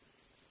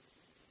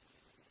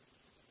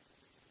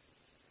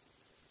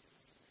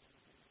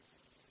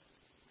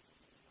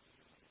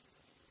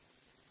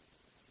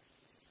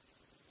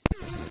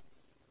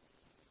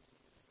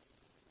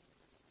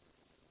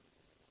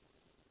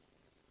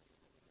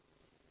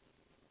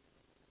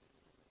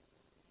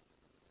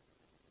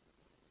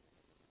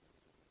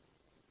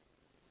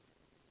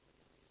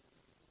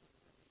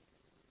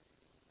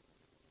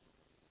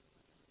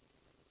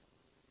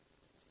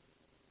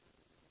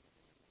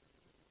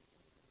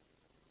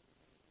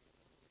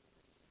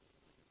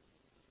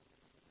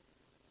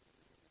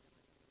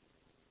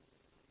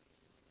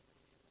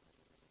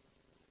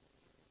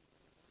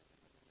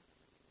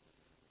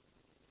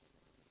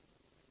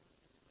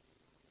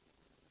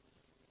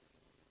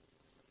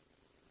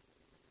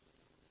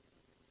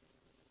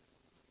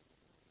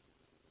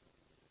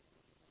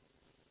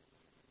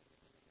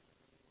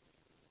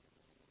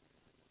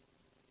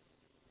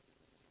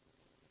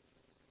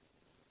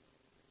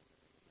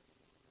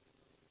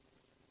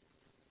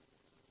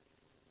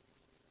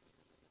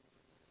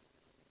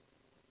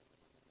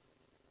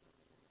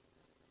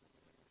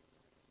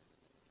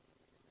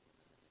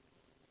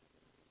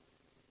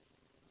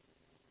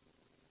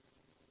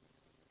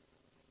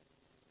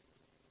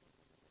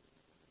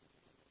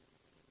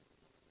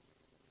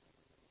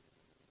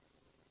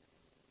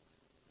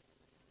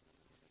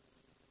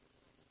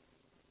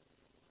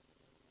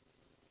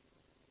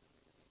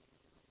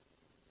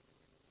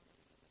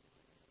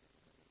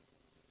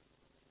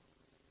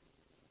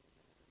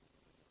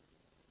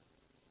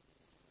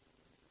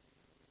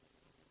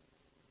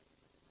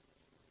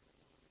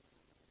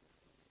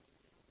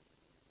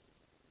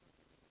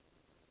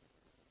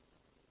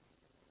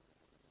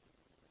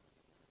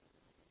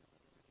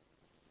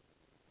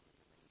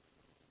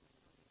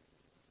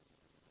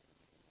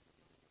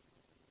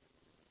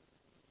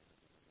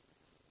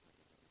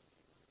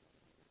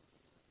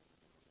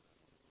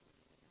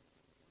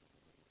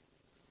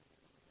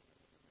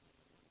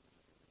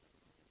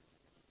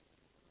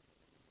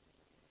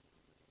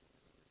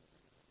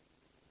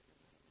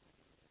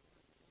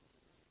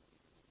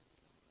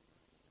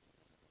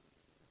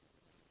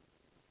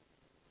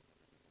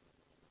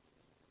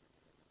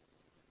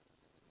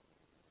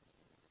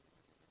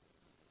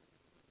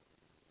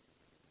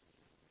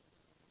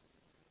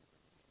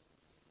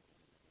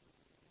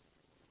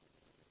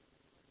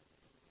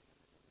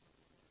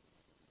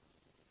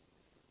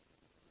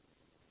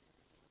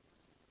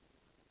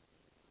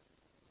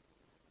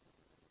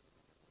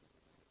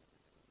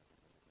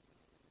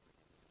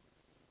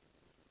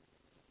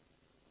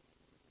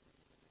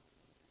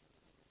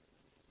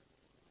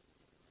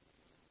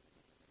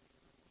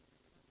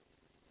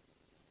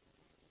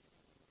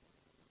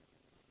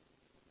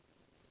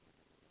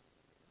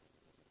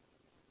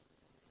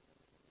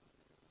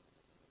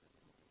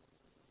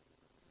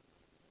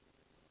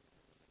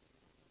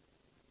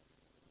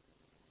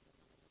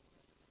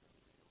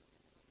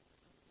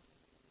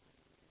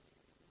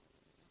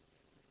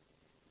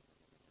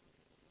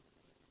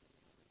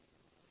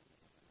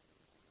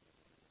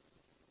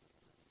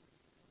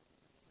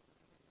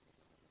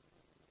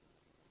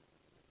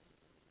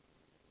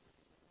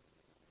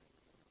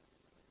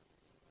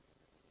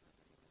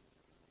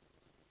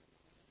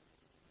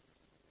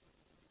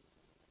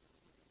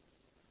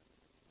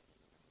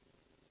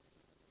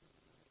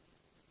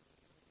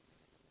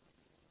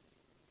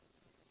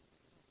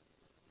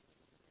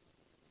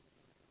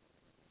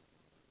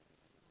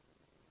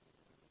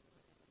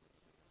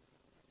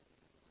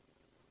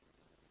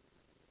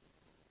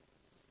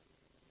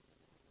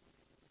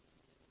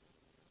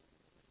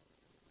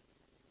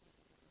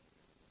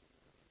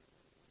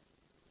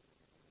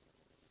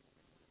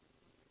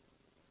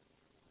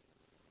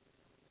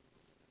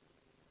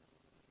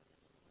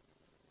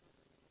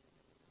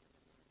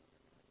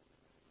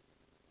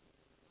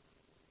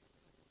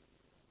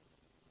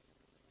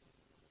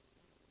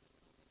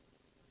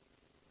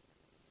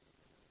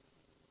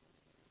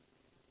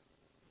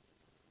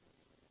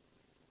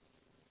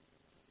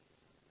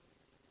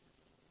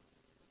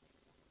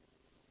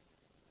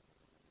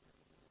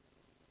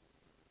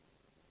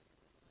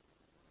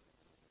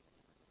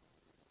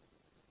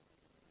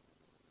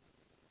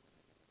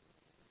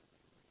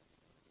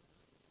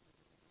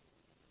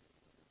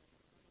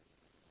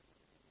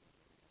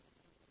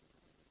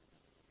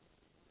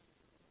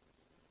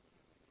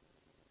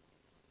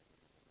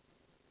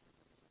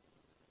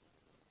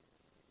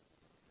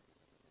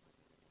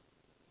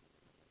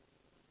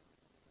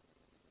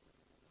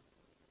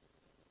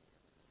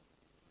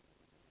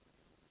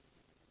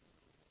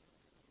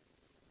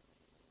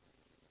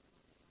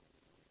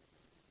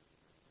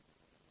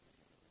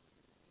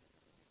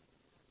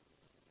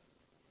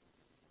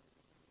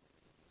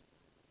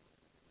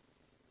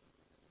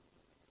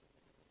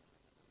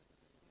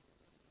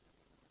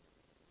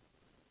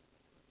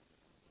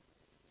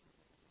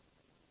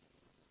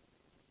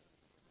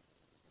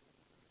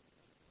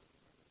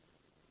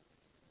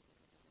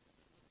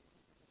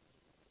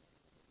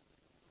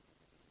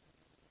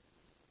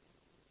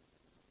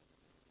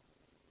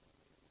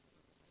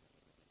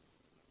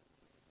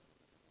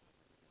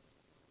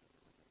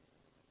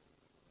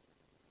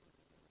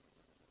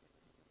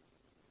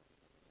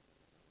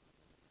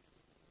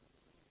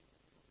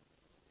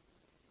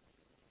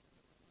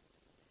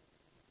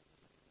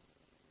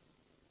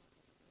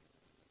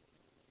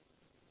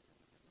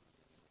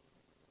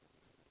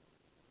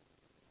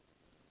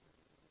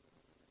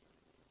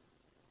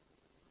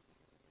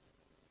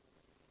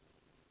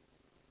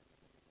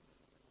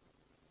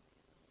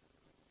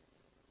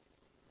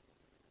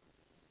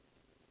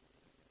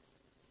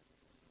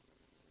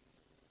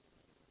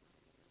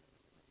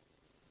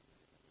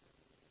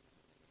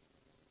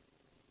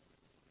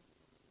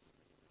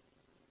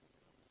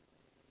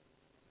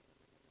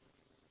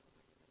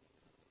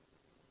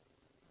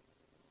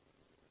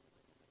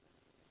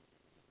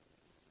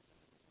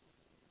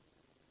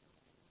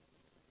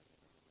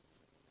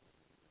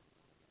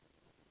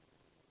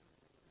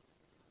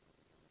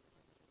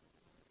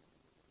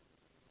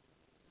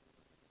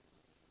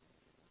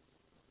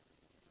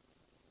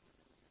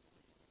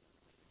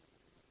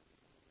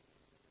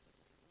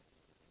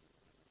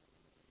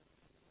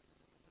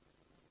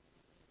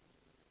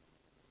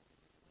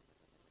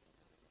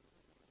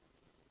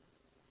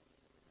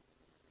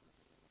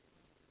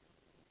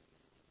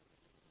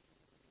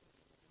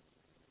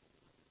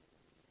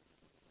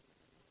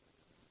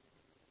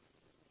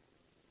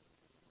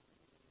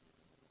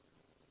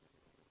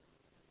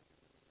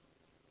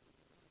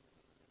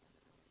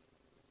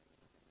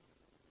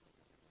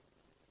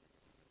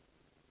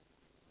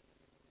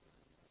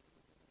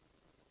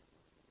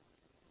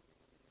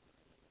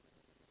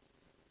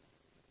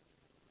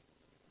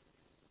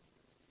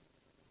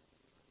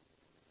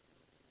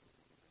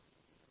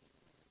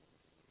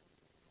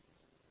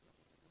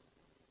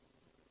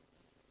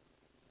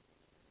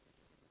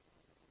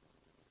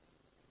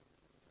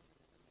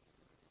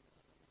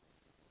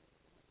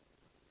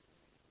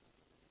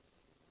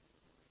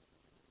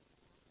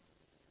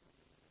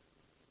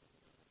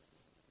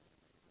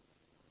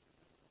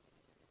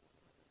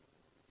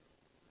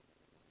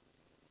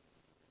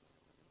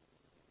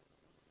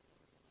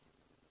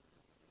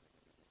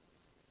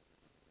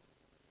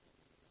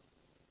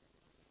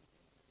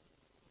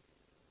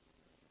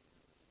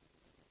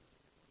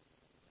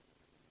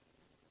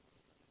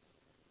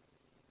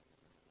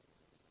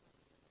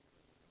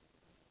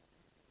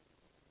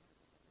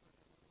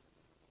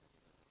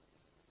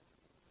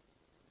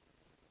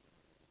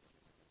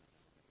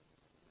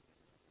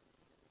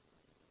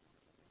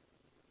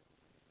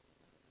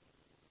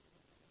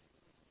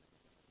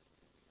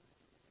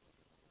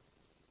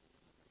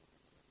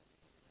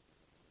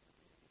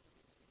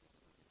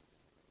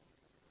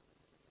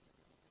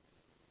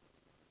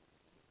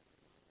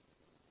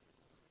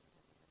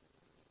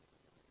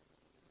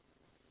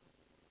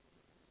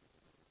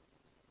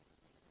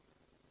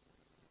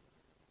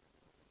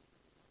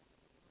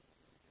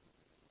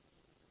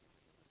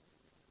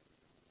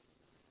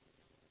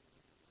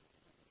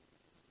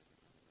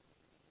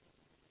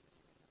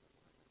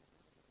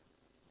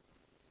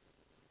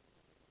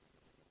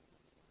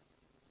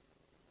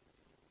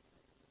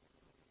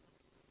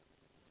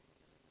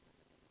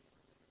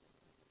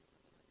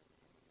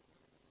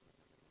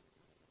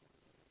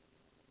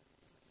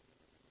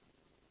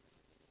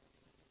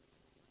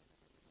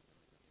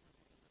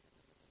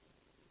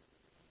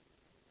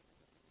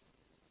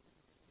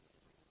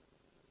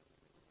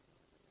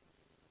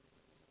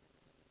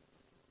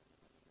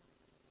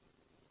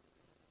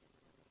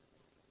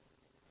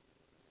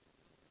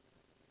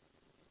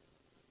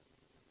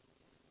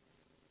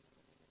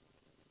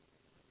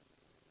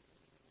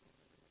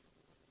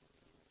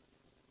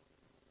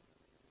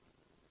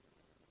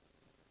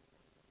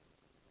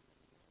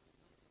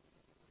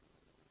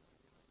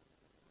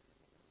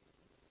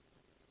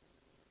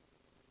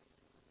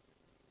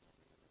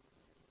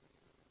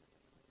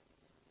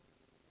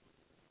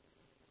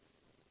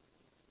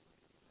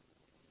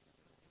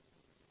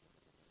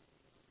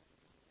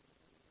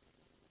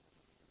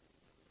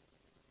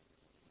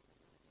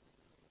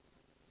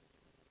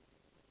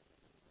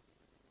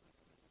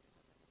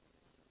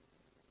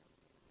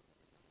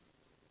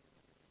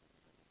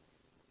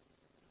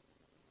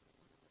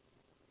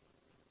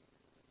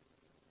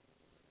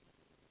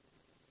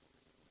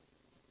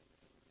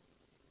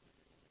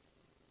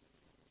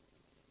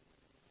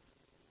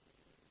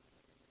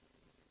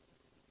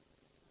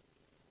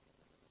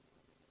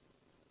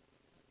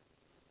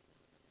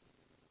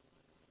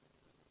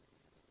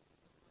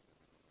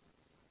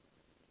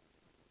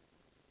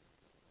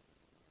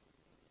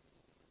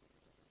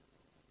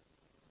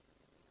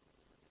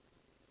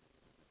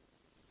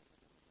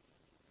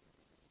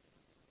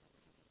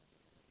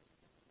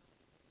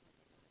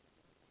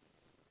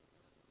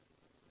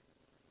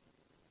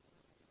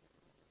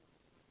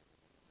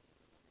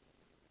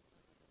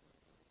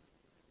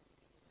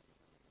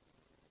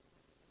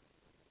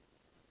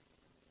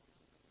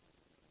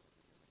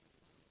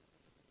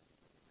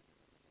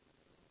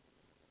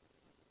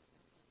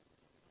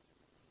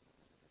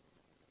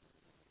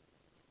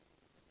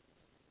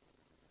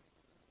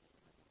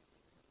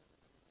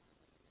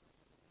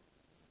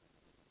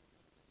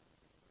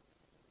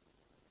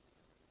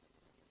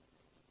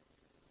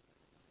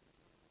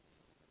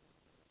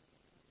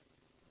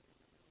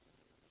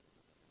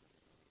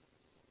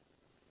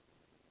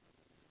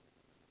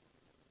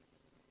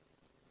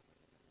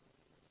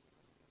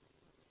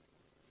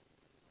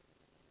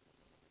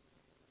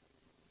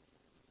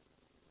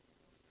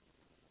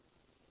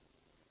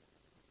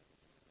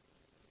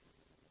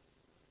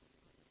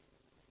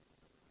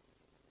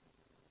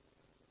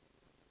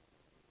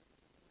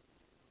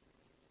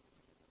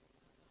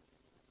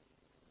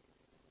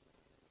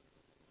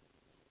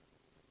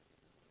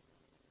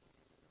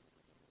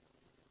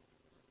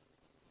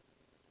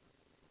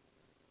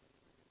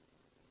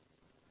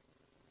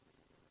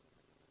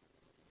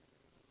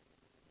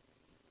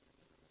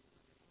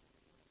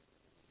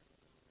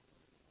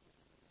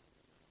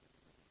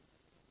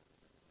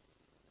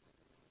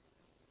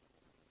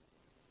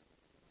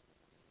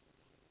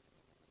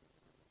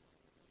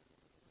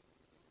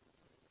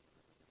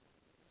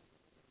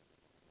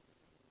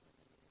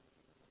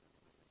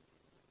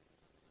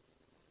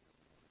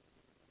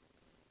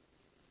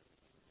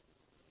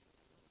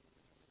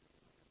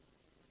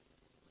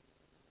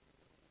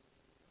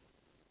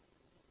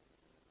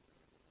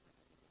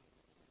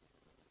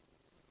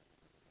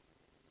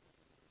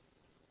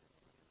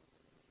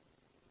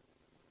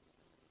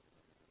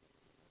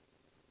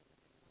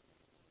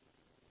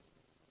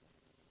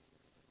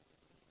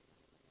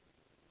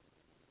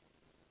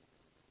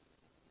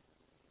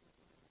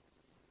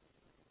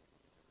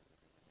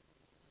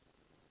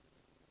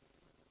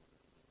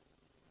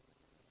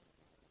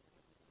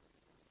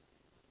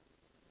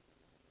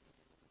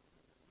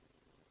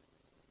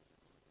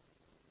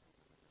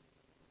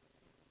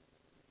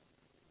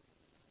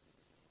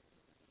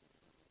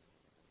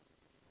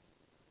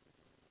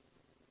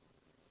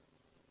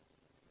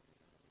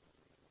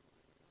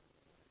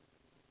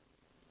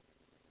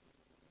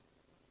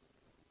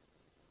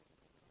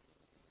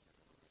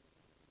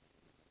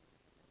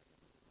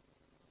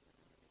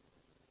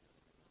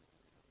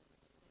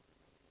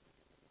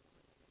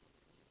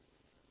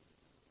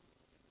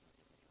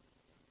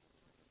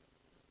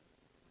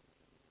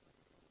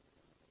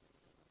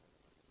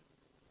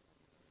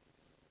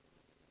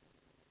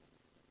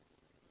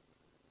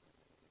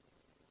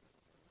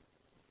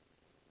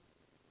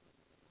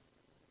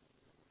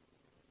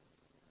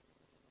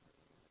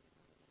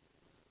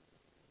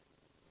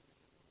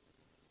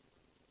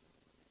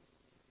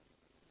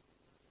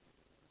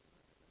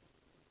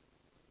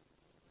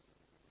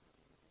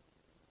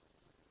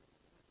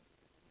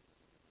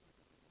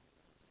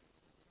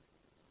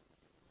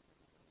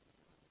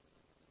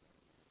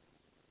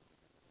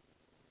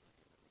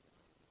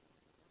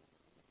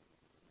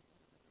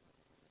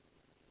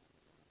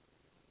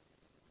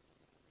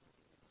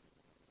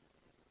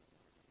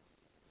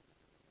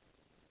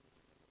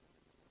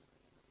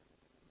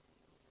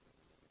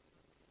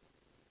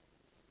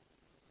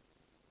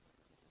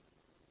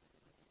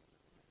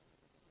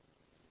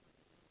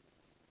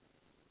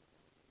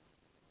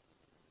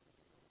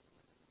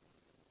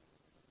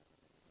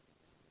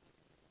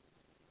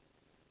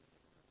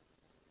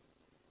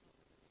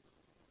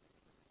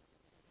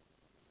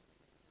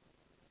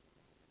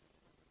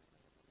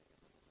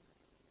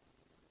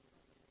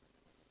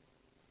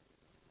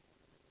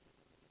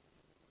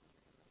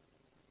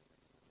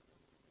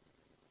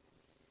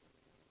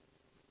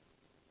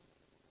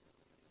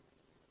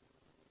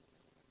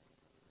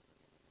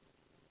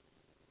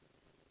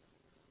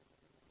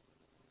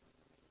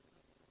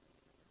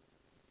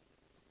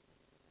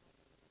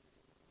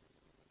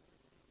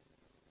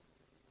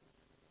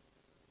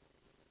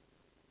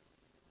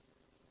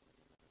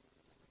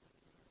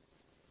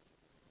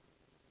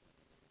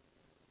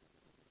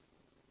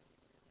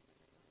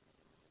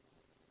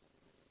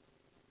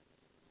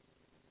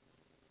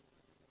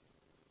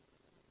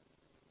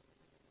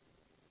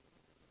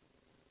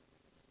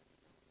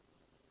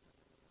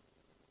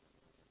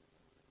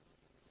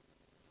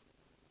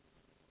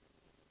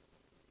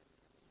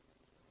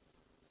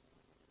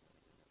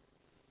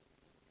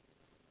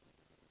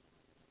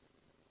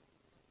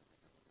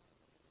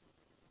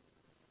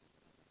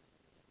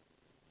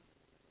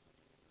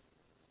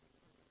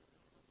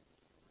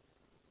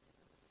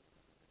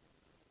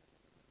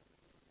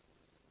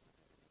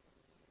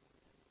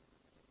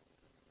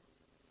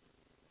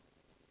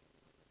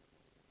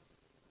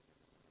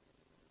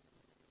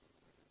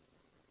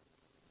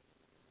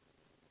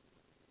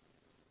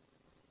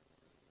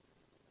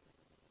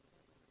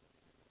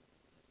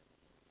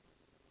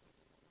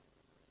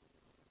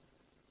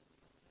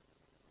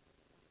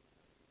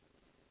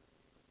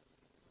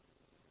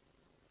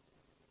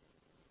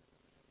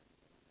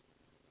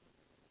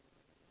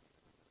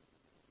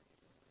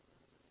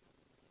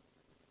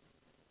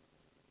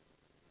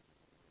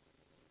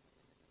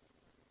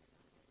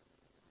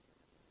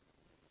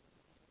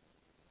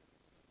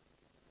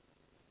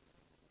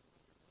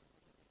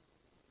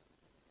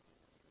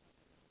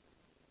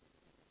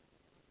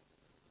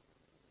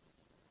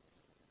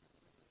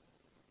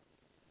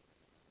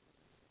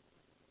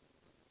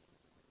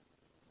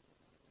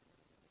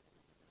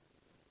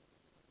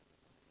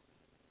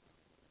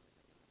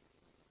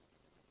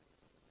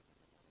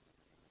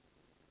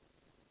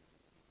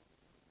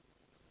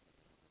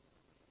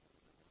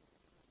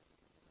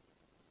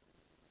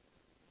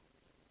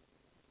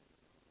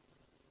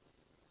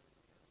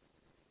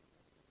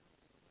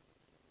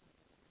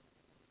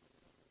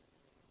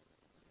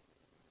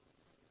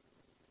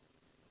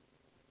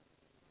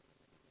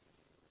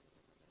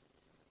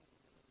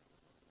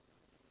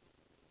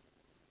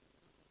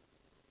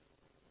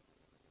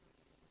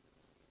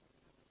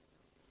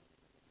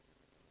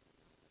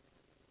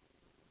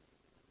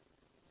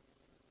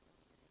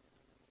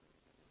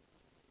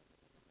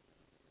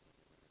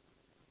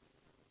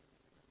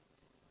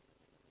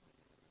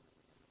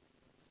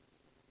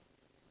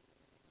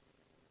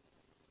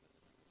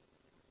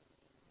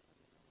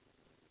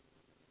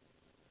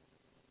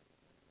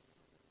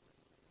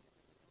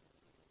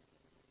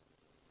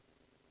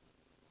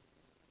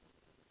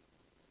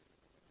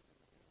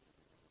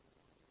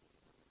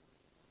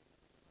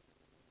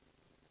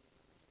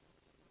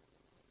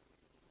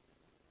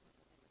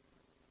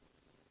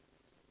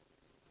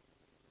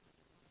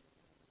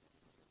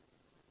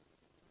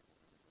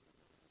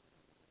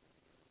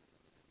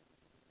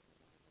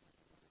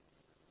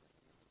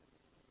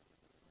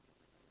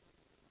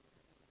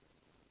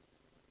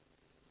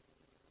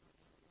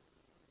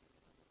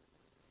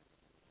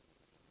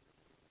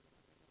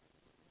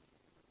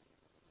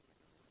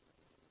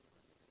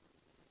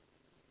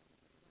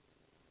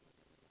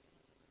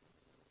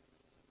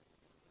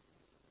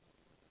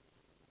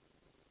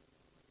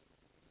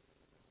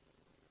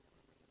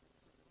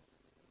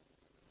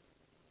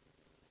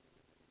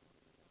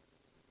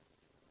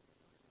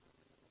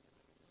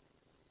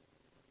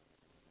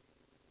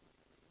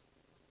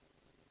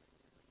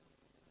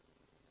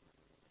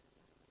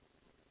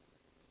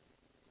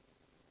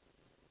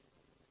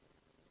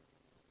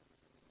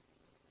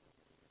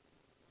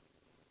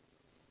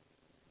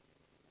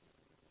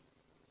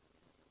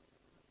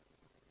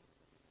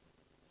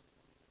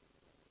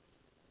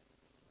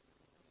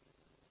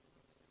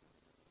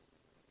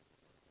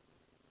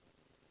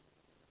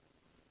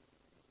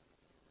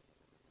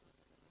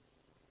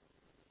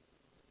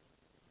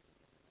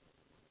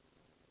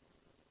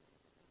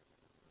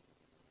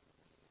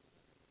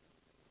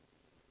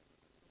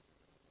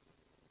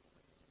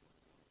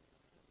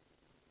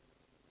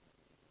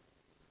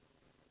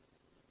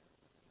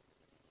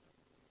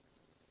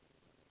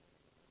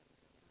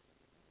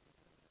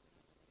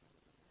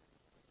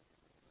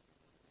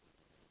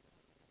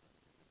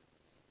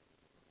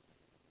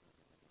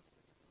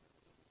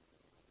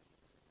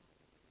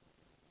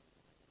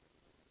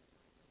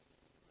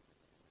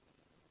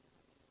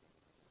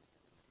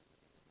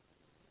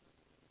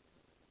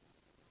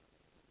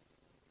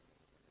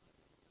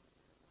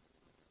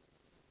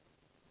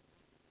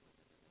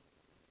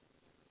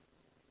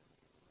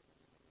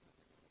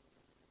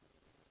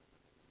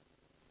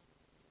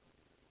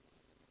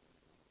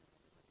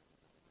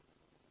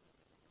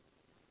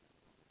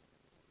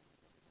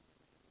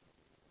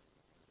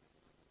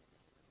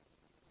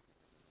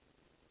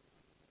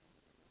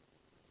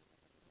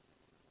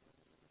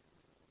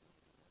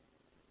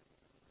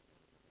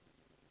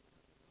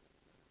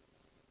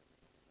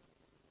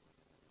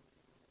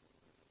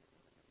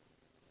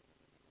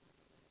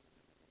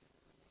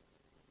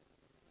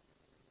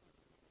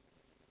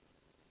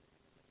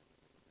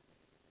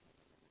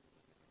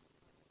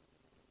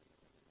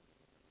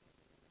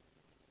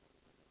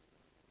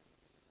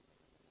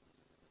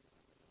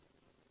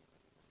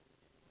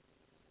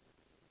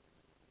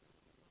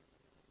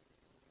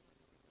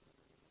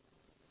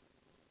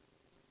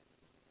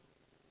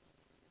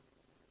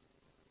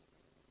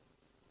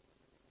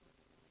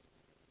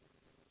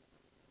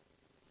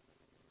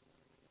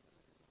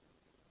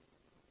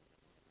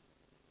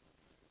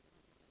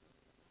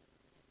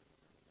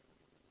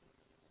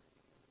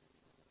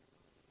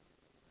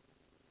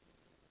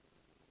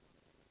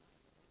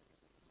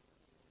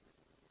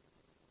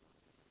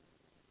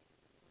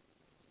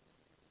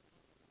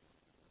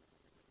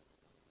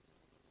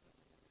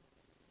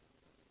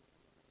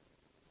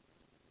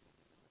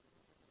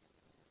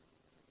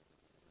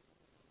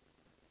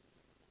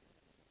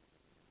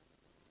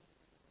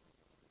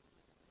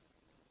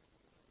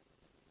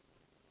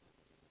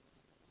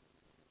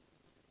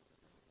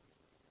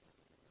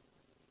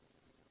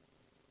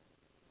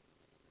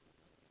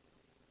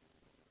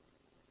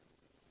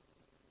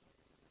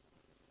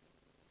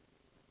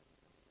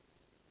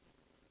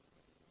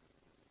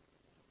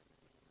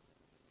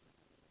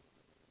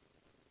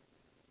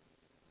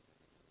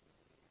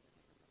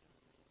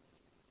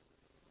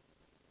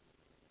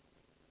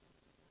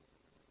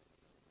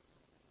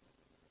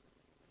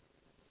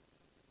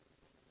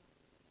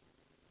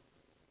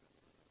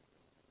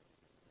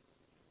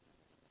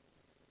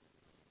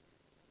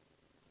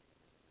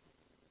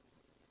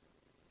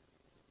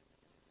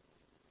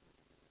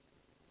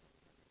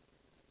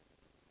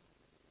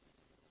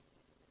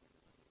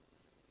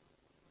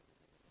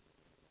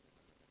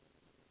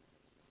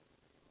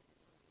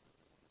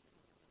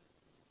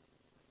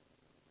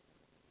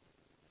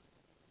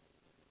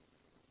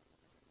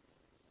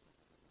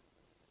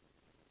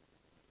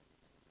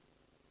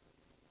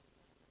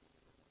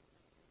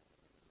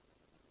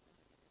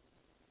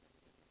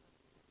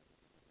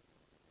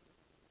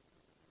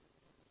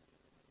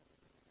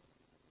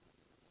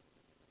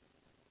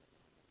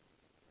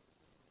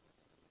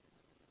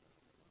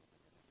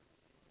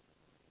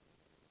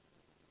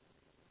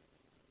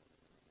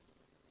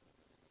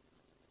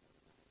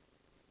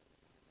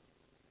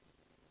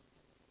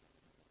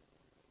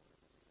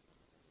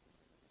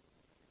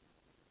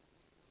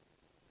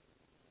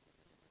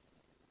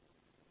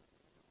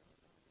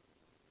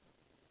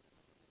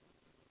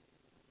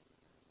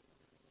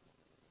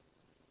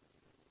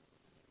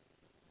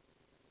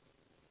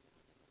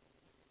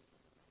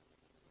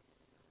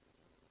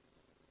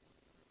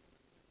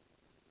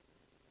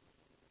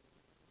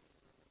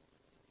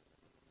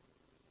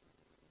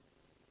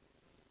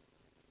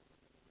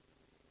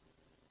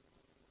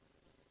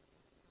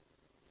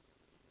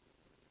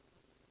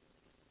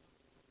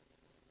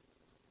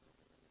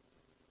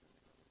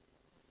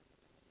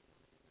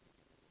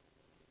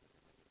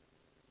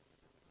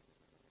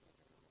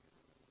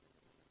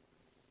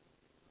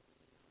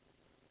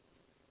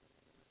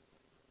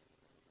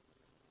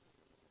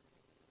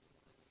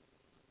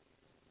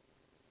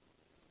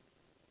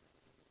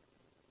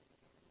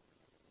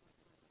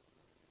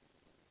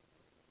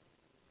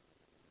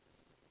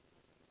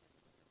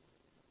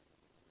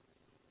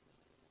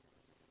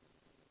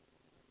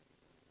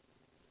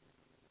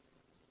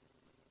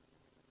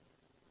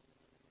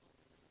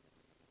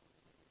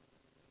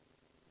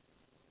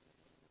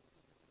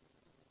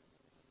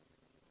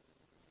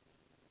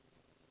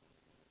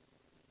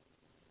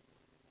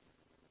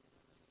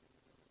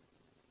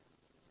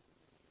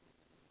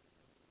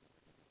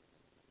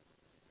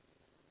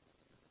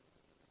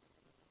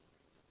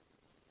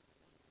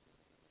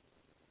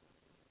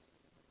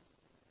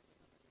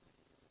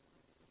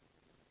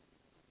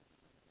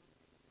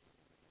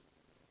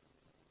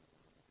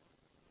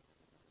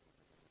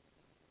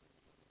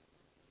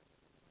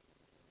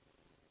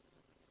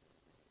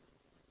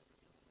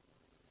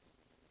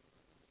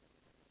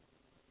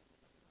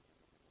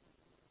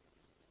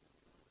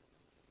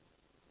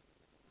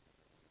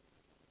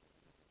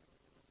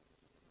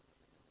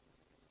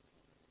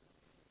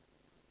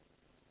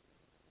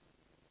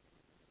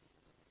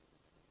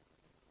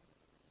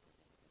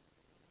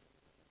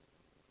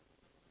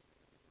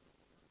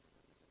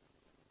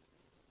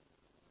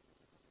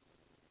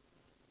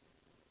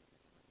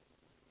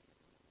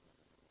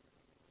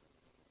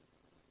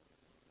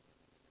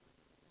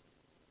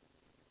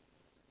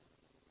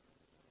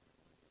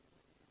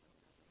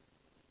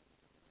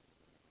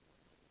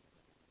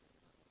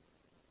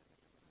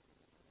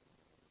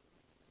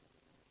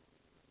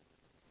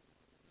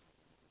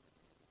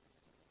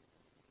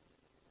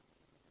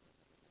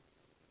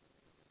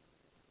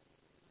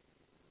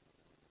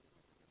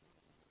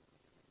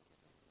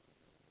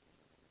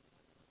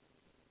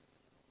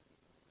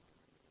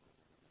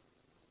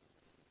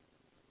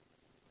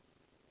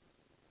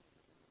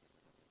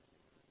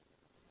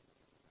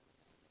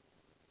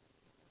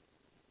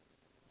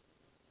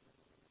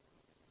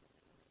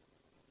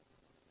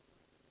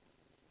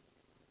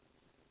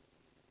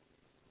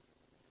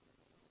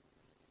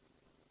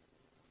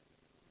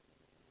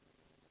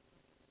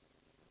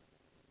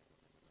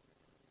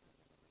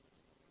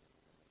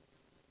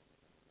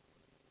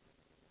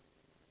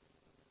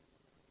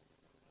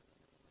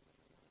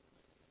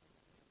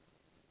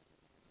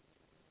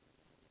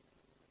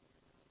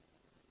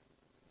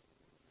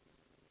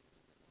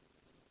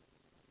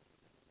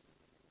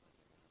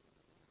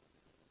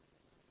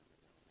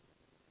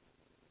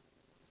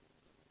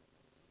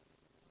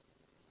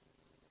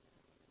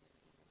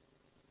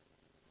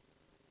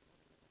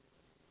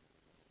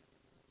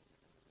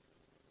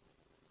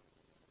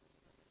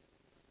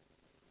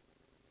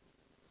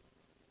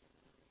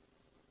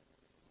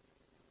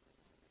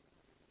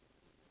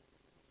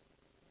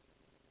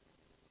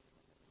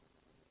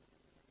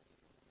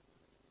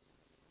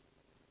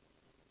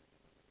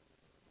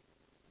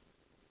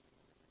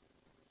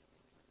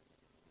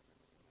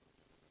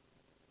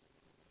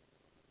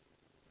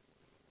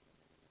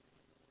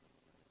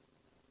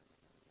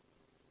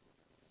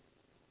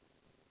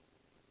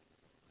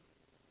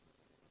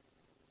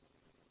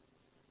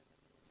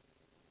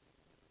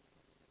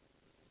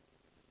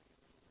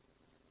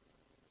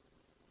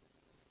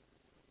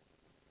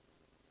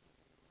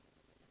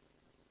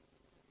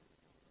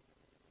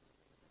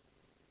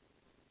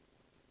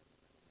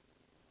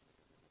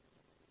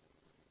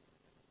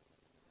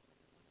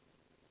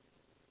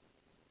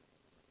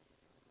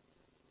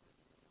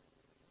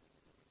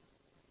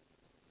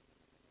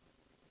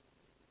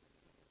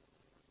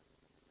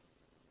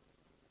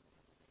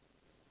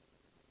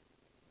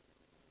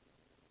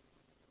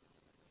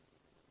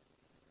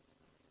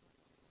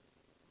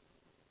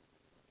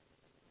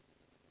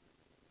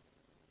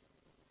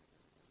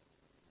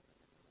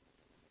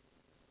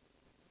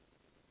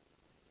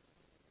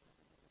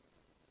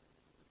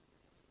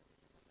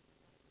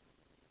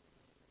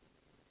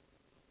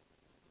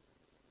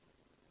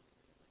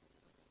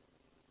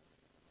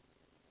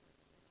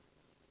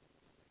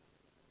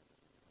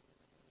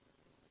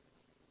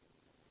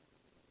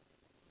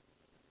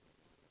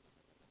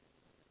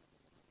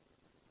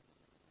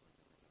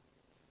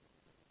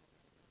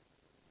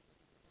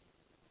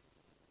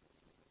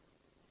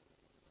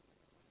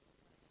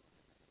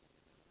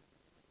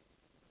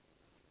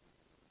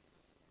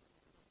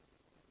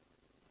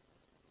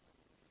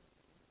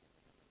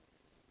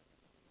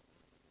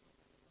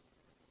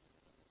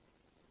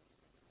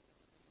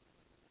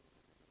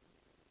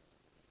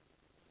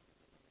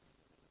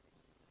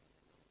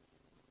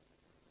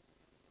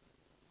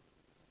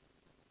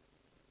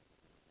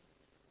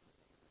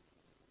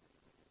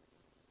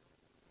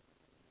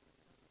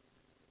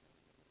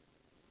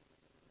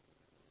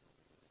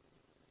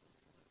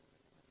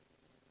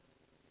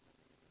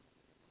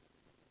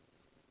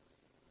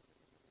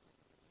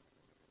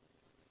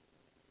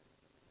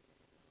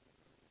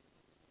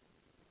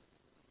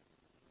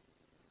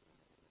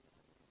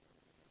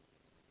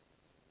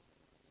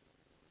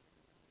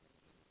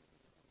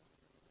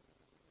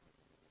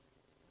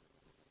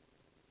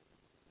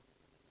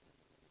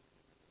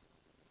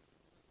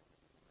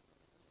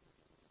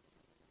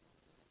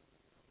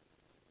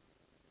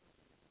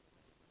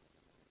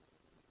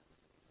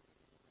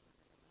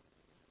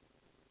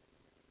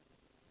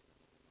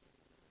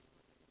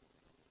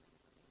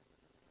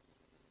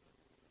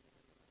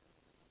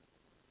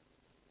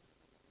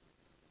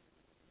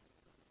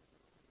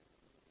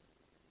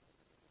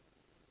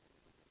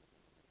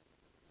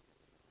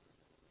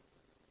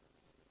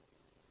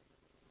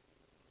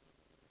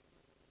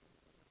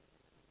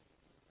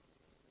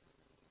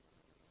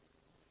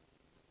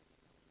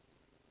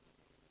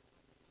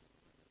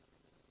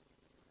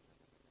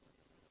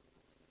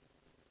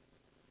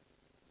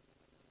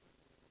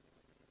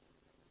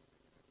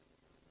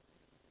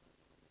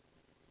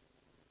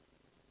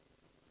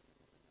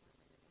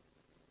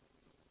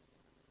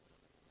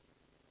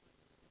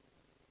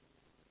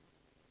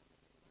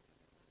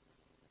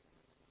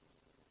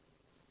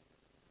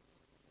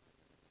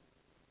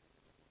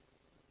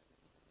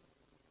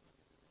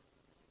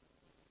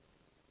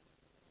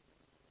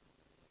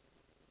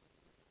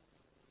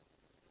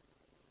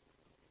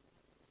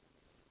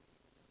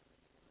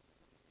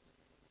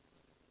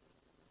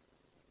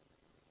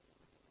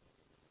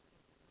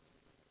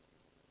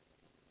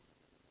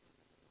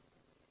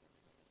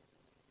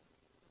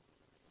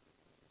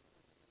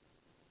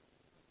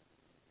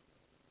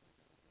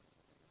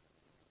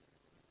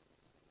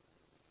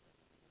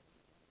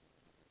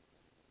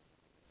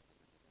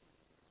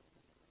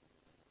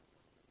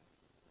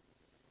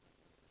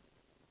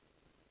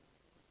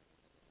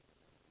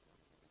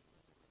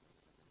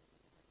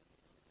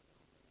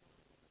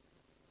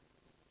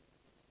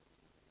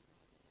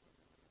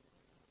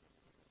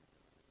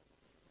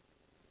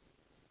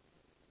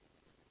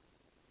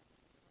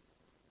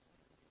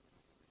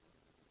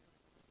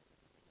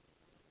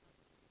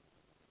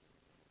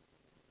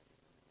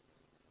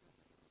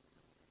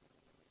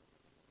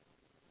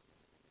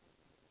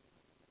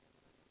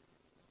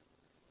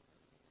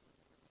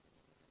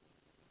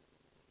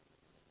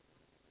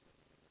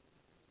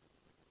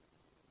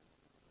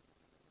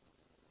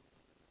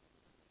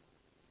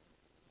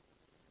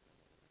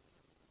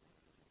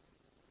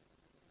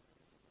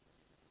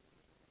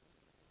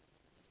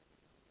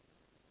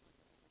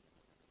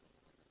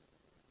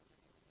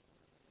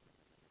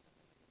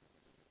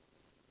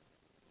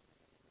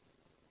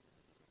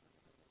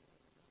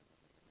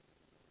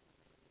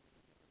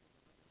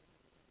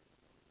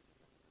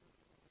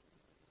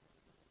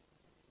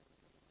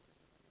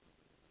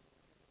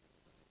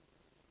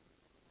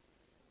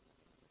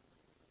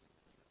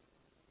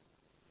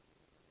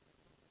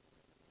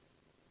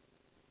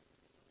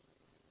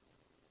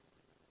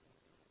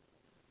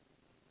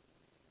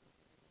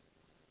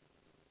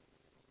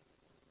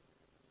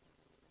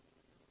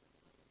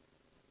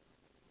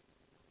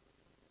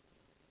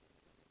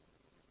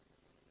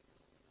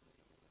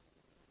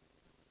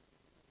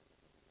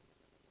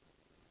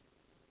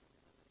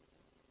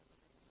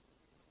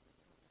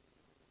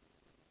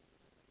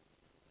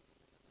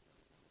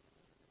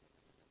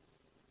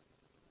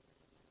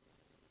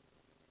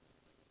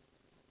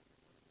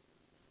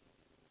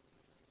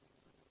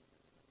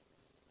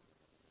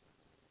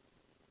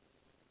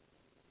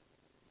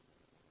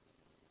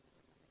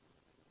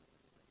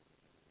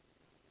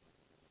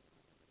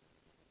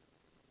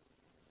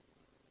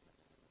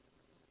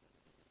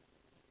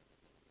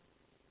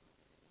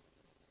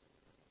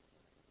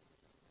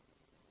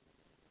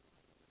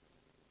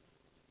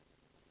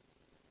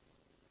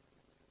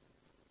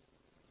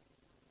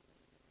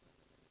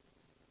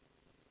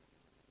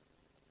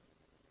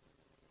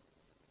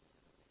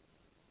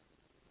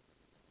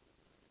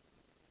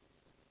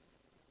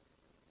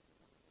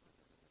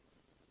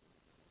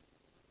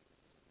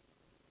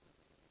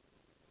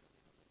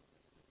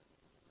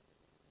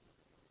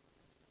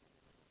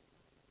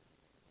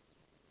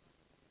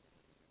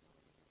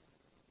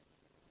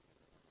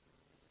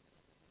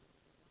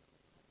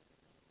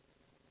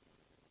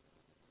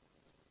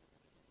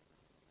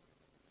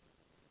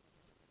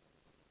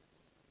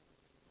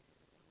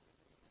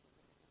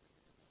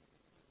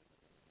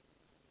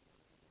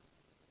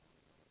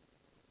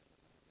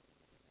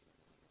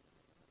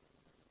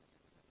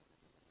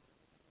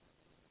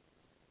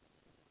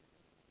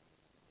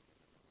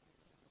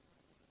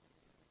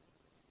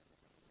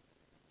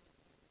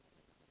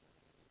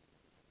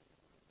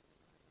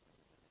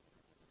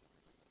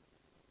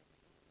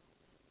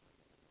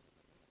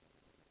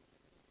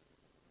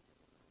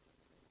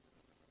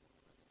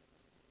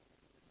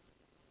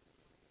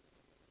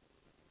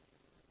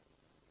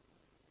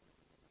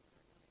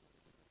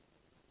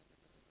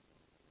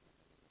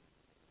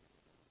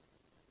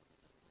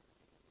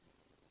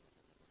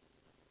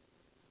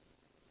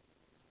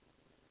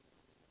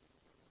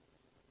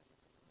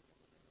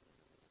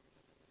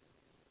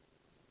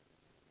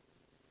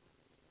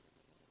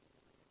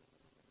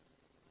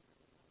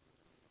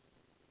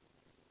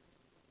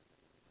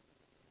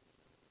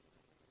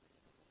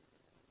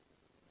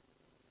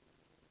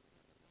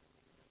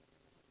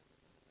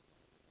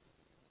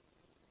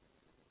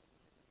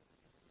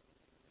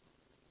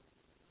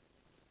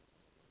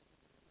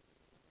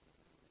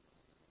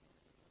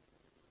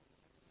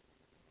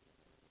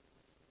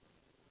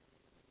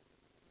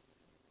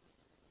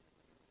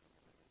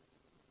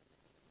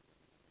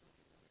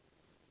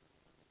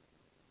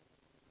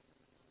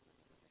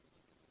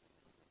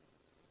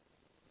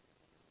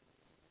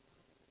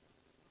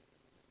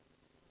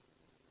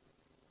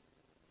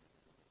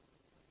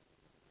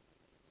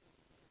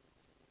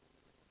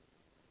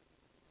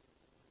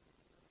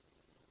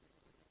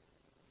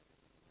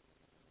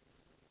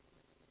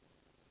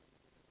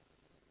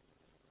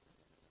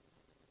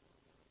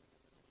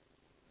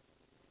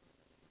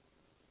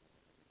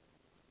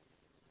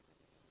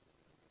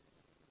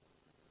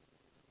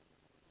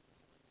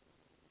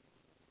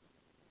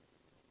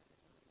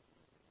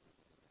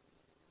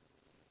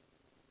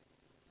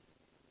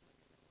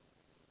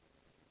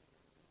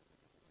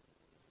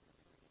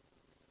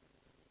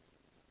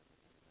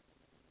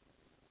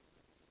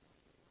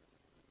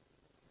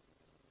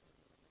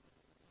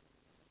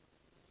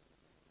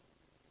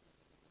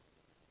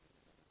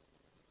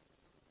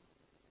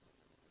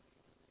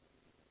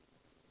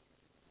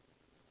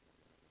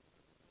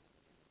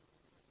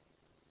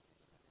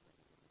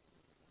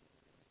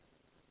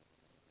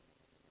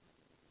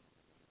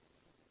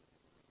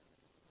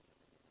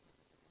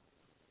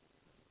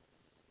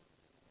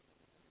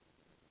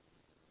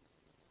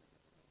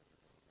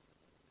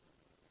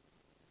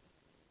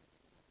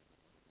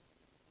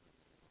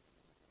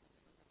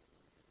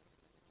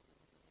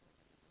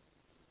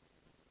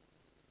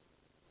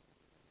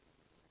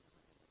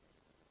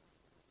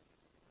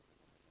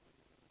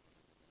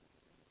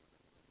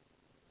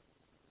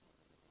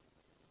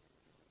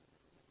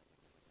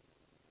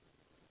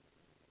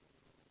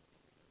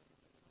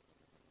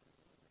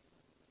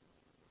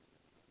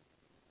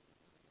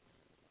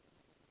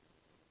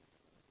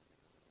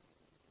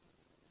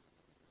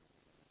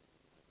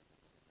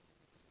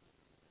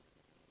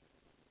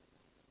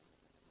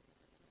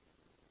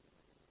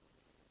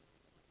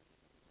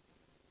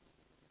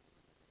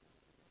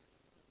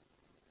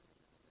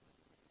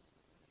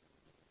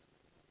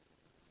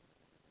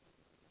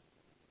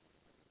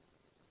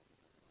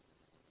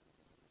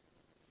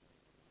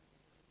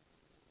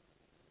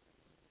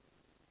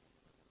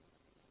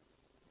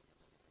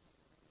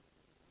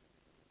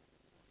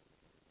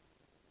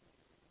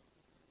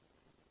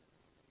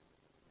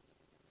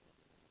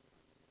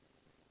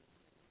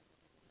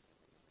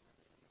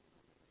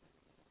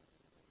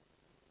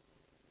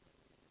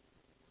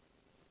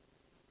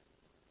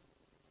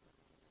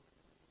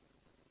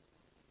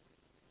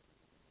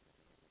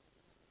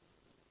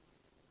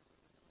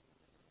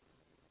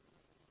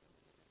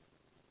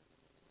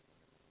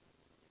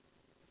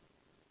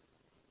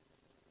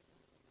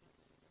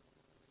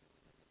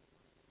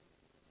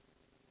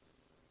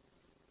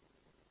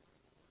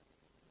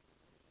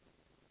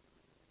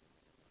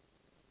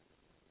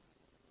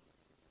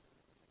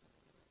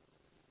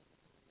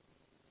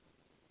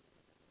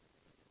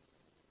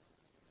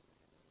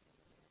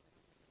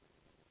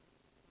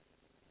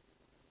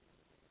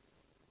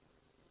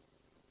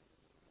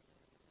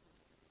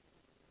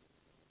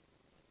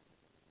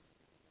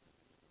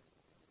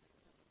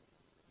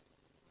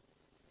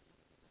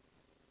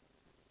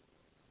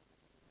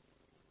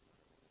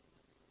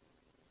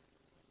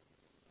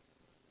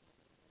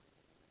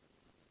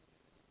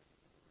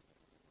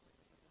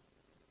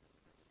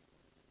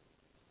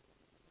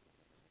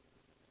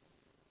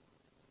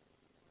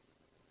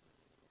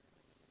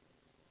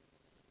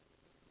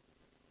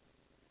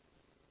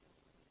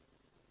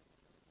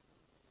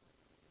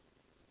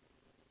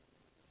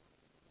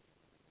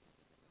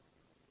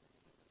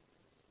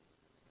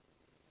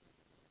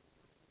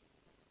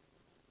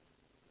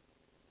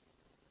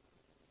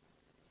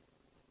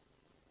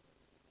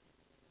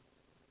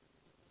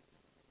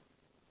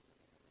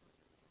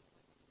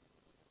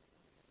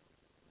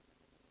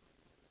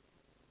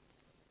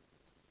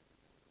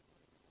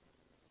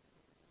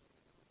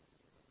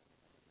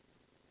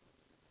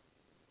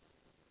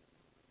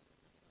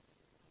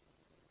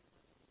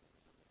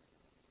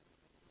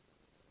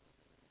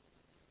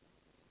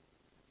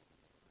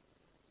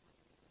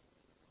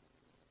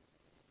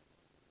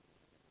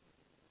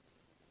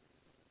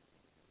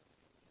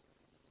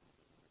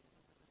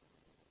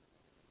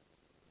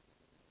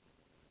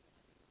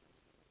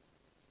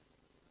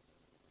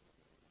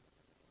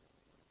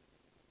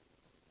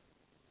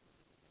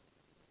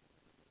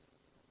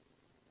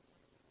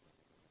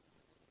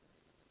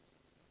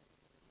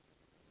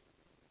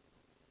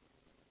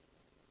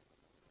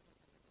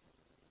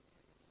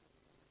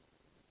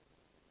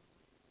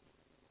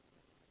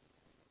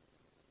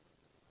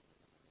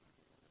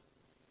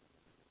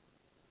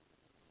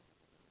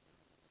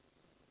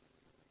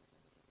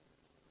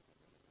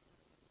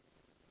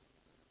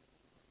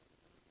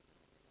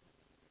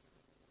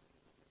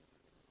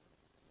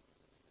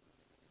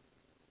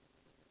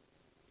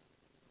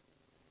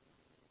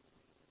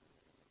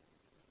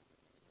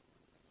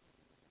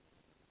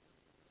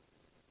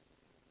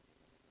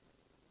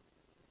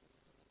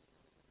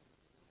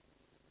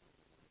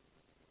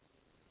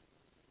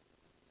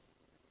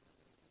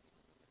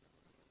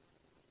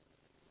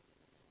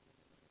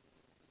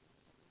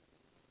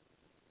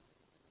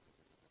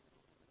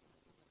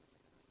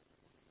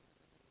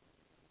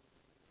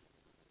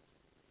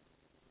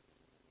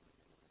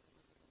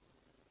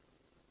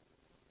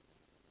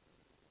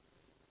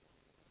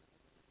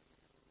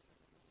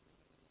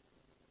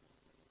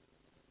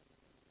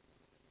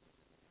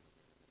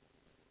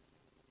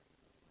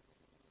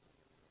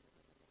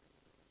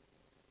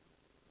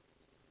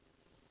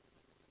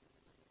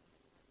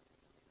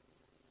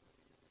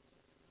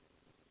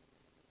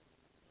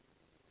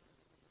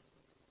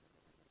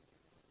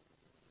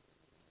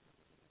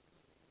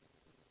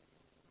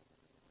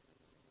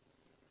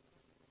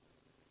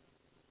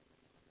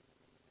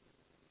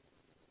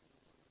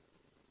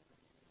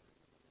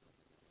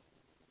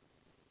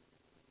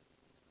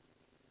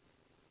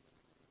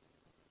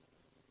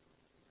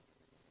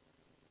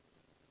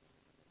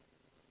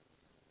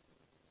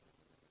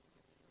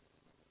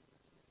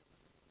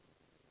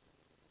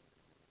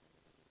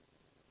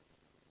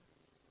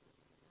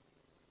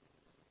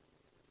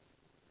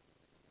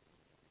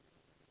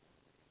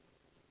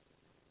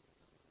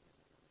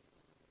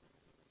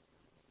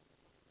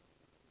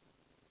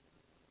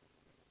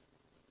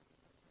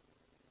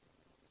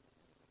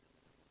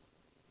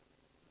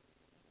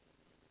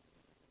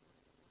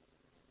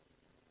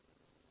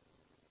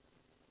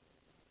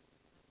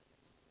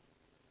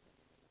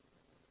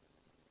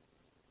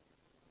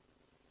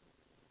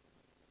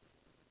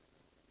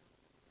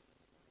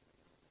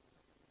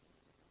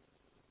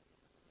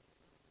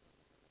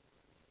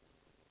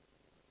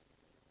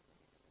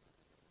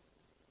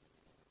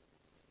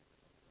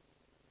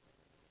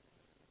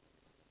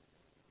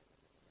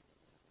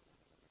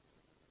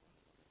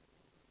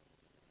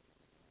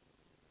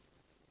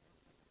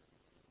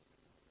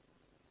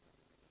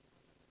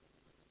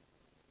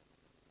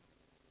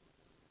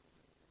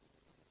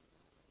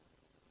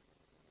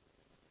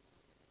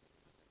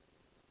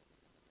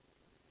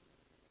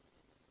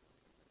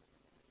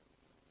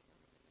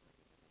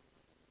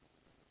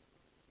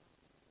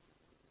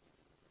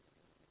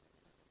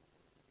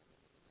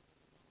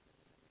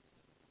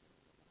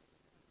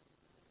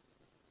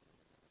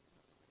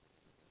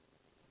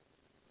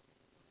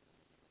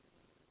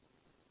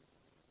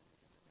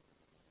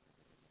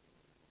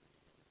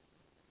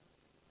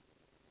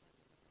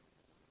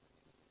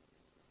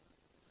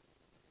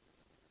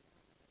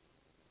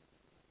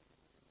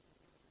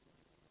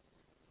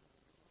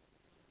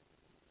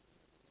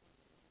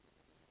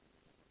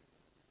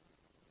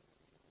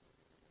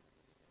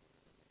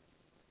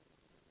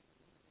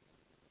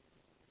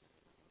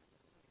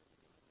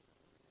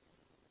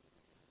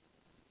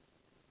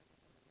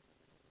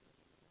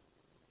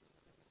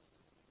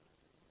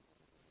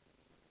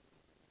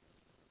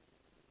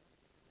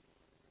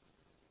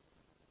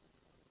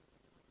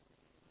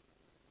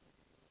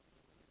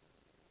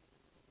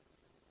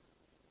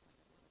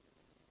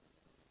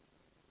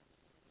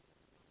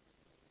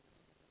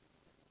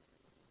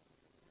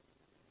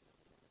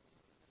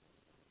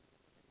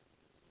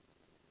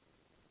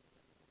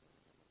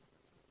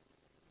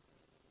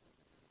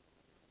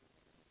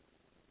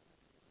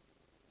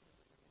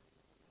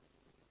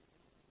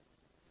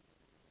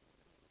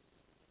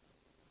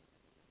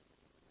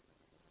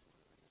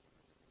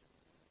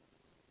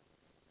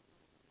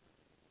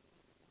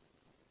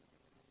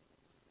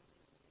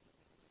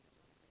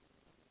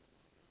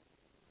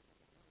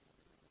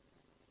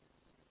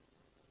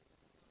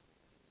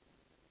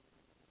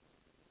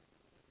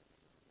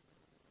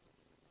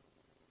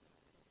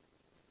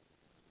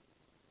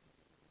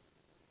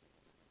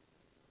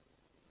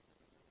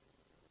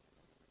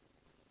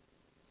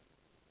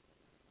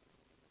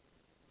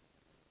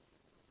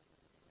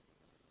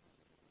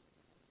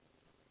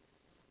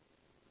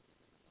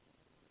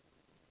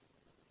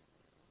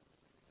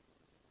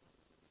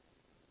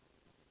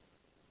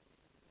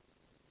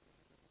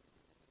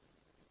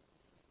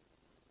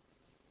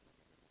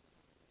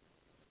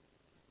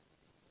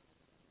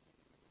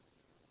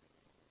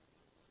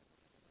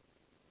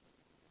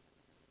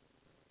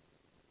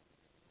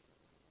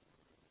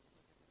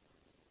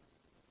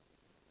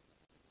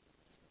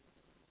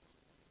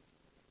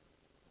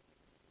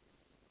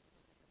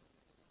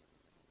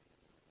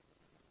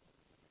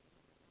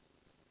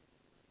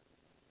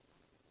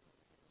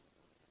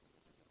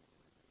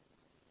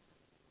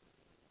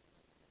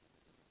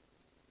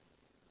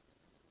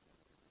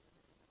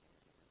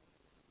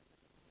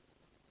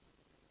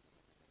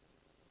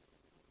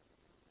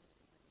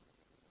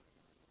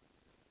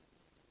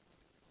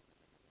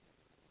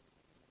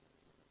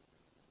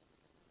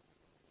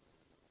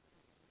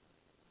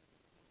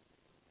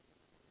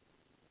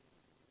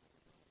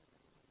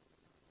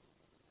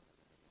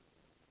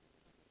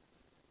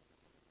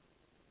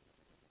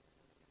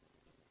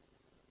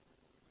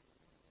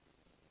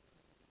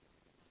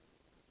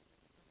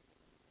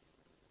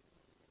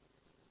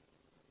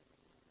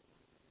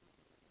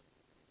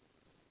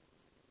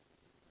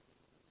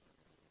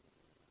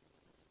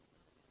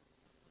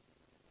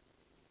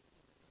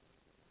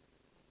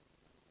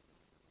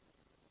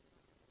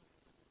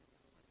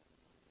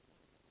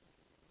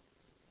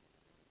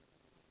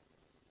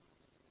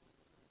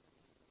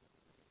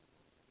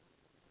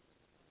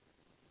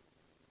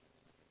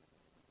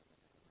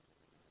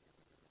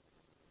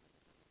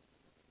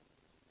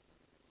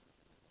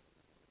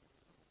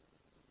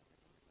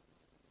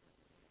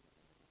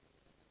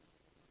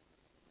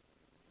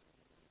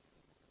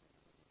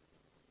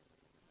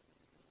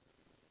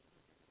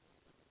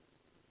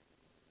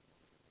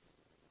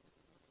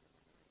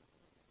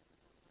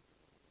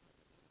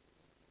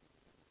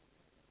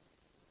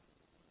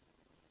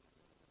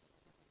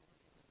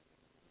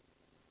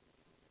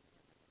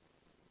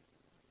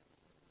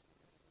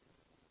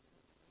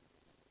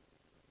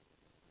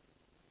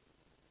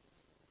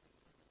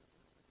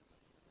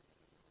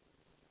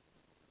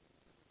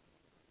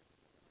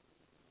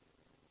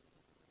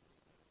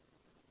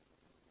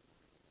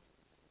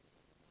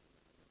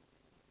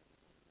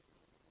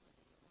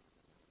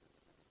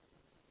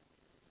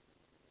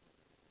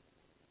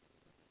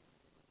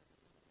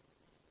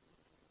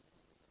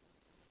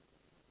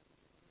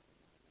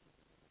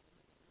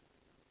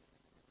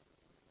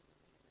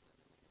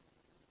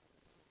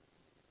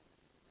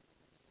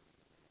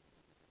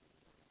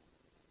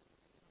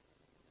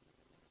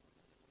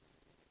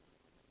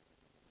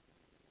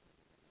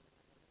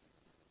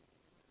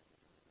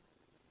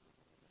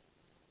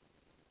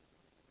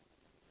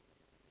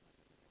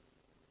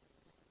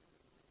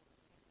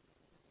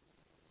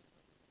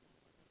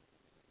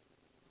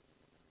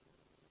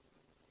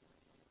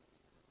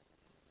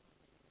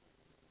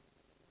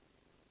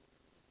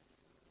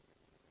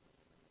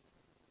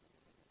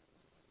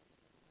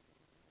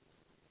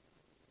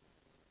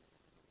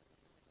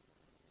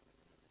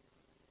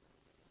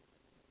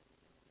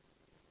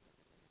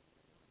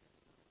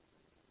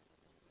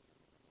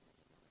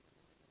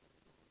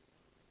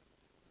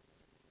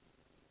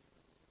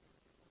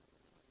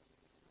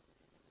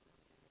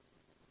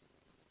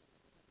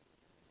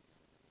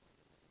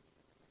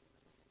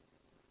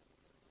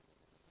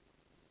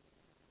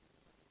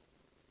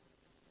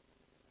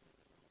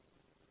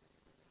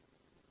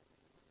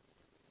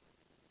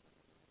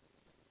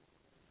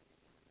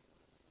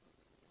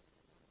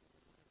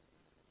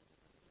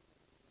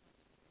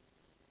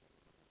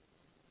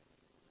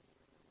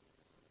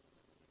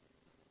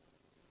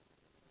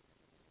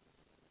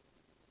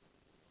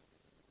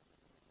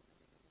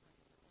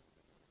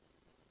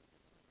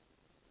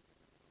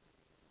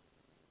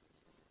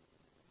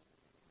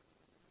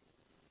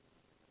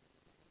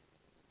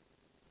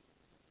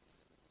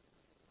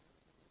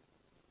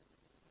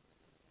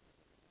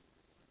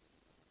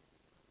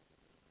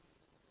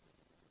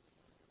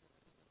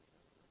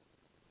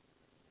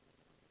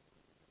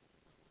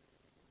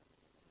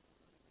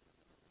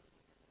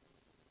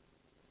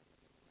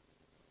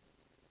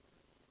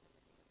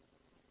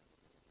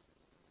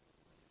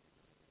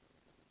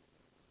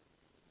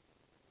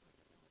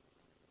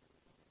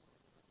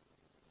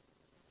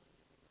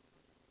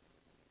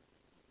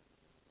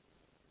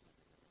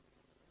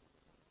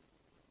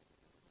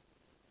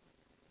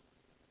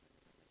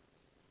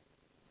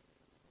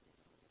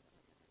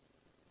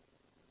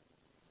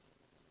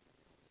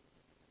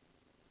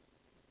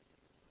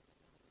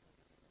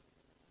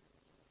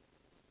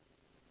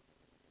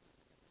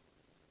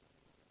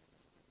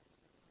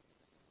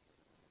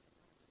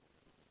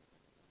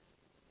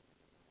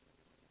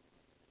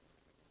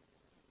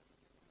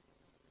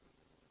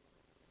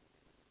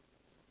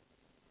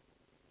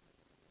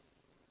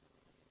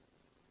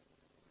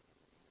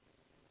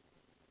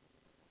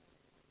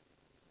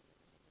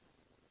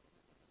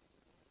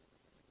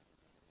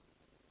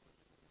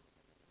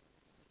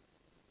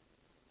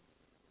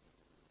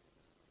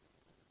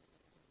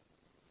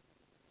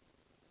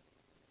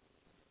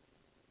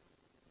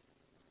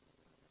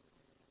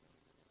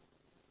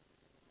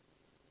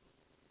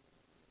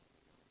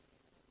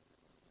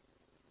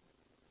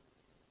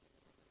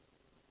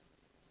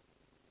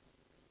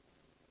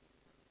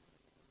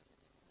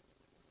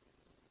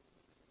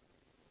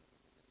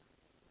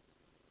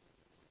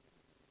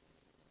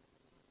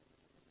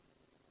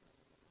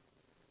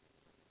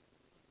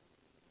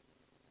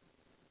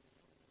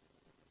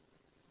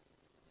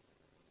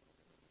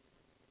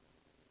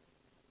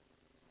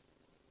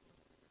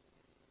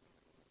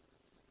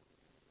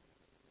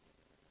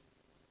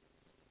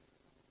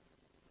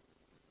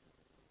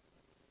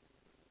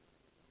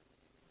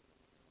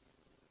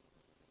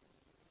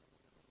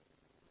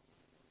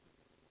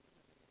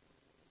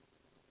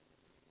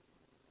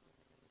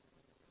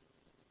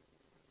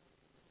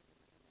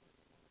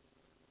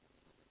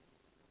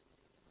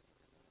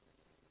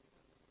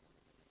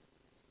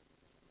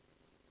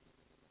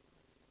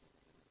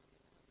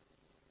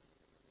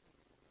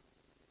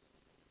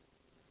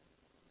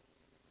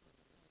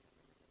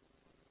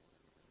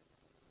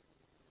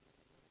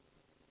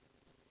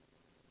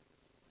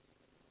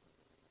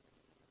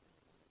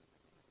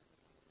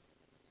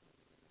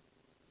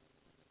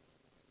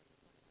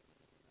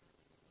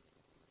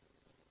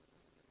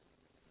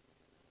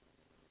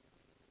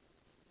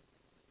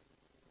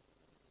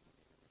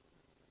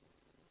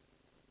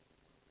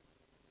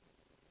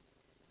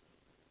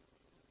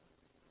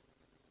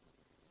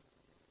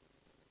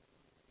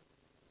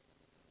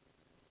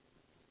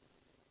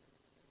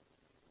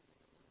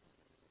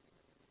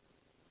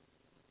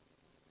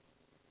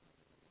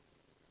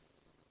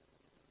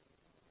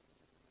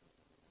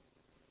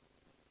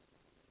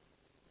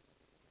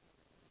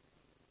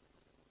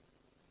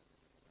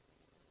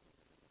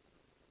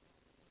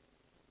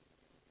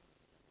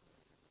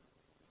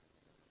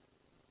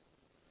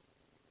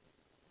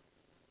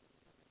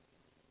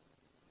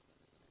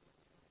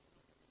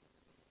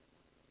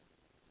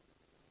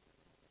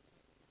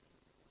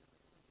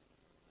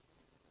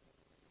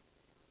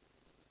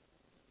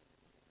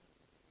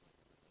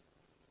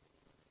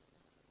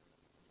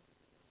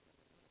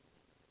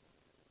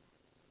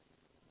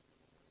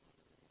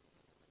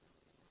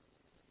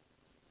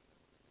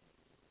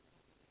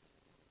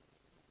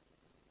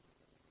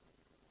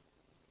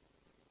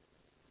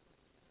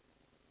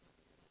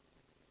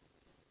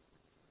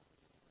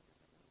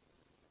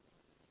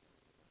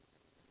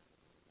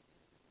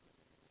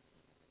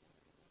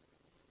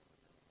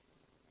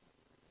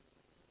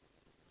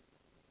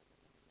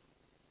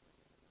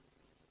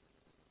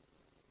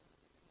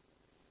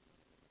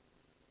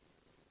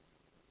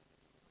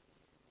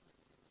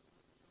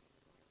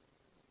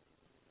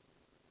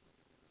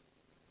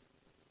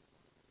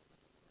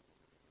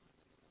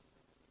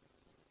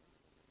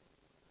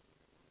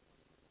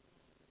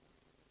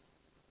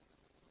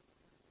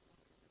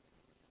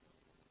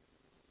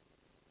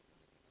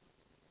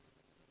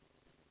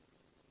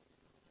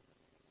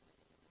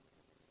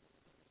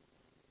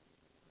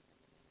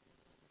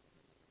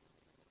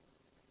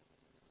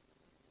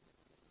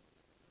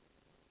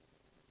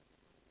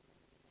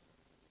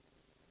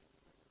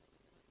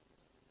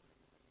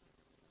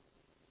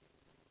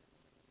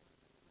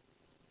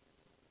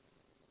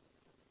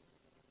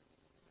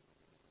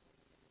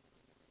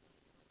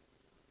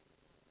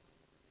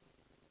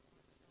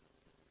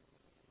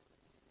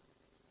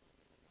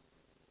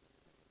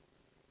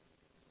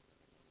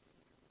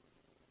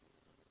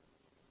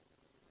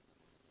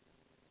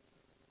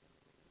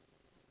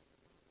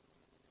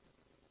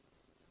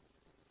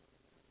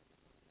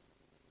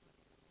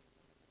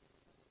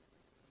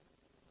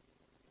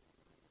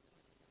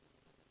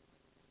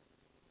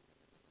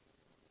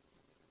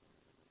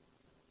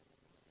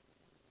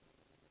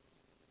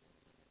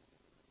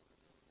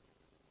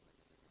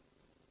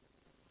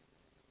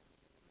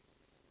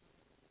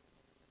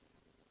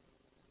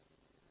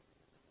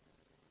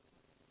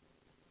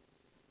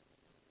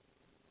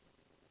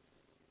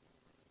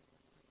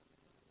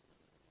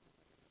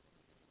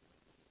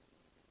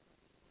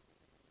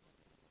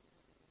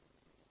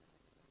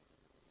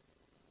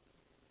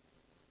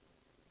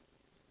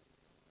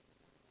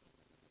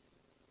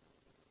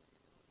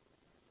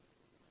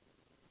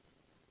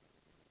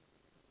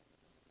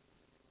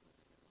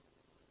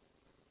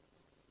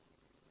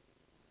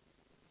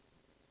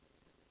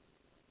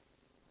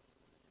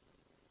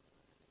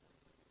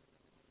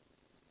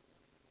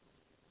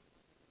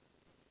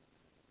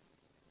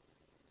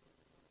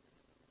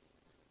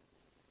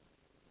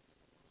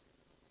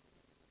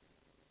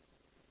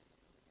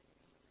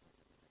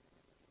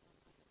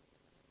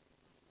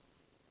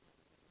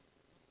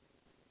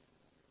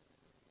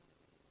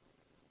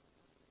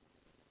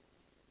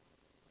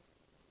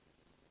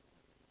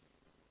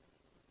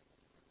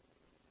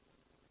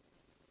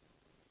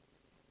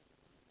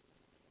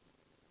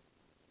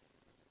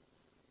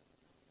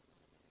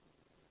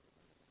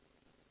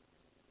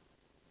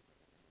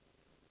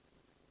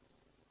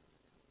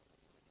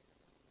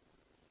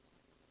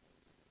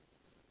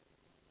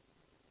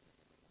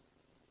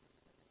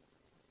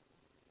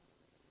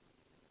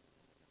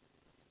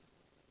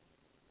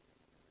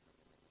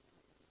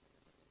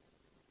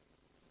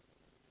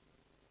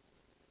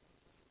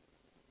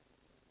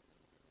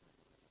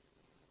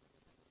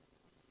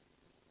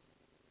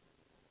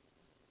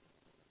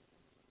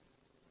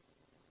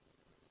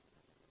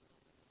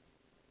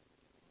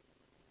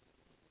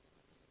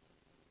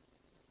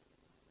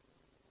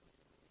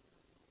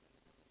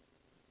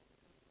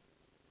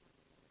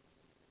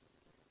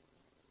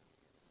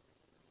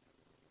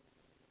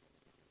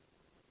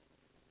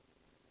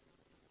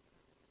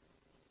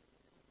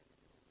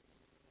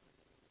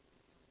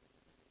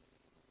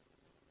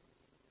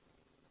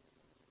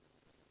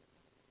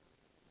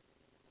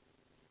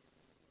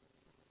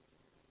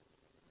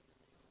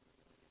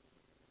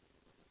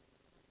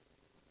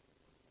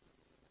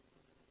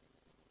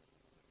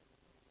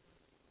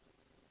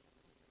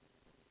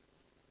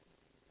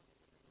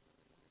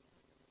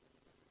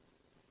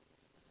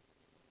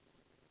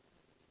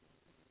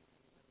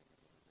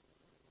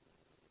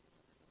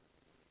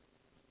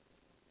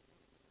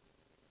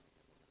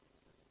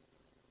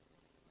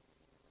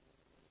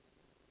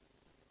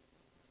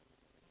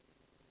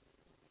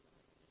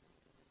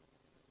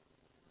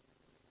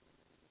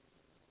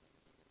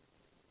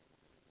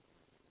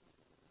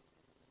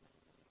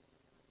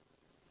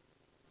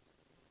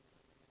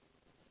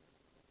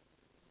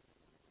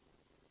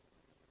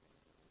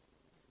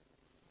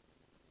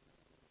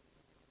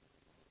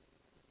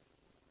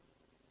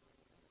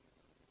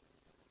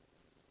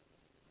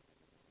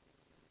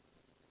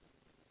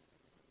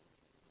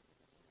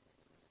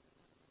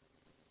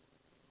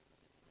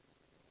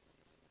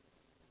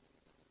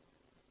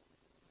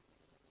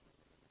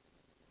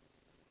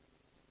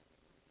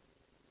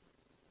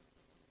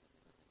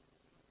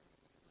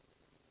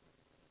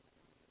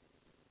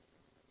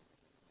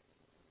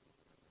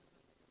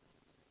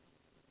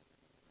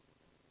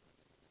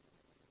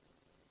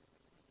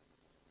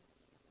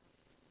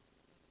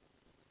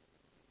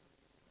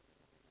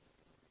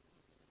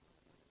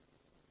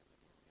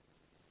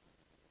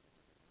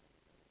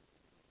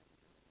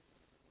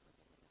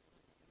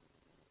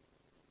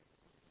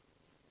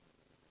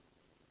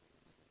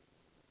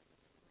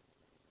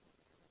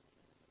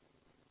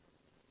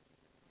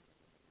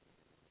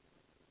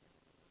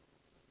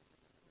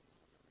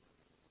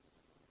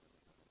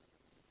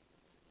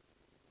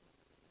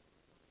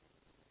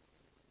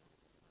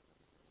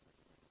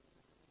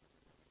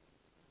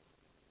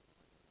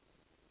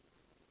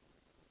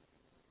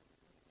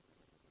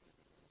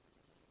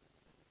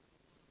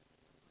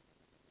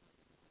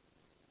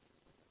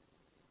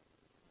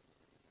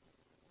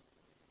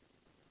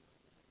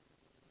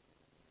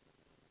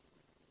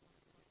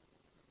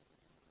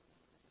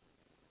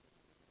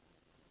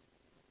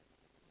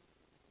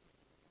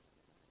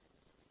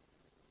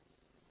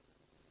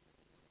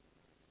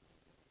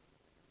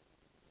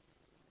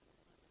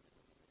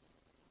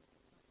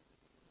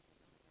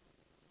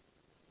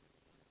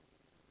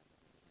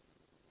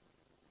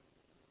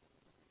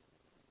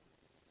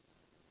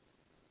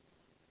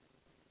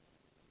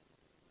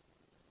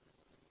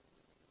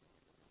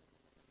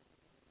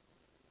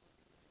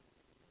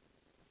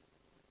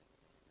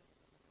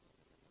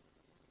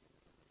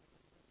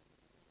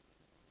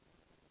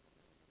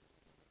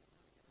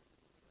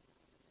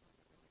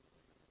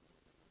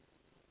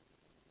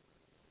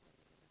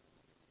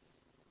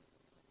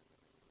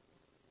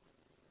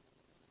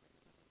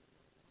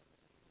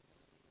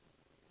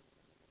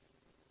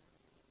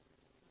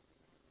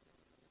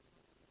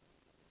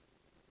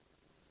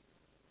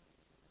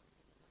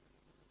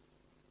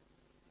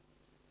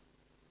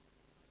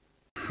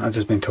 I've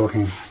just been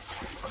talking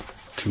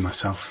to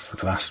myself for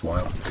the last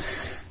while.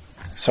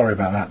 Sorry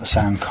about that, the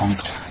sound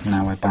conked.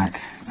 Now we're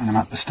back, and I'm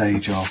at the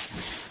stage of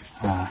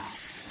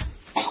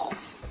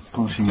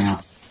polishing out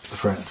the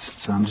frets,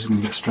 so I'm just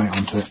going to get straight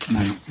onto it, no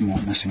more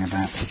messing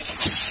about. Get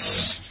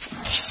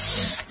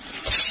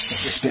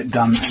this bit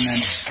done and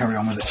then carry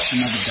on with it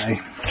another day.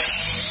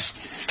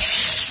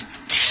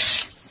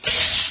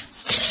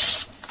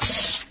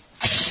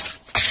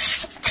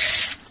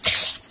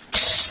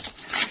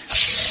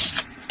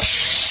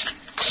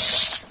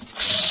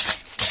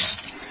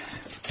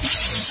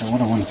 So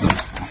what I want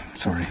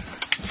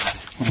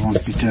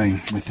to be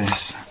doing with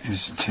this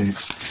is to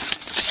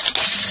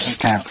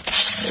take out,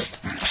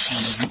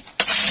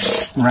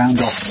 round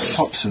off the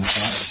tops of the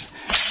frets,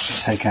 to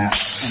take out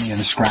any of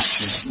the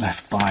scratches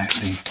left by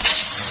the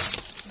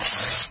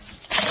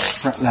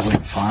fret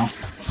leveling file.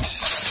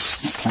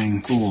 It's not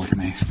playing ball with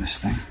me, this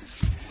thing.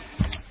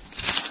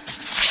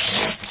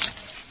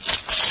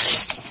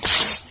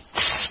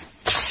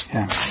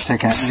 Yeah,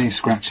 take out any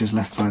scratches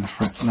left by the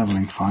fret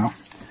leveling file,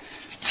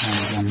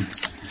 and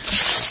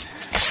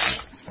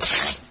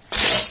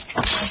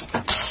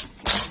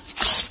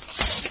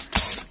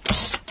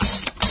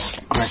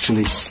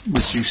gradually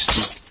reduce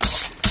the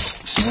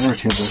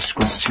severity of those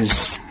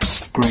scratches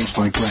grade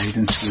by grade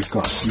until we've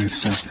got a smooth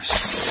surface.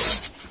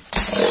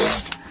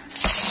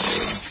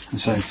 And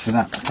so for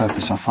that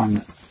purpose I find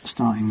that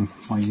starting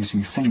by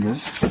using your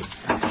fingers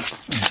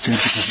is good,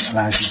 because it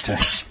allows you to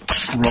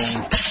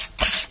roll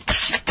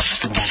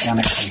sort of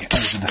organically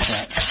over the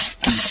frets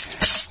and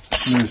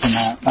smooth them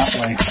out that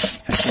way,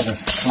 instead of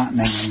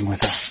flattening them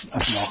with a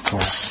block or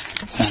a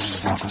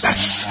sanding block or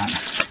something like that.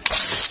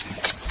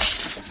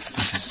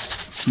 This is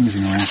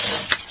moving around,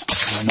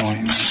 it's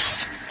annoying me.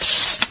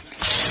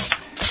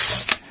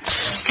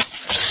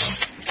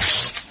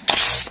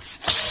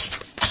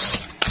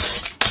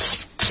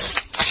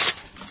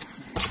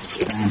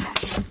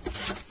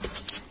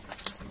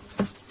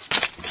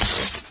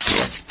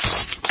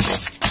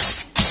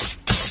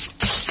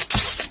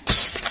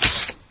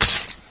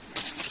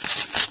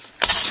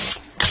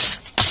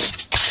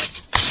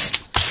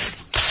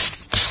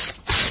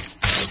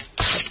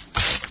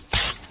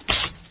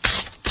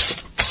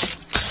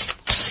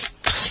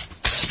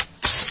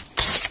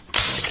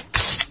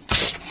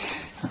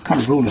 Kind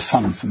of rule of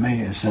thumb for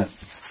me is that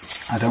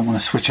I don't want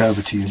to switch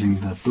over to using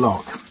the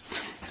block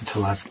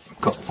until I've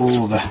got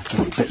all the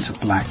little bits of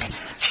black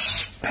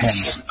pen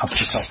up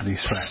the top of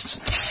these frets.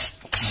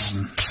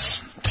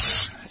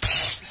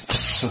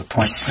 It's sort of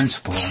point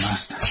principle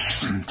almost,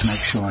 to make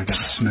sure I get the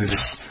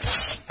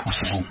smoothest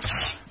possible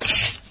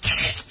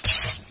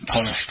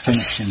polished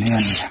finish in the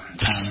end.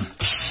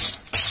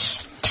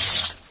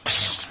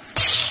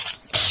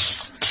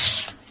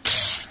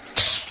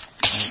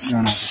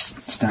 When I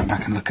just stand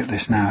back and look at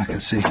this now, I can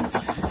see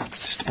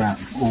just about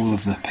all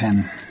of the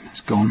pen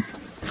is gone.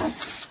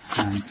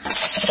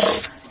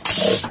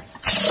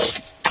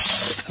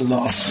 A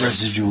lot of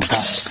residual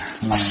dust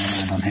lying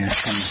around on here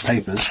from the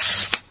papers.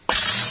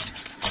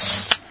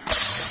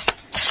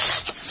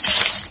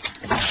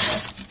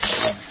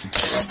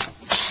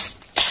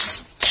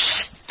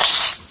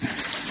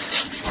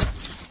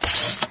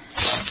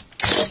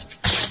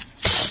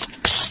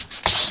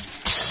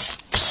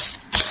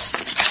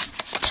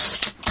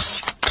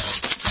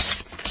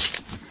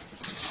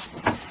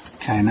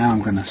 Okay, now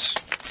I'm going to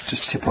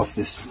just tip off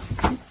this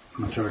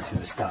majority of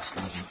this dust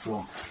onto the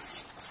floor.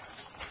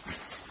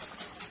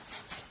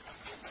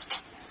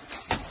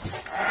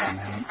 And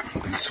then I'm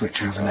going to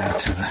switch over now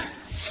to the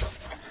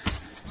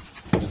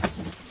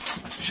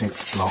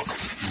shaped block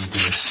and do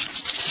this,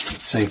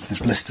 save the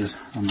blisters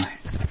on my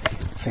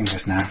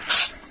fingers now.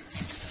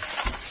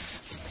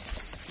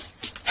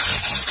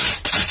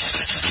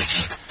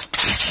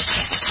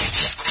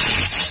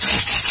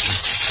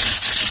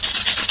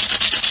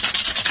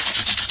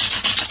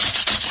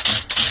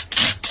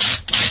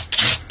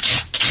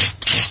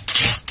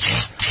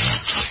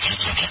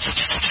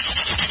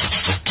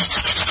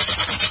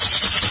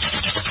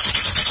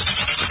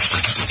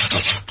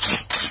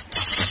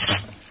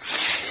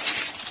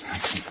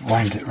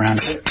 Wind it round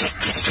a bit.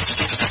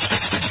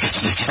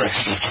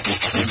 Fresh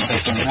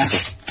tape on there.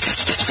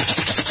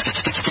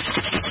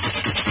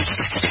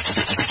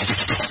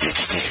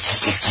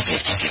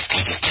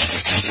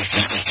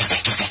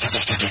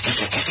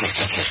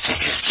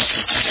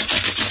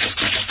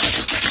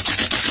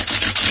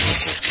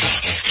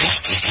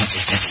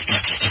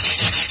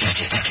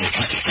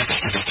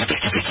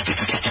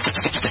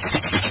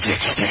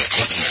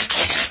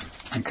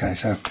 Okay,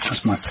 so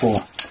that's my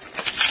four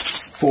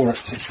at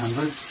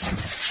 600.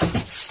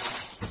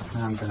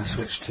 Now I'm going to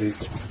switch to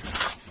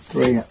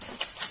 3 at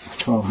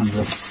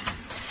 1200,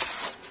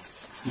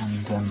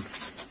 and then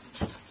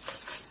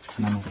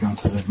we'll go on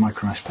to the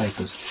micro mesh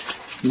papers,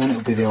 and then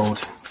it'll be the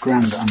old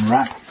grand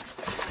unwrap,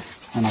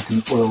 and I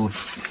can oil the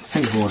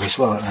fingerboard as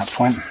well at that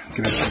point,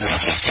 give it a bit of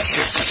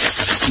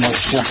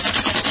moisture.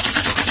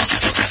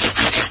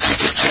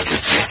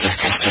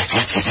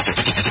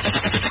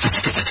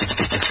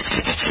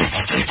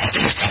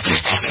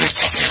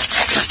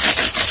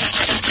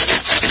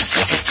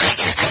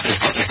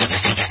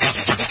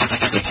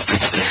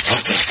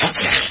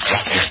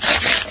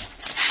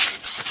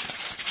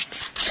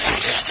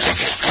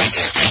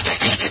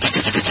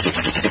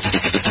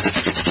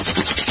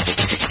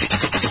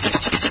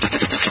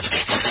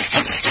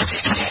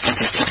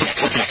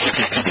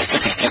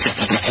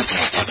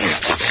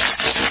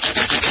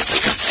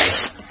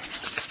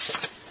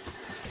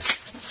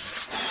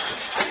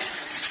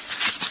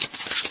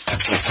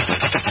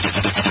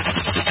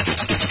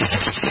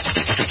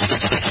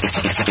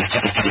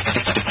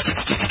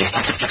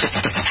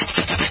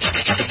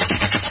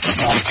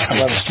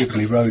 rather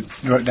stupidly wrote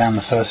down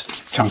the first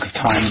chunk of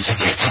times,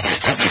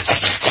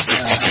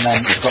 and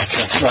then forgot to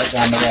write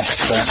down the rest.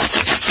 So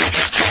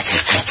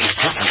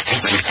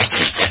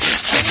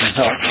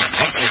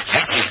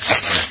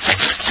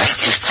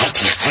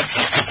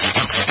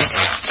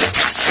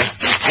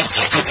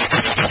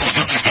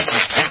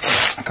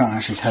I can't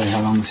actually tell you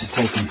how long this has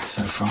taken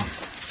so far.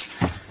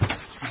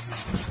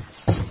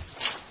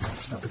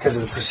 But because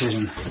of the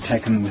precision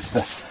taken with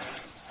the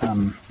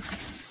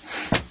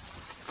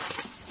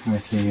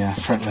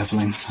fret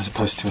leveling, as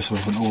opposed to a sort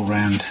of an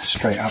all-round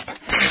straight up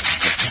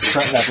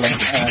fret leveling,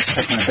 it's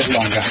taken a bit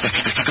longer.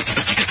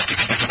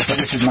 But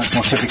this is much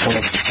more typical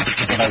of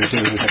what I would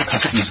do with a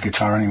customer's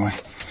guitar anyway.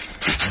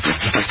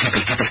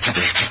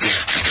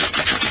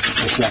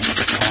 This length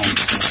of time,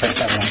 the fret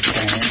leveling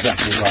getting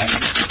exactly right.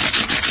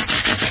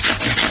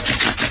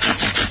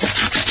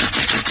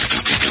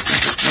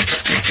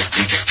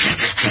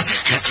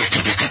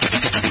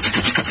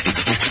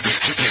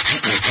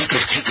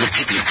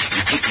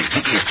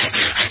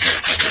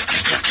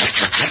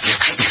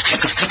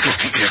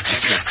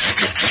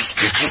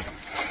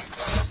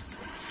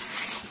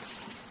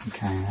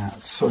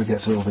 Sort of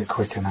gets a little bit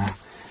quicker now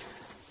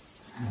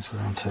as we're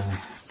onto the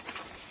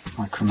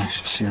micro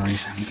mesh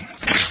series, and it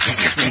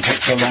doesn't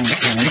take so long to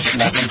finish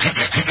leveling.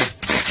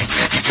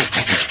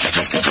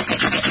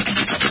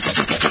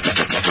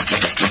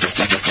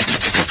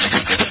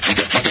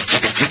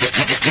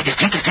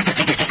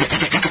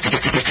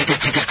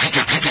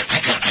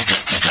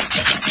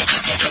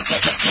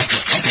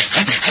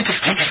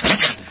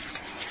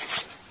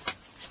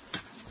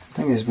 The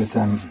thing is with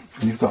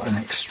when you've got an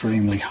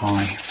extremely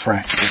high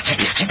fret, or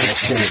a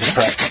series of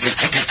frets, it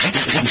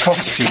can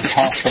cost you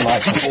half the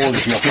life of all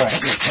of your frets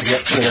to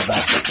get rid of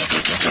that.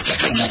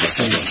 And that's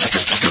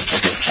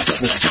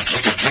the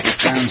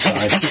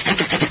downside.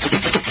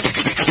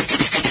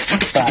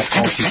 Bad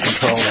quality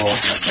control, or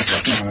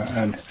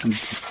a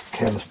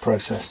careless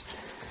process.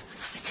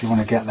 If you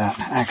want to get that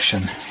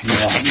action, you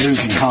are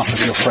losing half of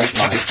your fret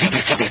life,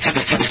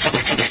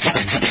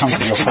 a chunk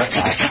of your fret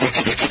life,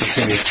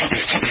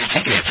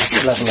 to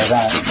level it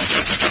out.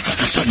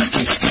 You shouldn't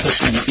be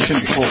pushing, you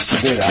shouldn't be forced to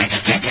do that.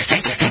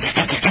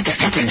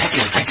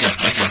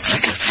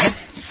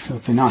 It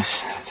would be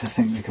nice to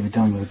think they could be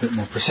done with a bit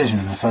more precision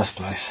in the first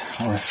place,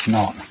 or if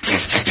not,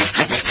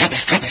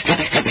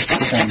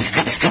 then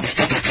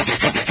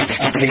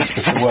at least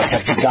if the work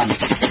had to be done,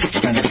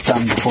 then it's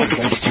done before it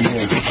gets to you.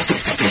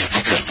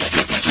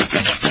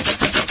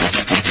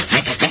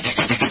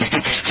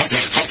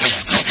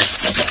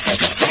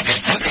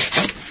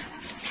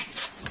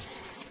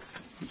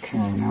 Okay,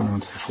 now we're on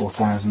to the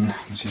 4000,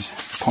 which is the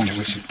point at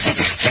which it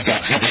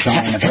starts to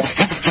shine a bit.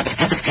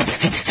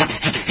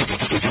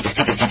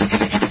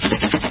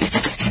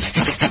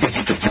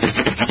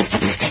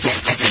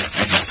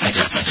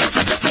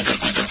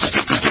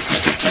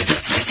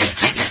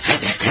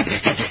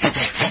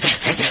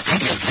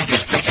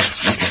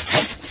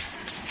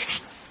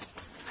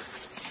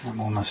 I'm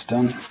almost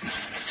done.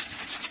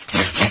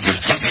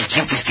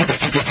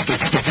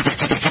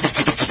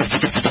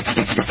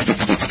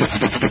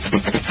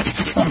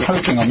 I'm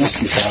hoping on this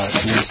guitar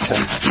actually is to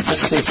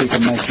let's see if we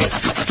can make it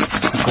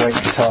a great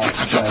guitar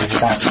to play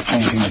without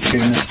changing the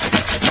tuners.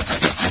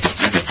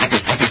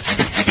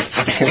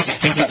 Because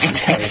if that's the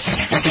case,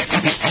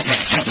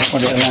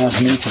 what it allows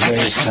me to do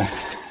is to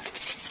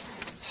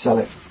sell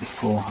it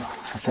for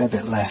a fair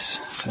bit less,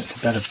 so it's a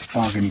better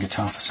bargain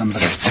guitar for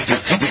somebody,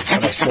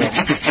 but I still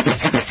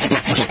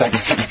respect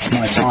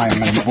my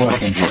time and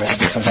work into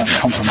it, so I don't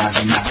compromise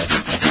on that.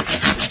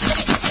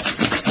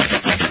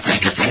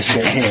 This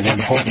bit here, the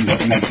important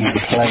bit, making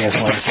it play as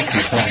well as it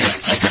can play.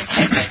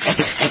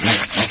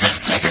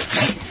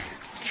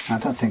 I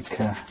don't think,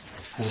 as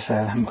I say,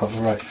 I haven't got the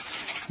right, I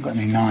haven't got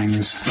any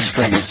 9s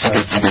string, so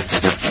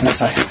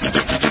unless I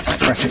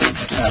fret it,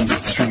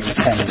 string it with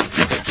 10s,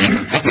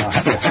 I'll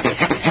have to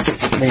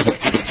leave it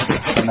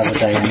for another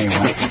day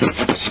anyway.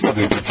 It's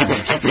probably a good thing.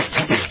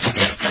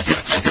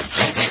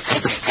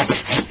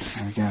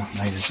 There we go,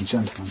 ladies and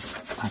gentlemen,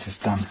 that is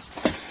done.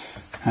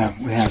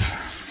 We have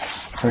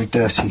a very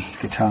dirty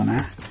guitar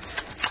now,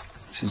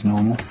 which is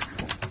normal.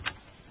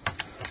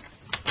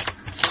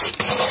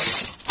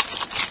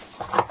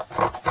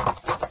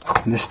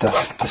 And this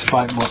stuff,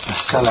 despite what the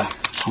seller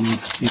on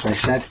eBay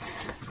said,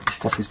 this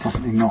stuff is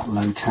definitely not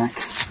low tack.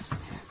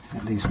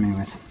 It leaves me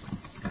with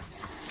a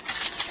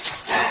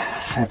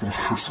fair bit of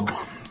hassle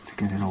to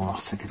get it all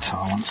off the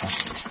guitar once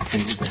I've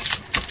completed this.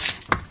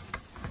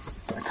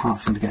 But I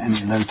can't seem to get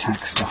any low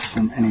tack stuff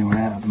from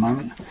anywhere at the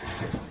moment.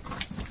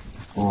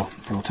 Or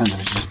the alternative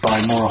is just buy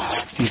more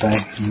off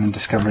eBay and then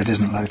discover it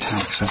isn't low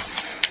tack. So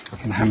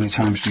how many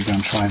times do you go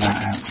and try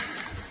that out?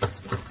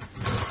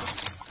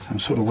 So I'm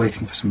sort of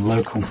waiting for some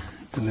local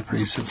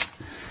deliveries of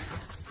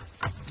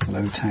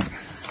low tack.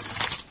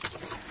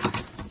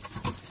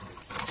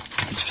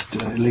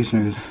 It leaves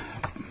me with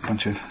a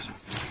bunch of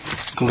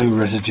glue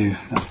residue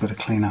that I've got to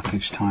clean up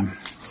each time,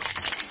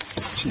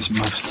 which is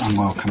most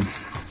unwelcome.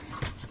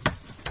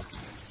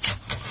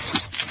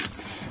 Just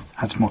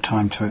adds more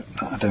time to it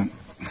that I don't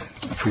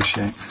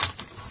appreciate.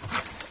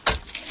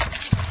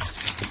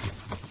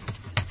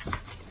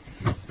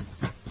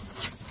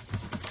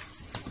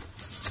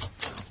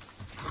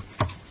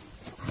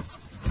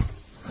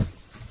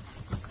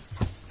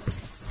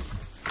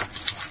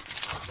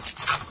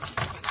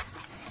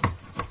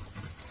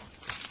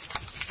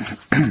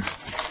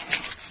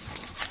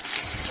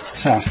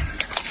 So,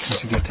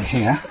 once you get to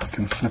here, you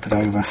can flip it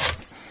over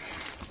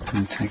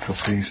and take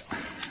off these,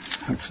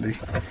 hopefully,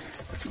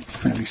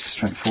 fairly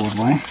straightforward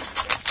way.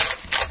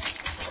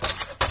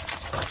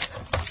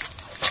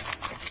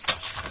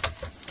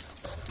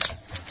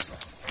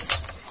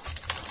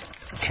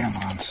 Come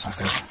on,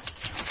 suckers.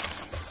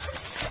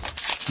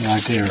 The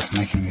idea of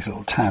making these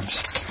little tabs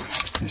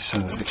is so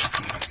that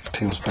it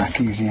peels back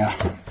easier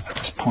at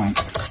this point.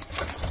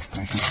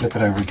 You can flip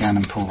it over again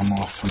and pull them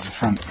off from the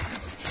front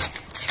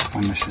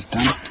when this is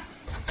done.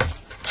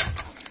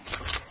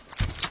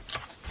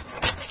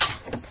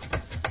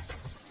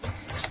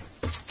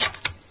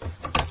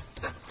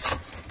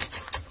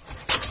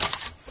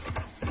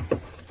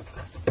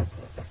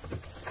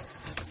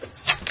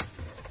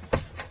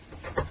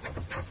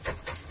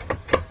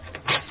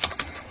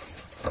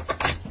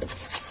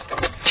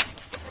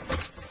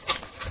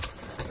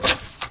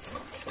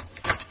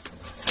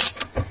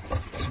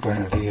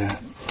 Where the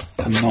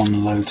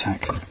non-low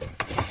tack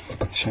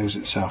shows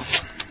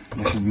itself.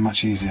 This is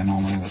much easier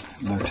normally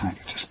with low tack,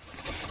 it just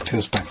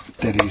peels back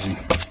dead easy.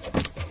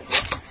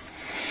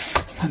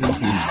 But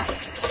not now.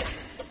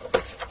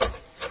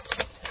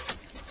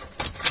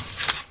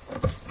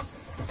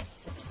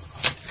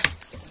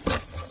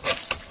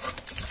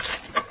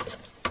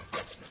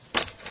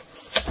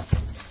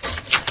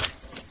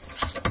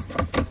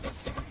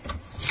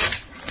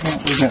 Well,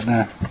 we'll get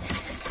there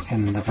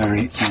in the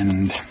very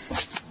end.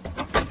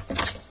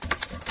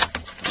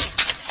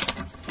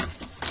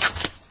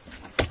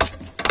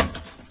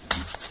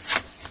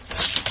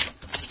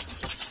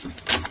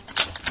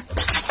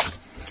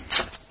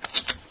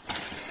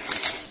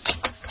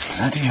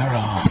 Bloody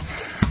hurrah!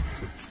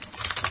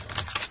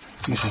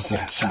 This is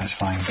the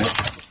satisfying bit.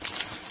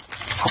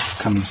 Off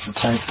comes the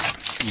tape,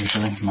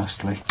 usually,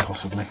 mostly,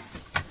 possibly.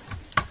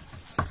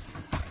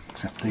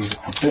 Except these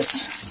are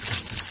bits.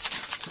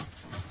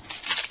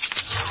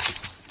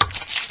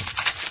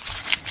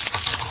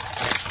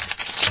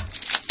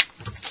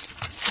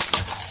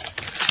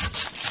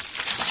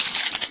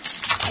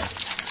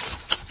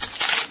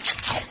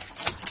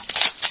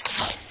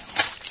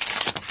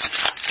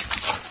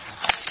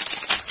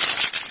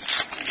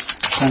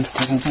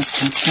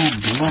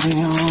 Bloody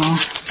hell.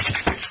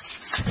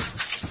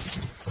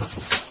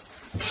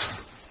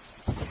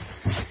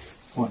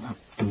 What a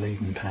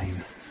bleeding pain.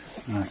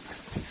 Right,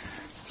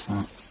 so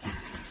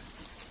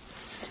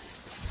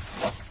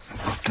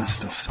I'll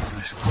dust off some of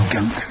this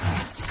gunk.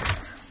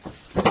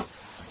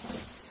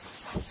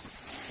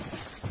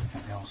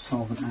 Get the old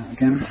solvent out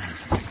again.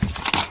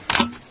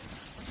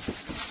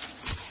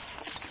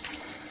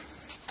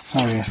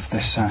 Sorry if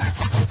this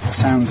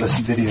soundless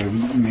video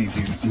made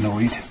you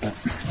annoyed, but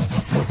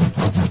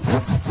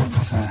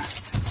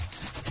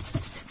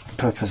the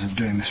purpose of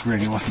doing this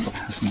really wasn't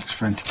as much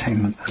for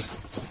entertainment as...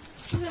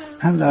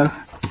 Hello.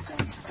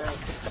 That's good.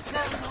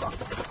 No, not.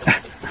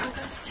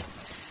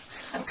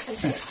 Okay,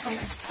 so it's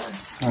promised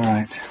first.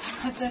 Alright.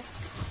 The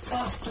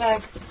last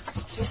leg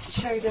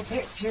just showed a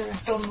picture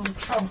of Donald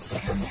Trump's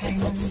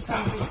campaign and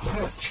somebody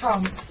put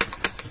Trump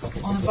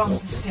on a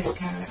bumper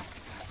sticker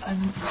and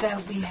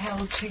they'll be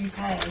held to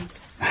pay.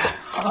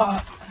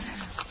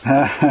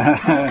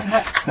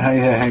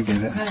 Yeah, I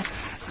get it.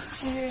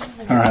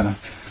 Alright then.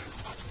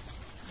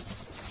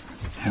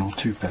 Hell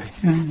to pay.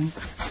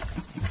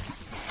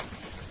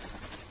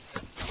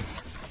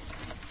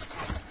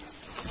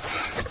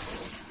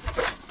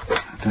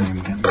 Don't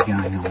even get me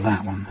going on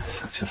that one.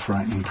 Such a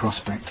frightening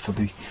prospect for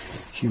the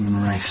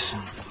human race.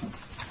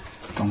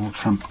 Donald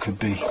Trump could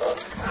be,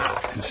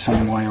 in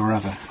some way or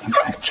other, an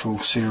actual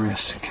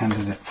serious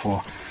candidate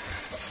for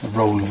the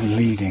role of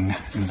leading,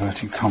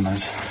 inverted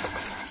commas,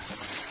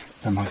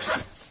 the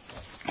most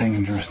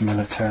dangerous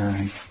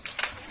military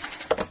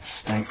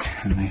state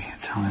in the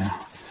entire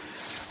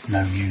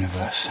known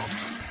universe.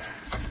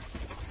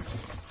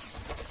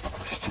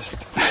 It's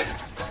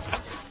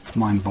just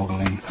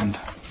mind-boggling and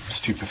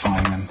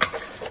stupefying and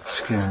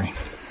scary,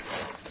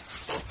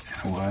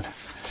 in a word.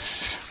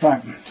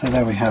 Right, so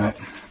there we have it.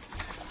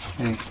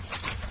 The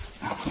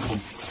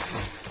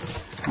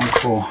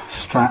Encore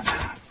strat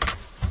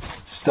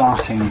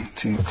starting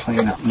to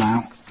clean up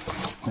now.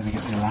 We're going to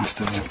get the last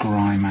of the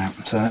grime out,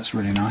 so that's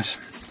really nice.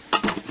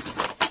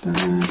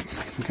 We'll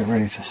get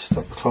ready to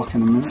stop the clock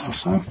in a minute or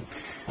so.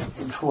 But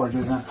before I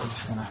do that, I'm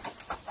just going to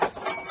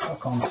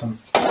chuck on some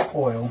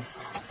oil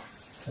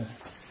to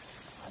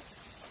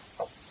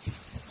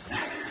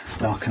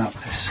darken up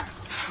this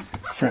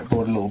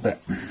fretboard a little bit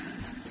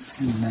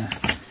and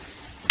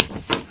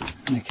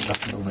make it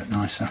look a little bit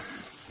nicer.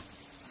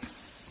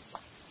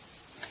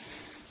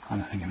 I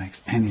don't think it makes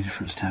any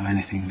difference to how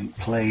anything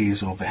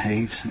plays or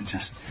behaves. It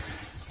just,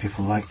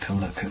 people like to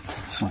look at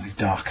slightly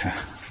darker,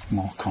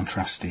 more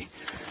contrasty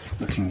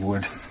looking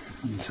wood.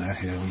 And so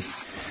here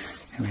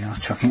we are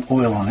chucking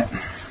oil on it.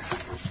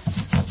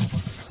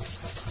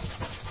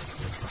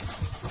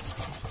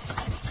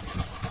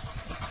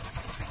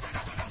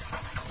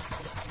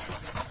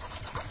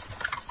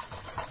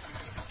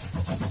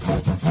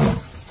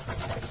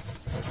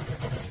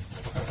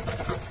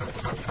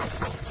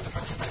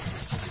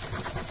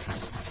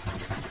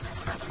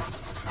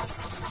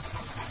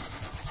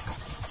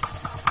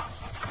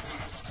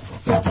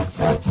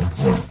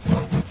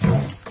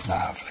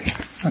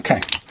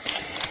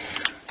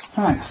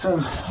 Right, so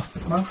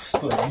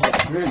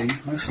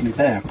mostly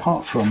there,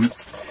 apart from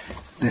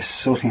this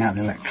sorting out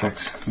the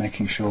electrics,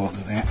 making sure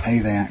that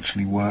they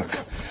actually work,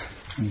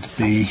 and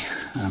B,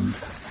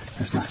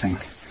 there's nothing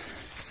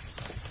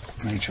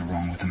major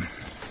wrong with them.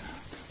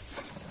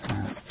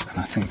 And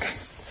I think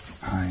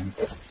I'm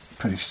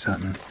pretty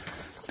certain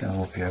they'll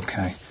all be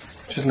okay.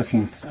 Just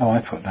looking,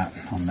 I put that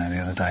on there the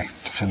other day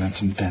to fill in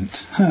some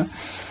dents. I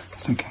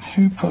was thinking,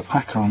 who put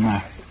lacquer on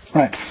there?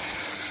 Right,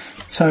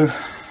 so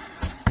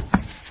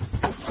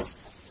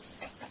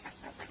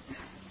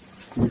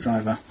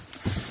screwdriver.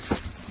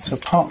 So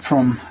apart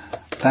from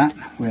that,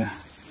 we're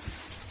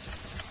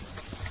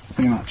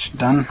pretty much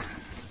done.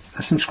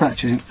 There's some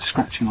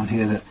scratching on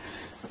here that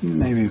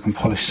maybe we can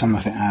polish some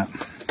of it out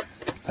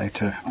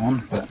later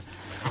on, but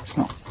it's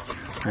not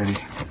really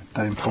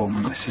that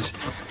important. This is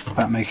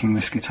about making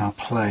this guitar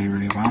play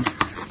really well.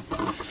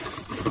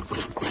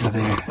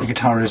 The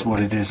guitar is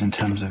what it is in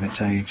terms of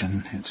its age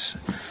and its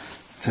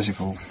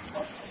physical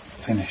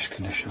finish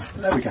condition.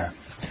 There we go.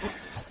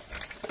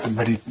 I'm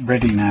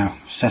ready now,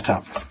 set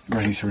up,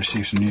 ready to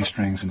receive some new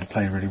strings and to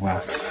play really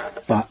well.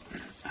 But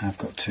I've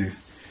got to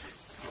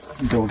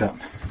build up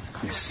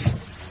this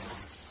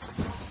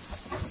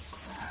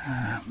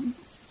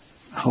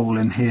hole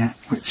in here,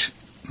 which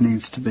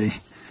needs to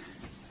be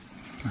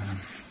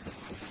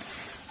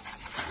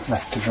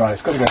left to dry.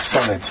 It's got to go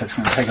solid, so it's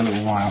going to take a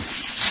little while.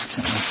 It's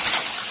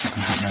not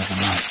going to happen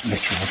overnight,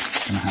 literally.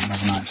 It's going to happen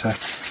overnight. So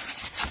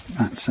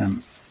that's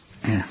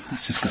yeah,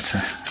 that's just got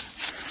to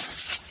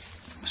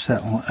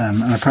settle.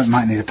 And I probably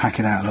might need to pack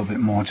it out a little bit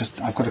more.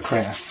 I've got to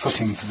create a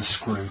footing for the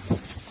screw to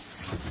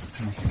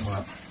make it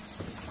work.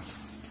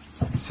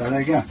 So there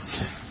you go.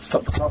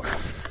 Stop the clock.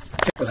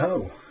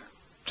 Hello.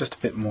 Just a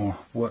bit more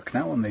work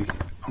now on the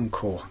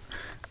Encore,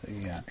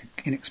 the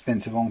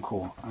inexpensive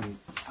Encore. And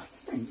I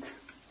think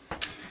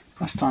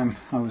last time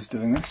I was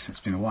doing this, it's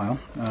been a while,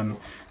 I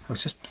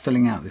was just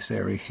filling out this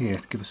area here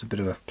to give us a bit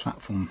of a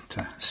platform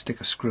to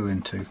stick a screw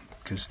into,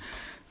 because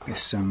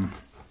this was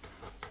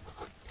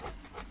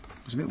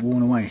a bit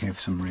worn away here for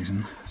some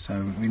reason,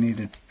 so we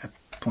needed a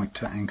point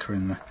to anchor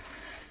in the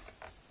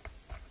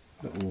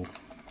little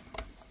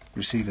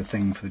receiver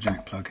thing for the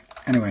jack plug.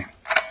 Anyway,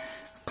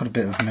 put a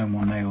bit of no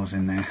more nails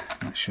in there,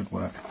 that should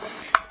work.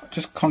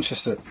 Just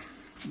conscious that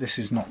this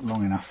is not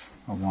long enough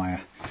a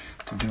wire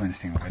to do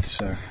anything with,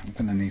 so I'm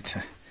going to need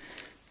to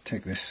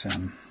take this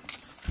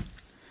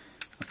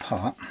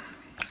apart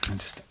and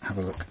just have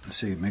a look and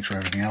see, make sure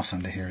everything else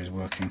under here is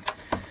working.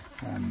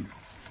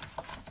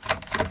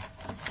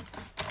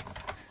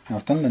 Now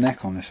I've done the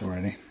neck on this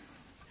already,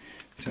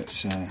 so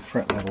it's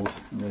fret leveled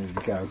and ready to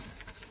go.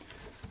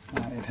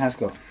 It has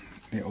got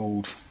the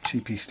old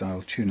cheapy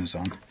style tuners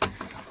on,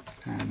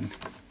 and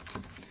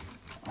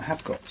I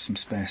have got some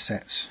spare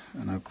sets,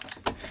 and I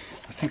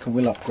think I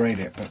will upgrade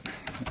it, but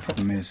the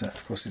problem is that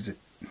of course it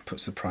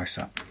puts the price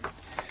up,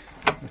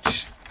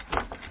 which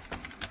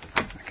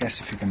I guess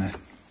if you're going to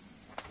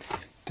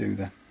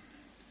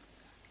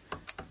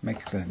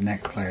make the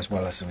neck play as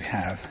well as we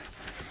have,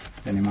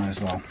 then you might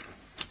as well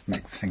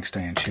make the thing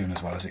stay in tune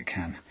as well as it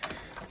can,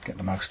 get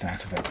the most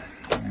out of it.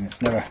 I mean, it's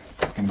never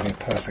going to be a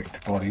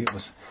perfect body, it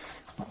was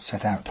not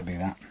set out to be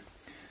that.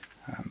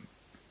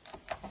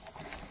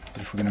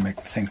 But if we're going to make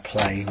the thing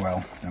play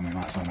well, then we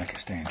might as well make it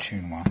stay in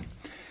tune well.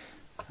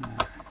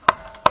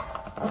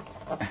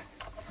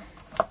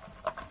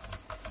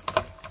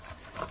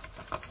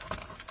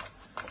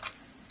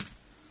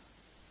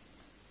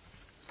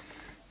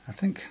 I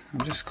think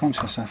I'm just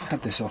conscious I've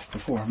had this off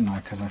before, haven't I?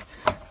 Because I've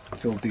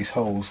filled these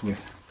holes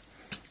with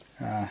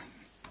no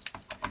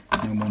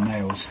more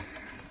nails.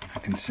 I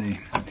can see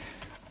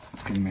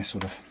it's giving me a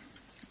sort of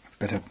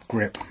better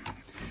grip.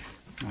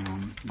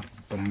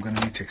 But I'm going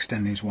to need to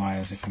extend these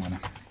wires if I'm going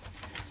to...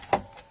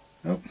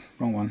 Oh,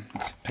 wrong one.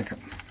 That's a pickup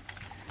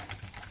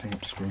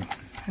screw.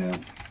 Yeah.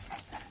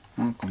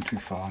 I've gone too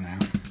far now.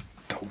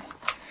 Oh.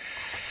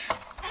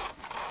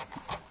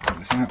 Pull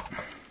this out.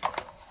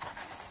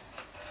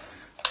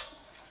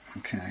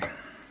 Okay.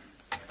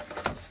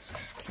 Let's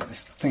just get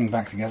this thing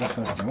back together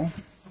first of all.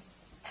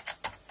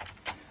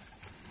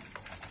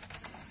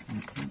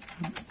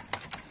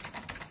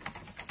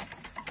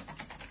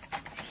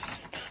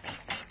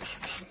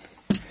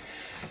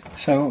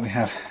 So what we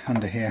have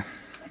under here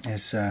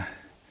is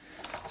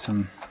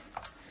some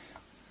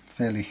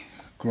fairly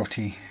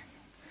grotty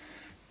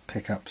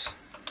pickups,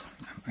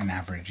 an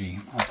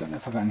averagey. I don't know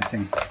if I've got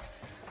anything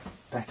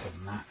better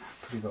than that.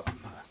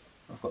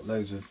 I've got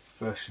loads of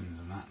versions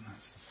of that,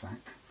 that's the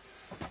fact.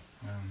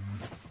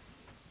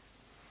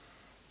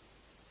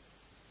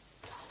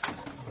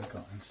 What have I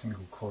got in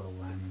single coil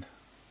land?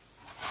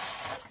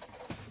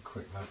 Let's have a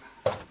quick look.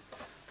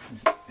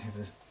 See if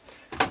there's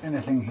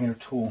anything here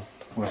at all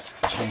worth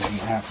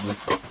changing out with.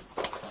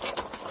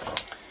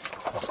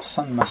 I've got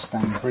Sun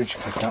Mustang bridge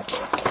pickup.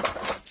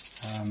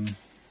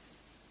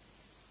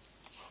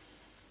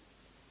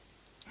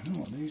 I don't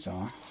know what these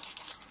are.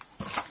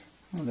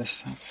 Oh,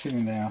 this, I have a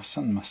feeling they are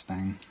Sun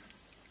Mustang.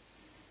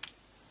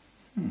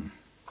 When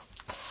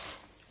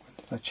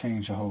did I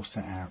change the whole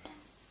set out?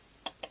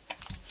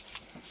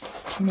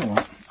 You know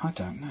what? I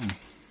don't know.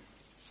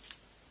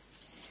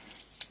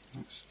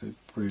 That's the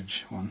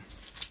bridge one.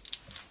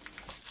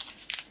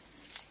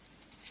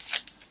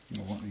 I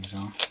don't know what these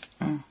are.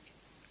 Oh.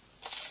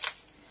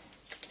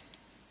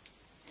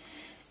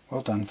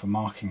 Well done for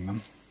marking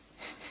them.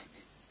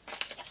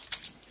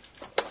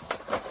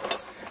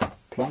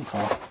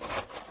 Plonker.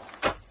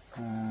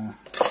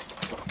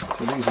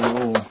 So these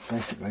are all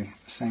basically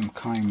the same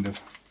kind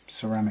of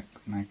ceramic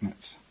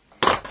magnets,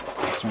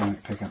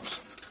 ceramic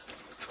pickups.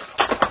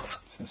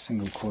 So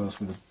single coils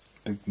with a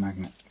big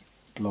magnet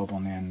blob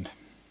on the end.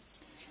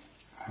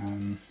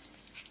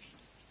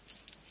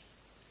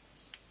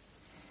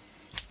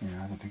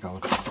 Yeah, I don't think I'll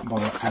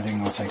bother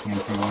adding or taking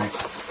anything away.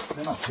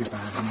 They're not too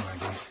bad anyway,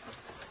 these.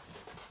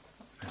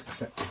 They're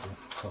acceptable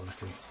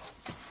quality.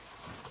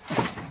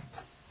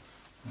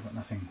 I've got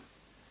nothing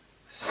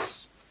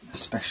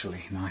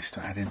especially nice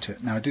to add into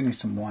it. Now I do need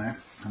some wire,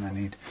 and I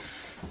need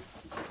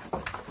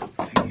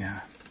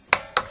the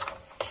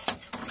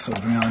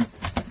soldering iron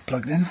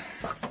plugged in.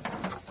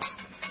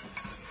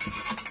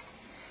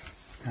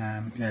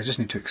 Yeah, I just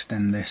need to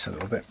extend this a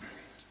little bit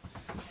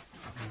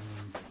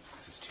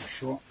because it's too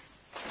short.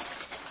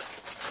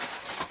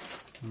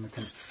 And we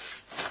can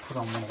put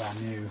on one of our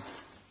new,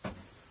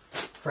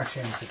 fresh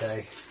in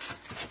today,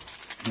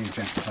 new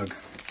jet plug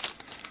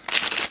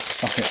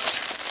sockets.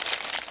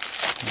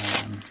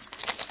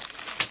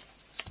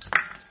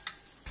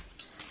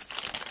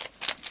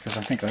 Because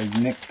I think I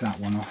nicked that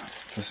one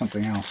off for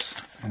something else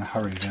in a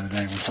hurry the other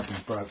day when something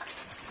broke.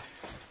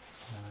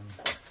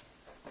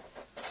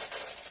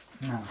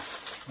 Now,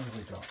 what have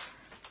we got?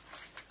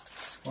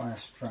 Square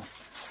strap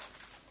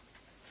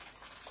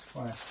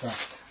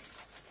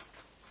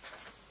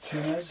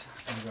tuners.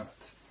 We've got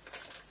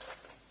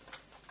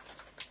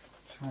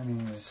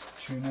Chinese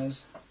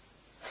tuners.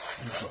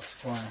 We've got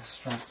square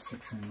strap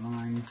 6 in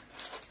line,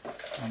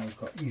 and we've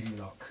got easy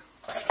lock.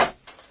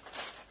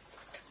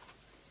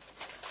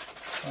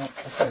 Well,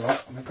 I'll tell you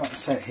what, we've got a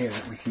set here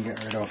that we can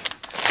get rid of.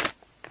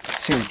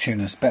 Sealed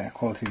tuners, better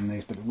quality than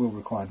these, but it will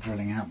require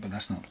drilling out, but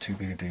that's not too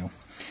big a deal.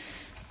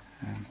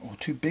 Or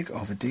too big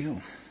of a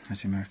deal,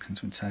 as the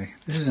Americans would say.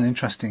 This is an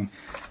interesting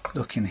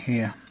look in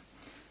here.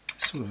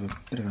 It's sort of a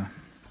bit of a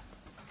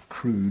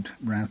crude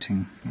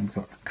routing. And we've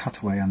got a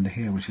cutaway under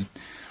here which has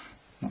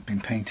not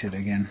been painted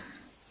again.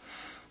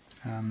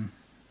 When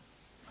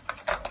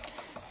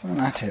I'm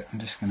at it, I'm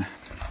just going to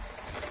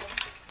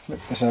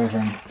flip this over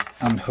and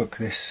unhook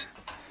this.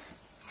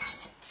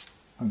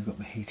 Oh, we've got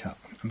the heat up.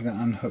 I'm going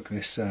to unhook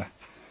this thing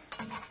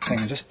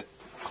and just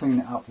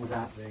clean it up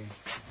without the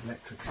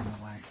electrics in the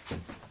way.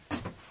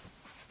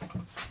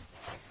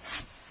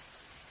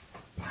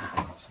 I've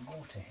got some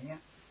water here.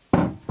 I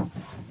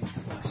need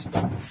for my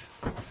sponge.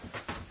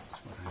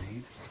 That's what I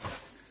need.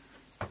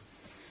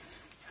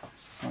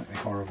 It's slightly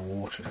horrible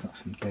water. It's got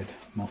some dead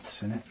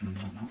moths in it and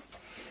whatnot.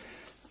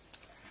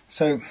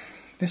 So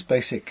this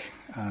basic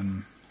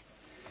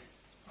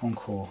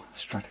Encore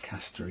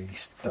Stratocaster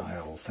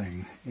style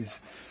thing is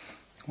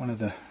one of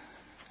the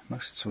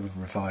most sort of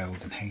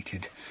reviled and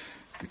hated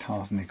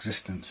guitars in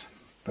existence,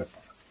 but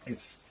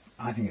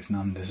I think it's an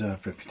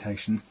undeserved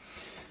reputation.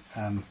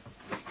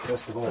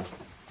 First of all,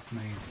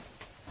 made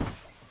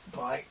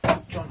by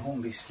John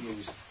Hornby's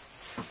Fuse,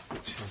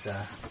 which is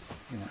a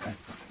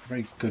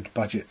very good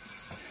budget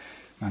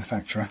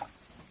manufacturer,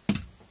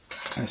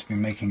 and it's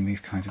been making these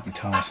kinds of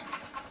guitars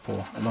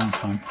for a long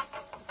time.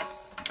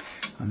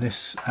 And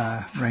this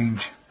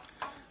range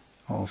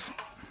of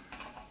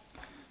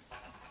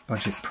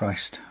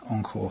budget-priced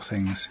Encore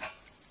things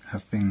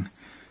have been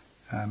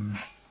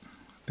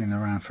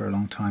around for a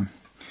long time,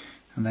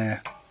 and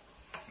they're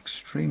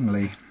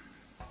extremely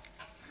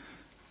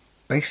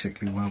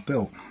basically well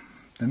built.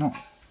 They're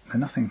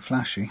nothing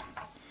flashy.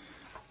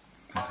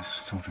 God, this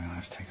soldering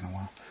iron's taken a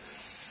while.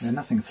 They're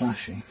nothing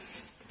flashy,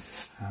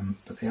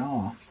 but they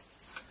are,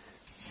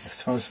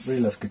 as far as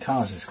Real Love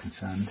Guitars is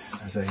concerned,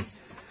 as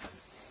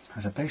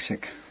a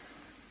basic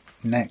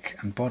neck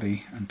and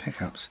body and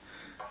pickups,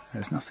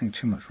 there's nothing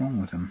too much wrong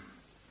with them.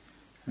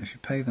 If you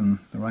pay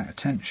them the right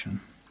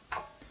attention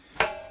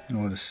in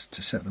order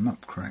to set them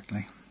up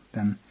correctly,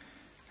 then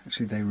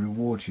actually they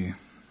reward you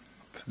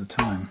for the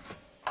time.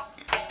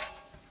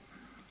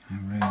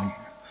 And really,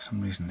 for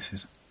some reason, this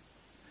is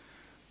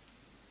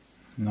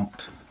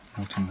not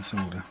melting the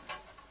solder.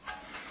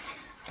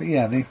 But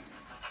yeah, the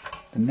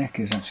neck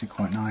is actually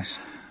quite nice,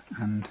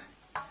 and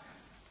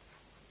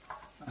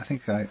I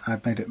think I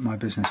made it my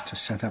business to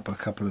set up a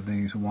couple of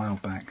these a while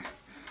back,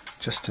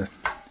 just to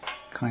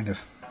kind of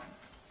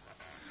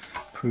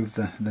prove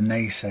the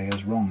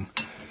naysayers wrong.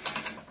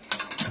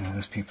 You know,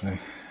 those people who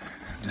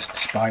just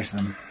despise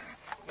them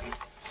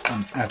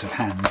out of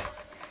hand.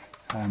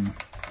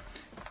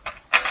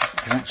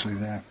 Actually,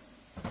 they're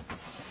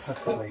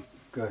perfectly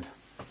good.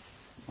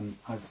 And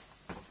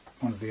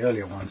one of the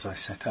earlier ones I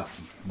set up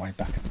way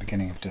back at the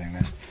beginning of doing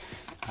this,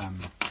 I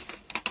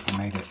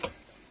made it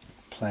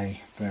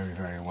play very,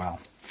 very well.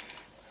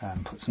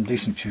 Put some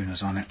decent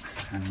tuners on it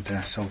and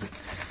sold it,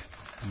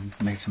 and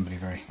made somebody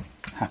very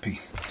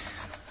happy.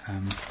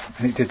 And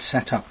it did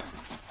set up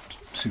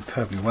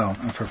superbly well,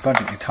 and for a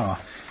budget guitar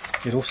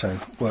it also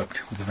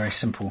worked with a very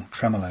simple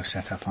tremolo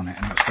setup on it,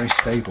 and it was very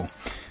stable.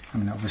 I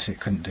mean, obviously it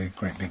couldn't do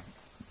great big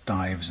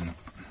dives and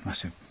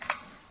massive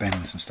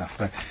bends and stuff,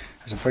 but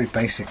as a very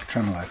basic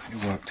tremolo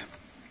it worked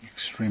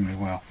extremely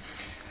well,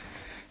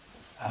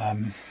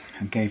 and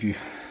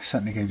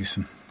certainly gave you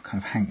some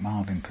kind of Hank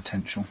Marvin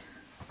potential.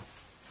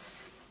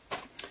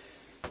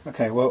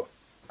 Okay, well,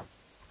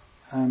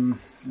 I'm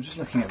just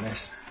looking at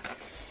this.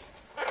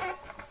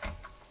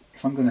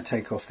 If I'm going to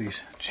take off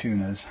these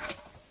tuners,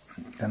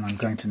 then I'm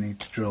going to need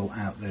to drill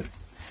out the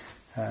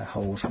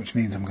holes, which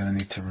means I'm going to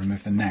need to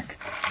remove the neck.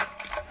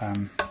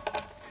 I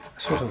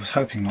sort of was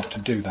hoping not to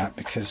do that,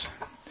 because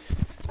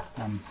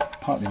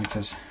partly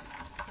because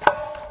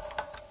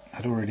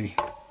I'd already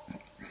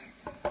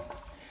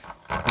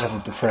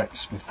leveled the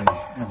frets with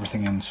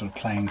everything in sort of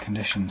playing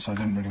condition, so I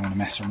didn't really want to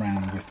mess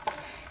around with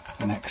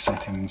the neck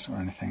settings or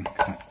anything,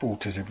 because that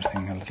alters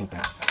everything a little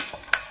bit.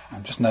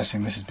 I'm just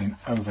noticing this has been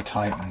over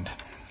tightened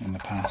in the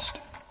past.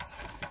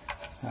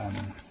 You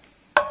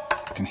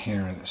can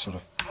hear it sort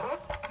of,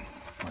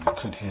 well, you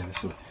could hear this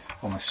sort of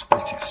almost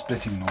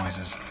splitting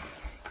noises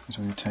as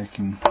we were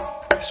taking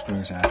the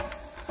screws out.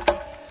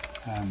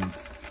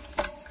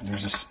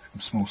 There's a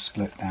small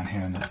split down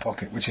here in the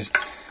pocket, which is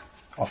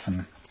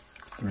often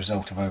the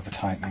result of over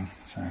tightening.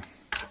 So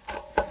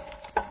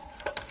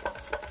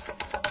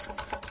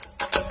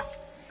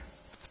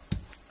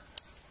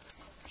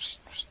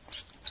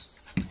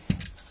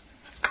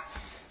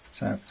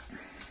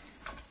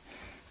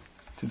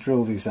to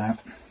drill these out,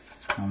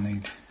 I'll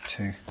need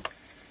to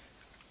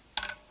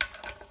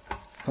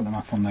put them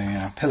up on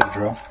the pillar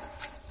drill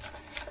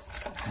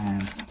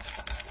and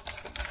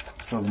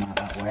drill them out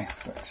that way,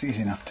 but it's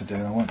easy enough to do.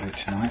 I won't do it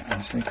tonight,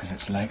 obviously, because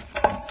it's late,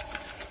 but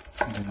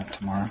I'll do that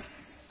tomorrow.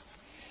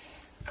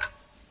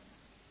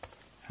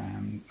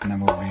 And then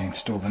we'll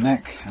reinstall the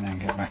neck and then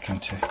get back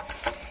into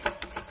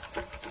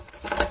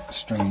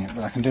stringing it.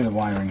 But I can do the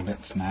wiring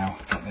bits now,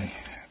 get the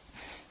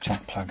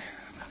jack plug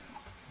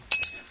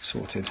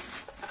sorted.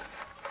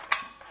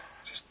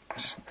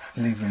 Just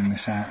levering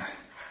this out.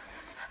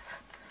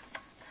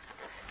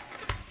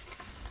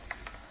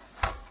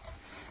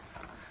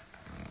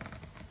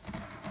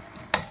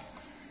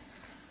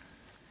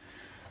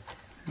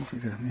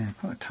 Yeah,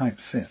 quite a tight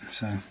fit,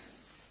 so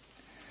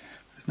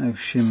there's no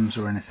shims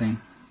or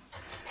anything.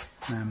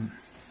 Let's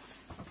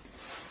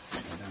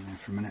go down there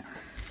for a minute.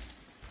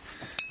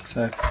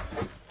 So,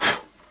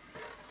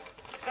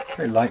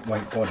 very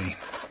lightweight body,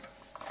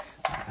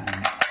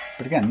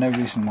 but again, no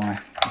reason why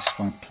this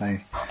won't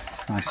play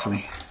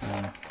nicely.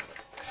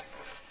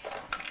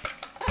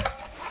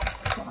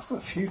 I've got a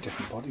few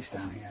different bodies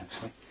down here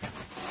actually.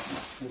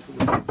 There's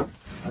always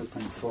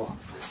open for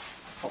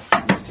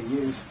options to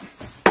use.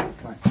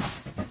 Right.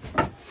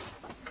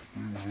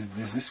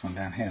 There's this one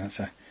down here.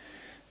 That's a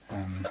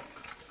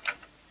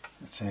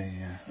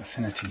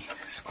Affinity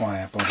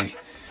Squire body.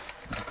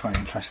 That'd be quite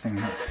interesting.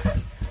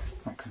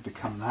 That could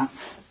become that.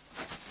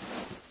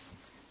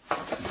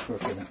 I'm sure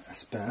I've got a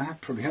spare. I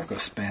probably have got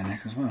a spare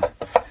neck as well.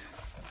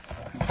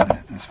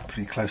 That's a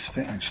pretty close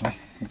fit actually.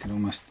 You could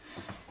almost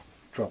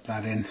drop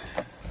that in,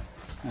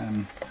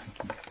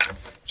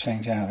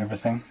 change out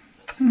everything.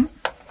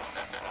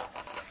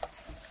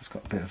 It's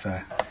got a bit of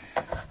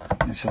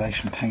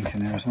insulation paint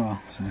in there as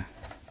well, so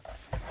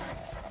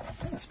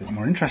that's a bit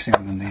more interesting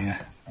than the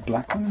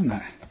black one, isn't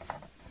it?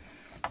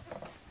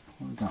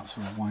 What have we got?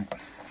 Sort of white,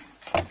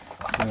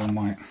 blue and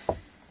white.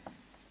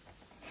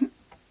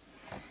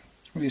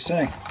 What do you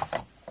say?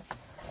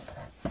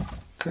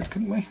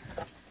 Couldn't we?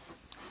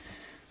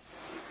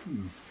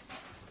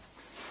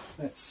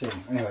 Let's see.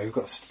 Anyway,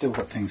 we've still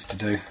got things to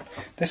do.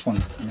 This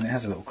one, I mean, it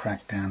has a little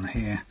crack down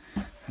here,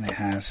 and it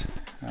has.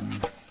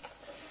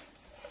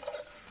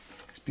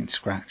 It's been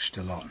scratched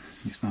a lot.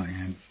 It's not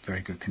in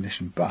very good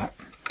condition, but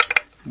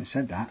having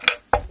said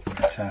that,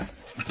 it's a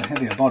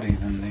heavier body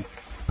than the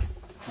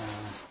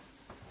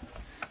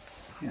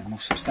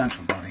more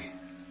substantial body.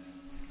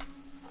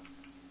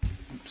 It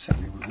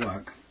certainly would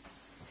work.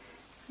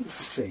 We'll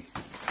see.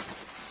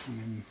 I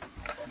mean,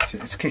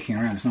 it's kicking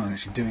around. It's not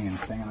actually doing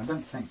anything, and I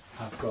don't think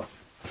I've got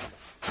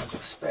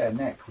a spare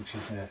neck, which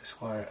is a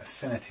Squire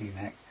Affinity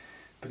neck,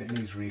 but it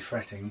needs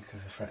refretting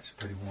because the frets are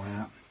pretty worn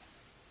out.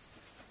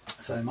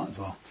 So I might as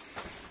well.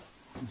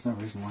 There's no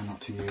reason why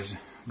not to use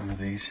one of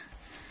these.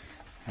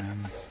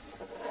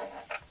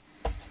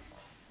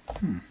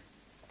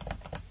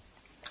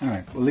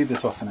 Anyway, we'll leave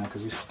this off for now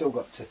because we've still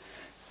got to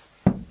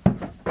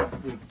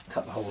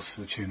cut the holes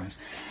for the tuners.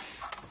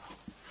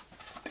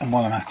 And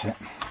while I'm at it,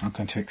 I'm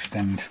going to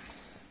extend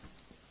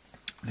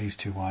these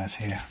two wires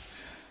here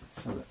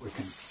so that we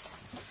can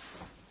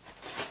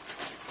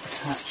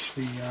attach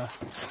the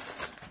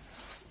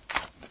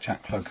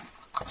jack plug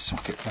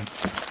socket when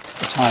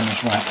the time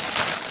is right.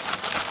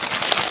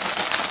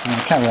 I'm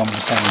going to carry on with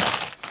the same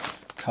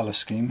colour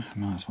scheme,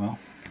 might as well.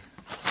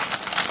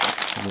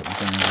 So what we're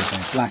doing is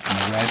a black and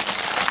a red.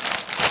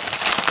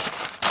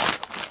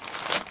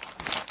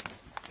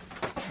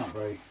 Not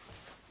very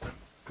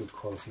good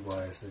quality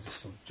wires, they're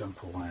just sort of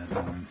jumper wires or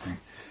anything.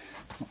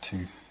 not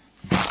too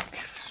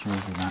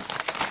thrilled with that.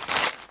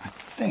 I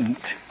think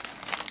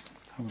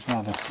I was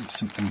rather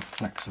something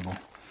flexible,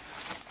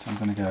 so I'm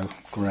going to go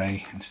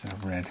grey instead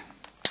of red,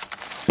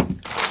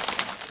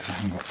 because I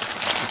haven't got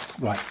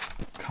the right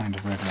kind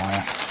of red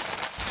wire.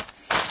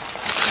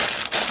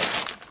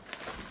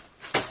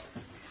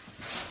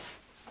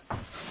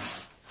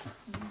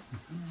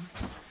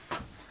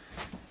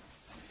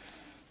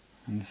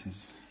 And this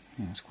is,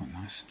 yeah, it's quite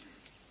nice.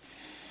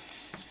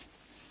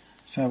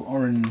 So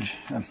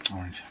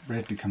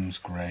red becomes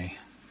grey.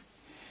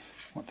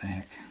 What the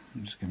heck?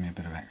 I'm just giving me a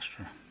bit of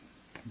extra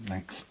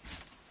length.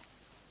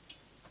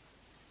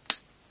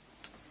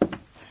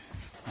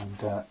 And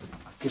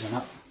I've given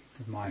up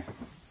with my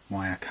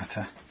wire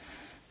cutter.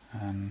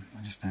 I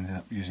just ended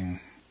up using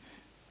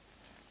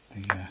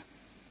the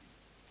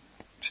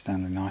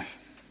Stanley knife.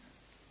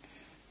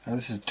 Oh,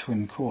 this is a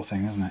twin core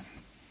thing, isn't it?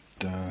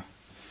 Duh.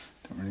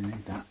 Don't really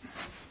need that.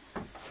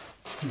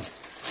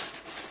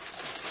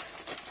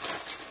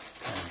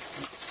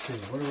 Let's see,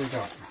 what have we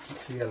got?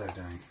 What's the yellow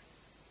doing?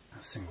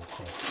 That's single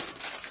core.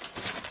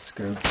 Let's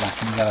go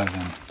black and yellow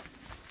then.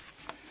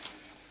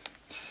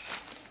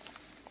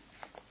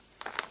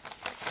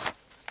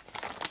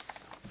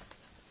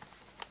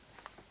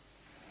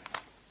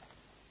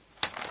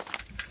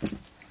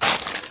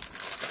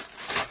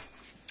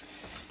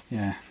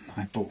 Yeah,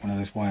 I bought one of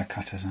those wire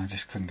cutters and I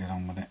just couldn't get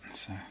on with it,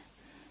 so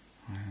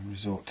I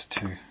resort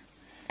to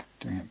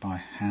doing it by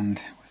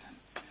hand with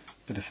a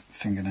bit of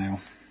fingernail,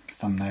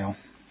 thumbnail,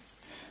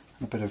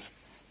 and a bit of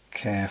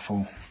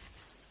careful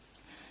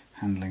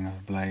handling of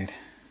a blade,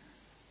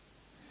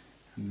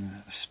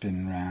 and the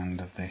spin round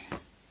of the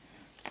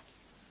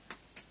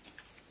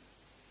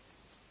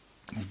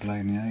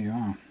blade, and there you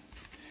are.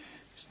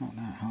 It's not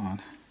that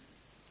hard.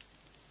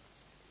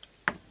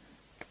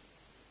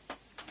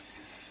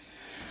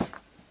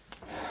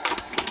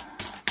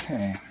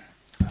 Okay,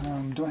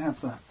 do I have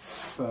the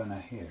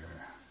burner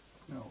here?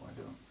 No, I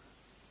don't.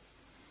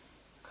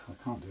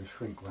 I can't do a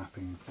shrink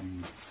wrapping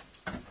thing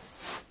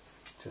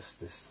just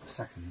this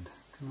second.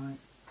 Can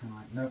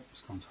I? No,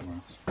 it's gone somewhere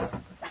else.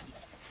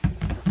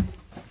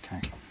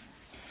 Okay.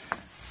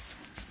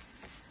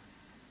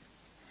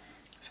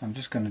 So I'm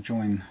just going to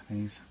join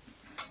these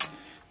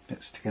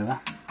bits together.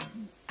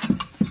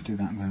 To do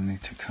that, I'm going to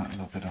need to cut a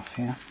little bit off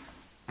here.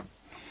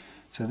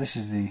 So this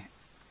is the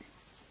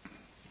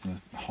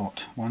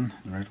hot one,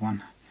 the red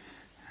one,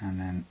 and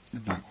then the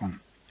black one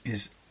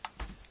is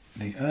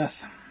the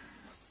earth.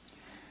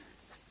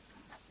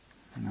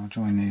 And I'll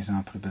join these, and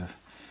I'll put a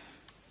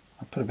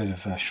bit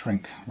of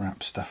shrink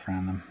wrap stuff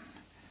around them,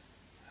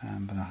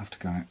 but I'll have to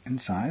go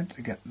inside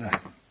to get the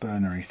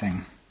burnery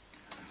thing.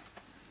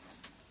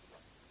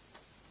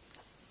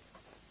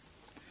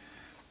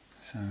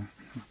 So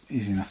it's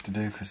easy enough to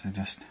do because they're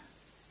just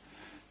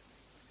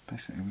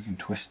basically, we can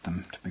twist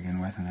them to begin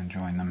with and then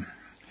join them,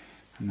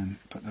 and then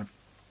put the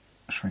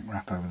shrink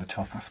wrap over the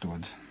top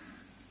afterwards.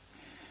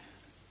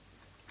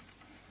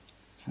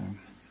 So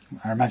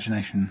our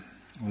imagination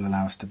will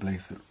allow us to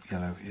believe that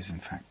yellow is in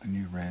fact the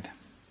new red.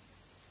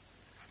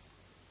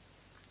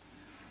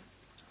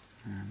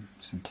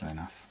 Simple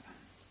enough.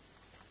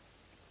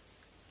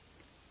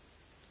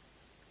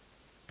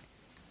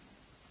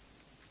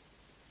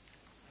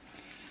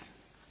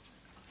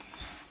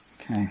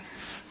 Okay.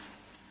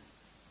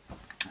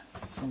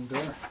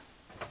 Solder.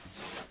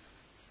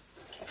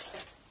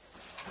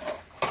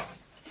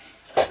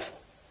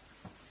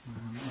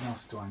 What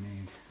else do I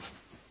need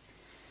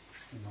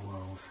in the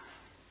world?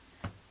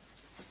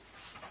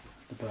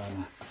 The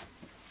burner.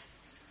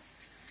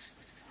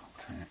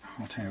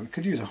 I'll tell you, we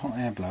could use a hot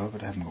air blower,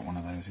 but I haven't got one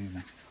of those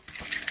either.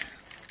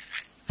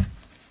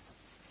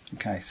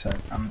 Okay, so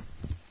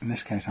in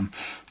this case I'm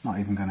not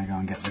even going to go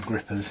and get the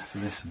grippers for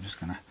this. I'm just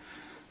going to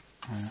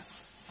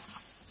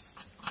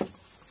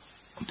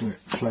do it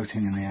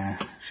floating in the air.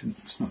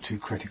 It's not too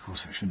critical,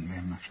 so it shouldn't be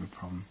much of a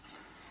problem.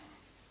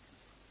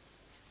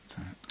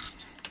 So,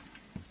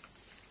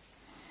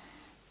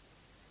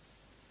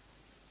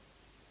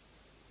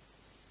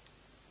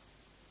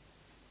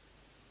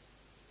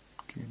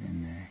 get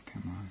in there,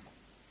 come on.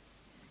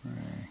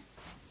 Hooray.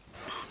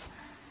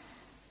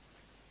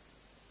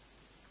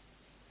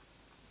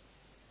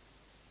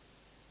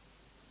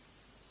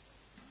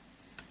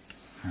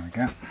 There we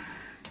go.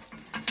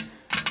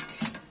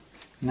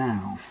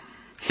 Now,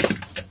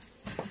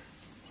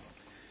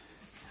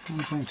 I'm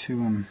going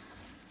to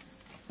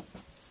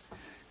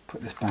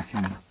put this back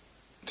in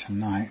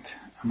tonight.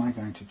 Am I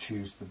going to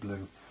choose the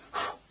blue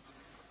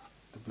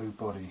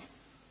body?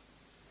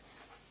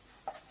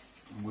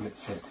 Will it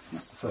fit?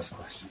 That's the first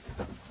question.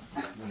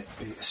 Will it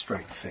be a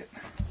straight fit?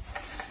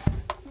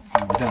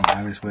 What we don't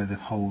know is where the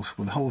holes,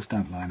 well, the holes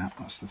don't line up.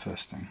 That's the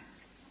first thing.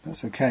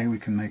 That's okay, we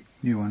can make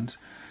new ones.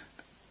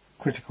 The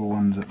critical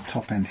ones at the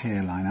top end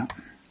here line up.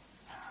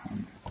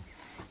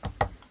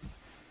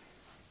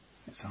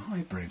 It's a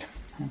hybrid.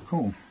 Oh,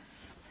 cool.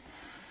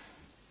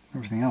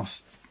 Everything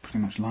else pretty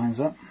much lines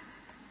up.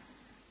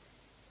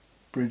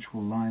 Bridge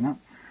will line up.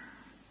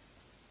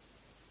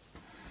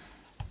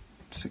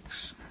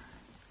 6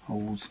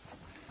 holes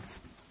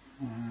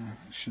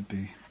It should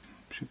be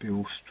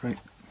all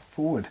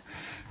straightforward.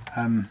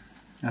 As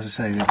I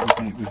say,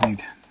 we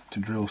need to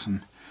drill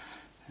some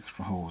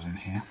extra holes in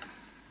here.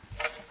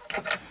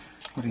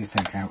 What do you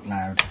think out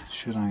loud?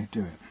 Should I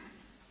do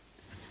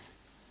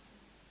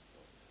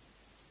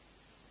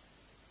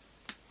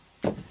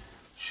it?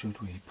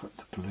 Should we put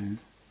the blue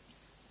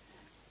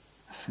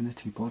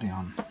Affinity body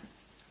on?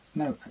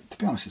 No, to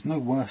be honest, it's no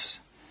worse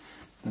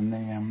than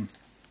the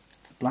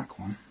black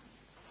one.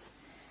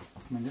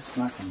 I mean, this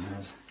black one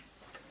has,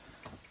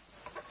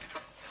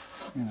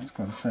 you know, it's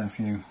got a fair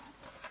few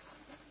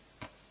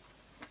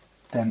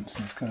dents,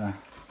 and it's got a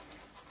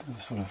bit of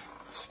a sort of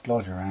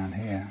splodge around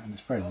here, and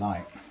it's very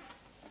light.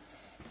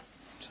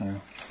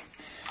 So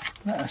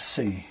let us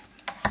see,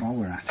 while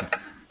we're at it,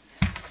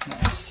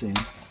 let us see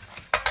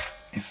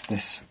if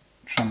this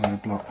tremolo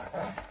block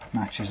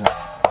matches up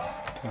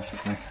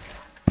perfectly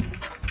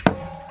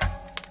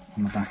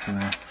on the back of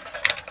there.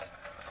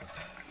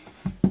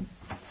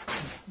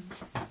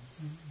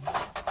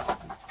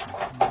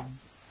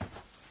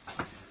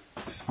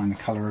 Just find the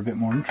colour a bit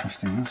more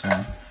interesting, that's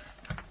all.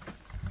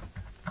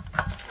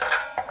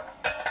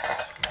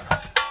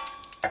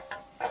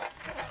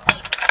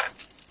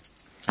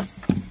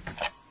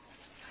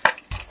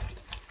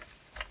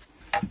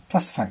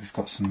 Plus the fact it's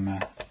got some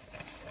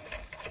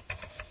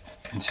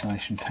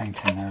insulation paint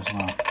in there as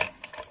well,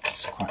 which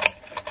is quite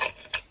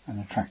an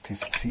attractive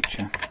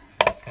feature.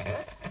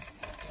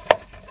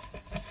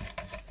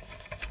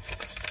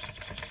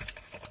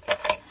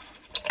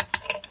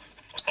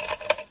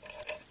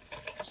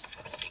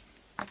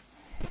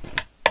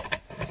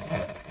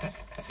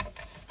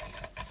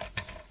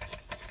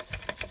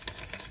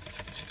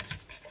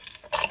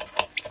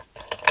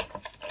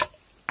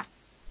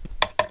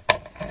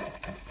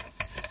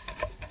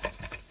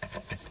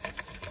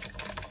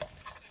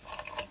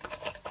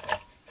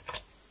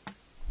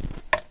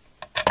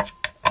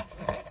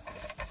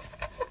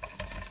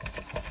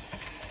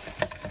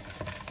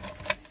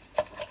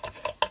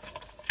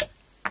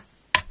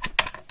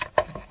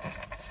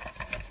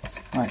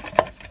 Right,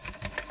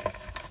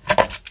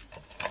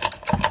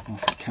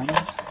 off the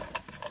cameras.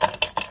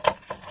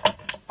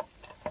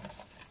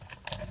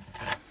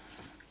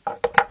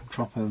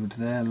 Drop over to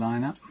there,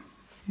 line up.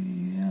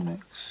 Yeah,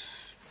 looks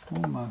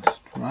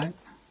almost right.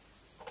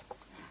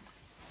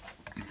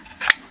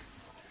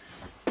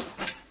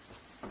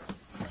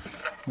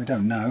 We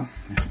don't know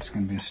if it's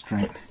going to be a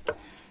straight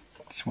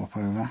swap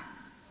over.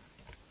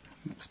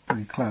 Looks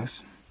pretty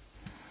close.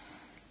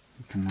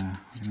 We can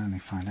only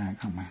find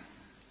out, can't we?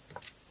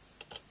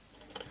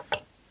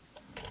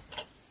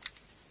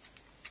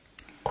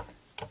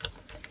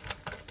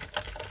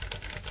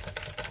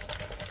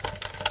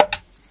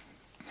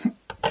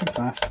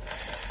 Fast.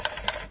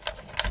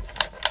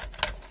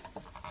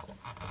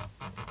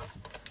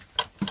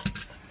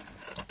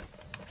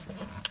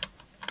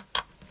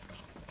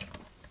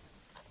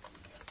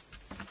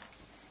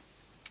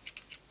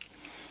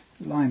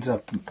 It lines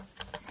up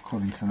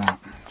according to that,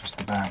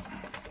 just about.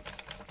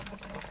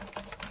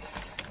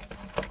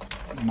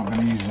 I'm not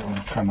going to use it with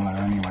a tremolo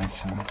anyway,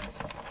 so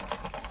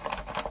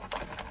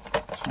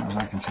as far as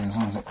I can see, as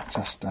long as it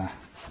just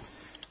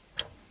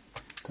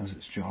does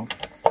its job.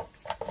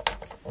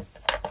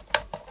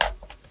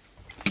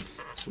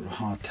 Sort of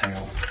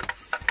hardtail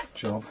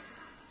job.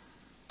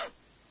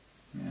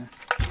 Yeah,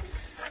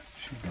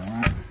 should be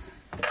alright.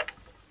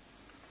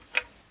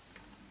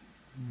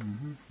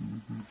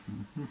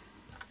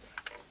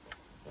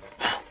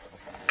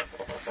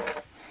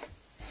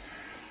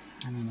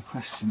 And then the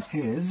question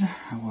is,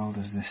 how well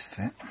does this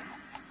fit?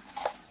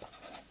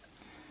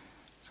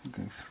 So I'll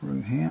go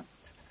through here.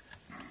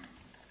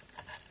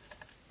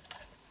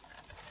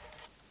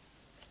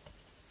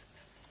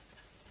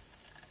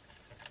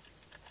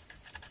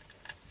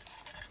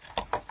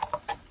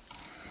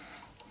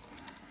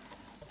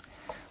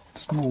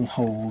 Small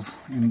holes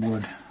in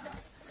wood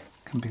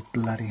can be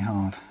bloody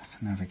hard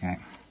to navigate.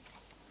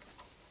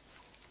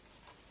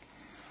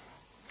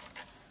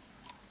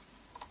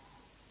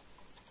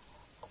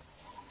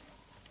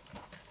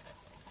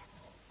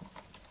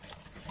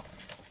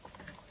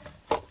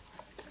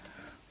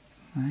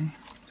 Hey,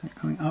 is that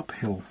going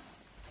uphill?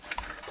 I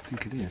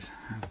think it is.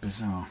 How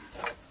bizarre.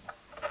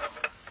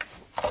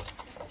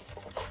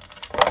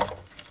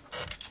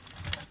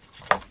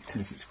 It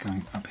is, it's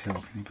going uphill,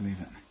 can you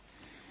believe it?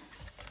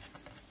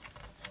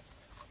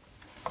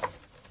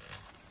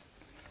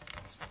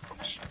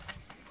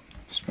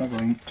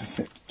 Struggling to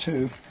fit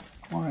 2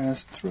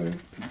 wires through,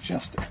 it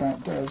just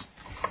about does.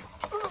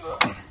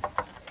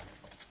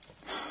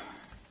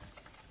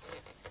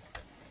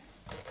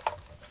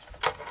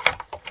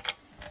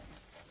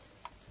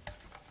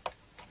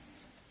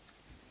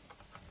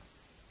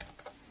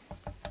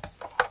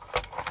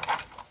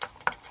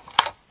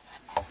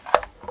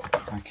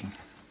 Crikey.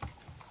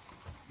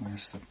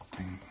 Where's the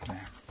thing?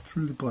 There.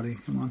 Through the body,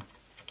 come on.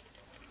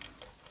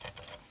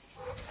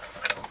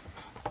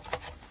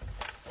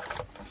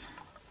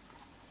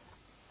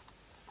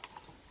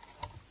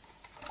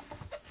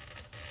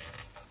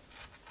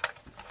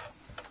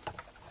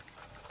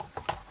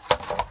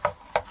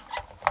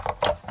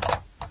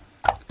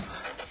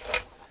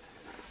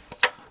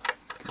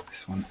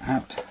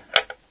 out.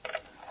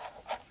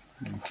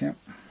 Thank you.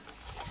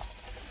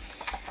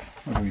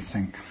 What do we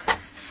think?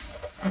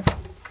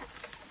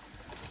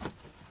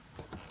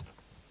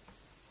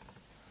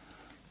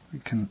 We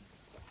can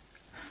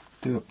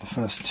do up the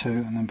first two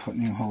and then put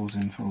new holes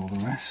in for all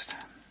the rest.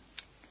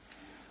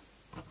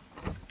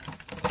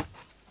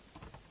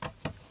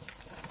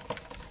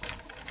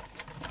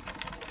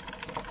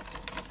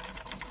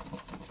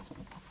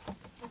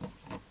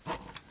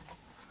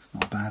 It's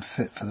not a bad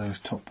fit for those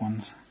top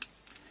ones.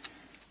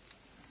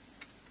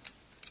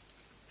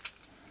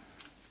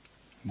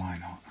 Why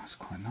not? That's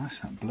quite nice,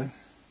 that blue.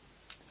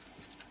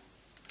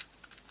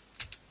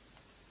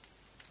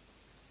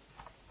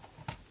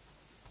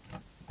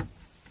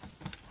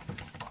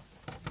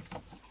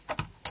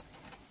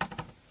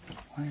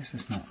 Why is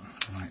this not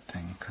the right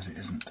thing? Because it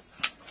isn't.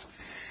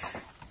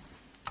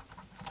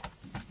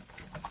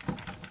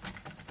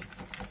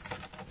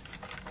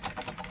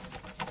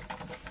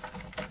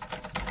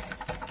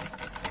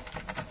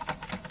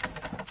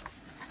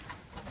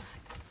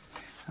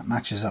 That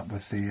matches up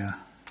with the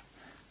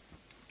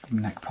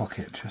neck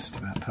pocket just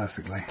about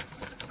perfectly,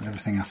 but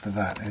everything after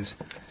that is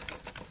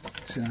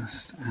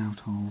just out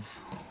of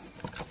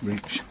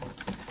reach.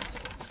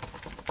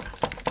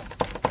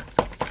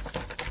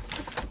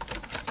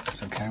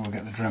 It's okay, we'll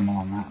get the Dremel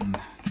on that and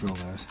drill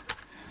those.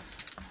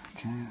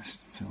 Okay, let's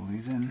fill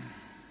these in.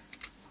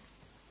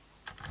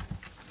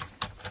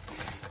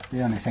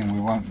 The only thing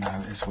we won't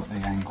know is what the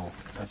angle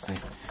of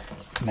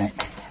the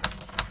neck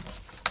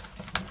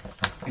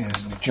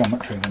is, the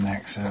geometry of the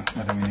neck, so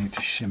whether we need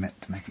to shim it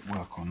to make it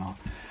work or not.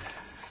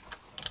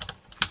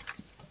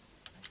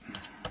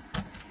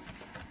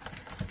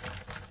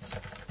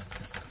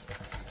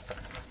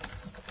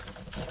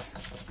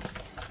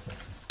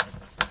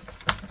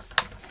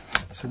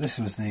 So this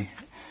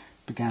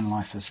began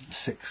life as the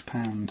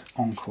 £6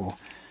 Encore,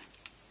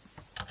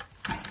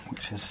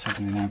 which has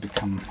suddenly now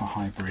become a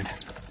hybrid.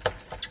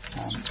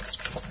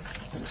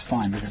 But it's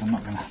fine because I'm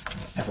not going to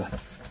ever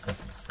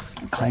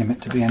claim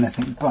it to be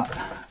anything but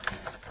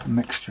a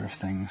mixture of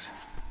things.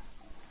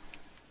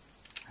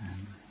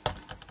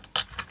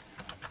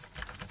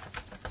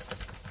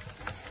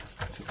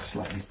 So it's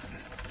slightly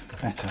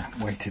better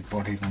weighted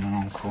body than an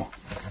Encore,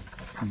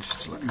 and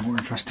just slightly more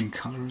interesting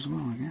colour as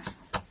well, I guess.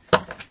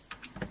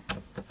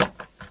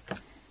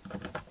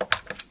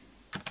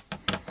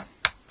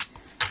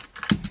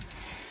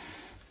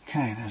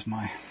 Okay, there's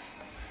my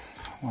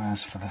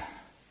wires for the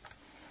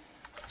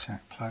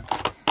jack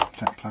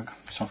plug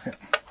socket.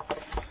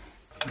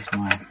 There's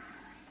my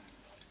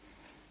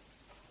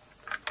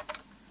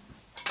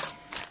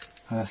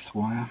earth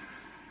wire.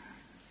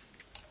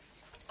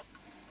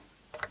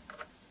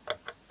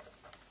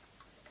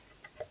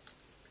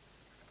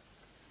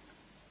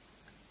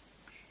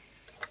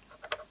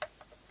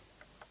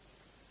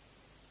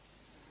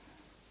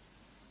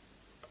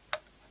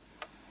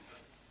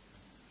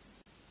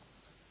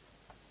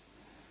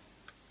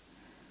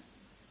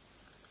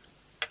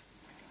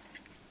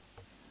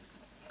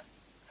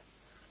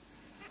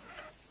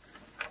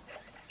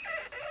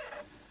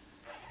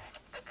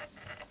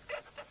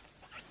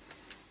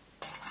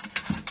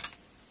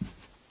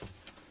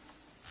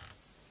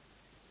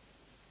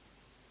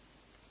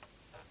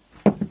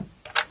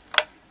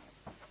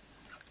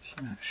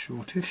 That's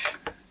shortish,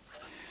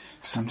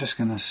 so I'm just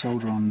going to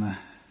solder on the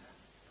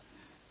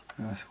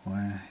earth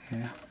wire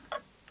here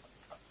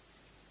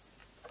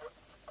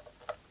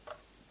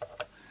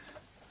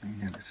and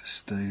get it to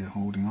stay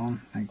holding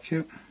on. Thank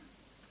you.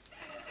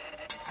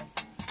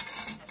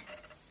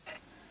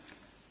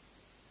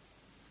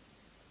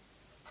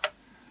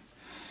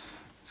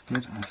 That's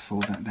good. I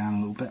fold that down a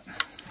little bit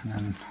and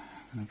then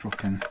I'm going to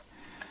drop in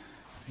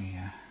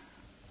the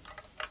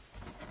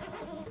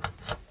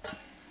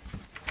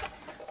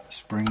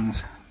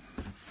springs.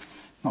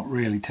 Not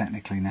really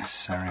technically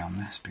necessary on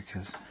this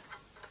because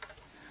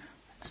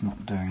it's not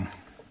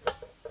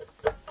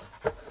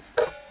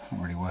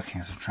really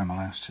working as a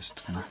tremolo. It's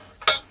just going to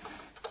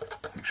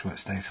make sure it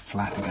stays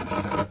flat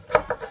against the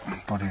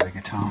body of the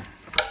guitar.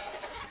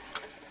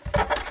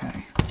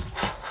 Okay,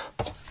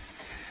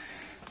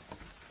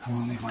 I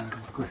will need my little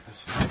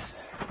grippers for this.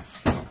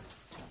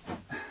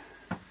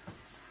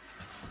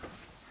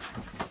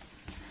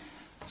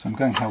 So I'm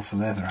going hell for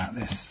leather at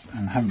this,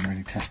 and I haven't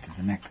really tested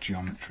the neck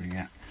geometry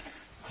yet.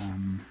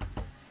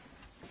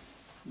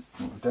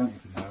 What I don't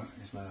even know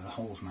is whether the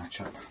holes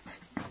match up.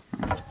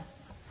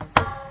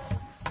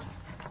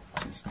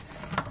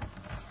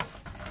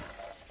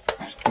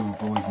 It's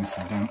doable even if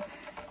I don't.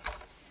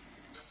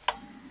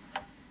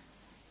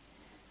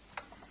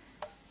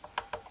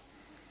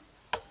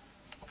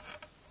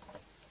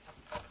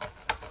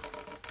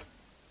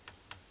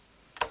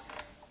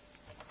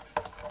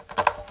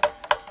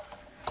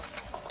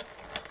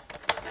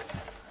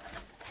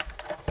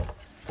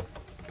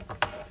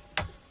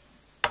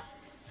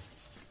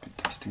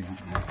 Do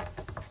that now.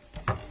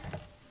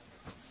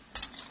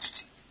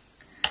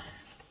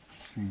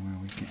 See where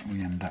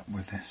we end up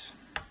with this.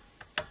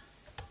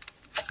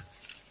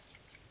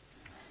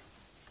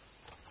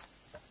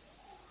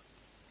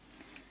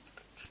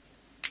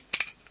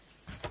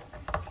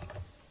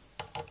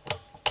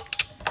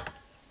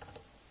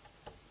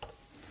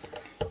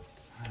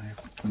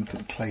 put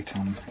the plate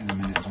on in a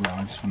minute as well.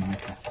 I just want to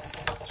make a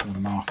sort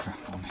of marker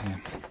on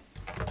here.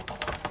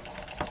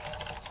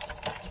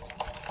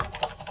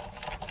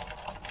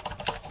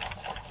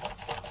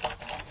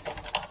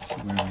 So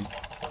where we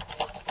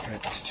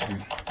get to.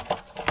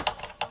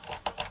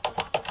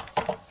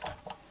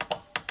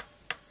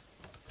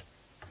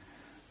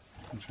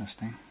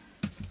 Interesting.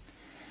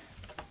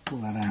 Pull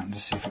that out and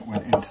just see if it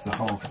went into the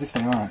hole, because if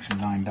they are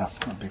actually lined up,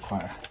 that would be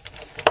quite a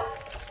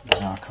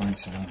bizarre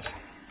coincidence.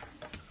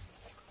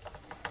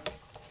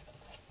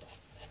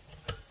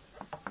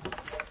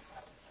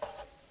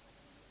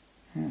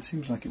 Yeah, it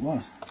seems like it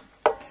was.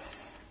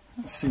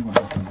 Let's see what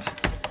happens.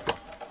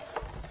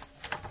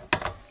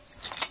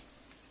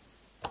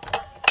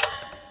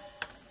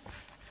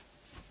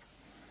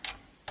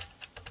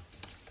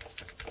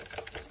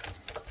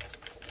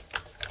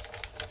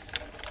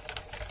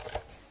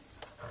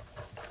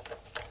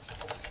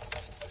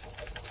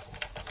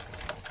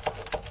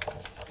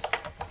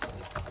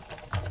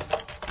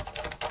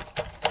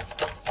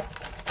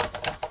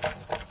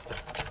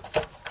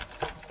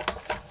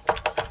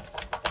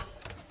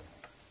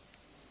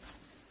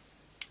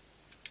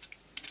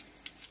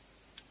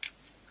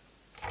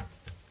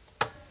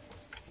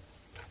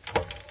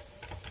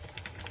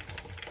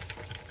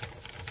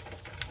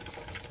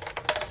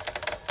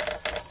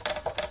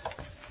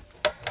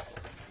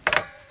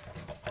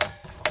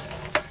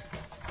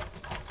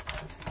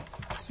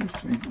 Seems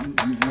to be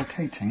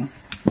locating.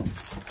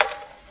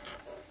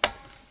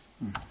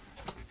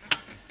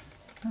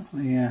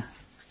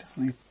 It's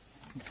definitely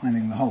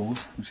finding the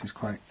holes, which is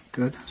quite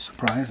good.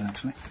 Surprise,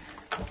 actually.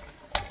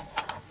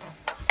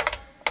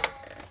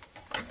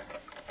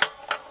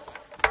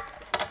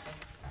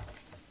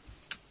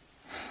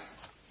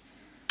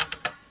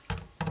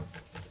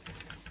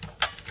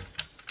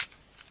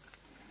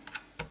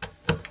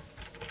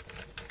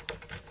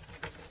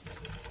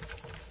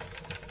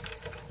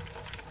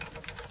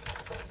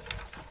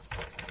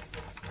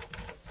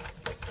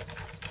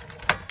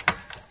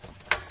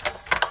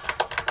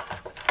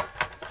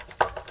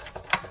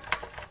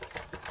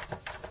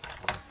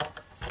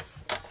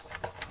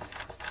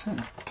 So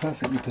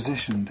perfectly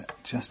positioned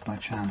just by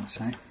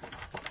chance, eh?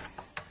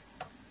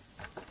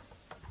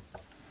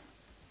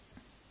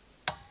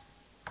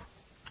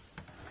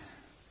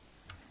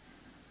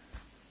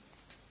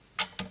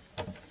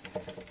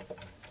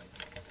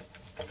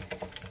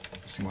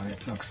 See what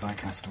it looks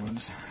like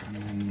afterwards, and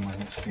then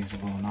whether it's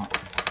feasible or not.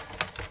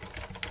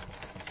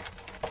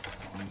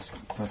 That one's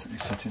perfectly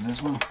fitted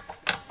as well.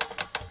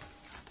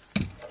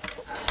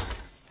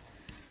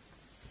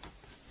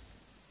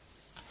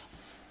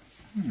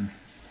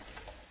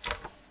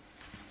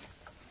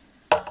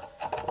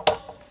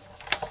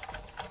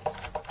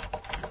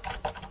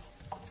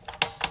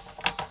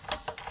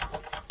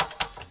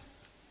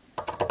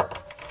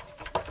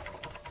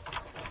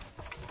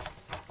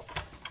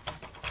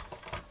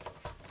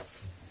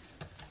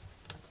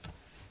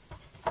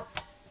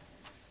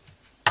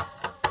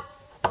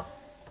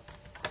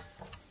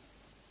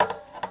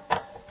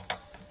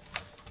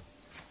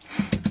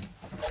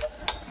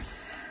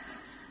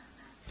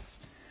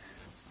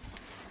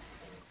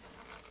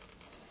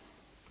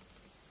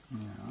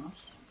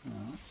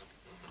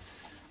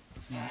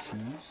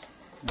 Yes.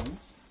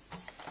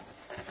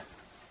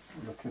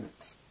 Look at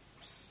it,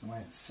 the way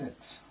it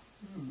sits.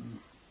 I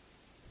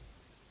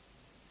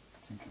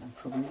think it would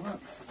probably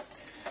work.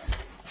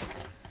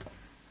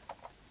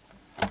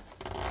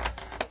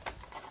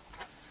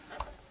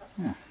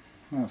 Yeah,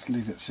 well, let's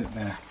leave it sit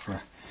there for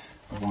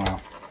a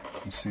while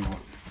and see what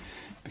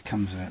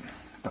becomes of it.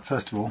 But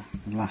first of all,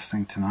 the last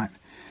thing tonight,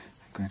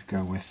 I'm going to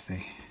go with the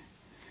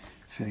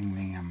fitting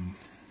the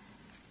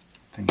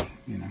thingy,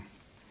 you know,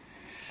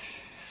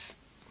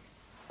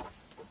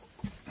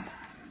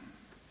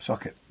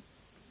 socket,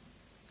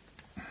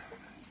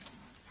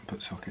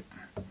 input socket,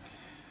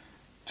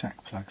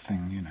 jack plug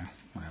thing, you know,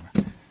 whatever.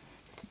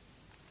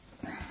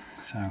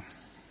 So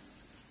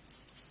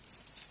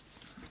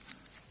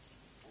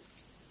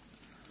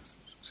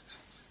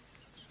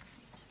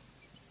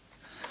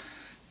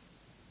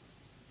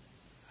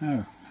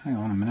oh, hang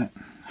on a minute.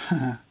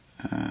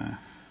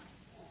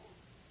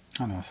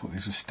 Oh no, I thought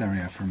these were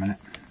stereo for a minute,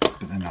 but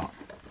they're not.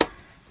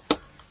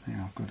 They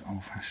are good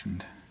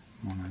old-fashioned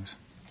monos.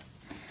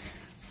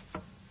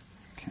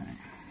 Okay.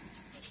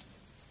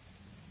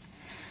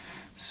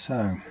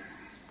 So,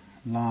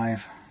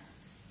 live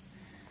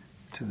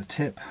to the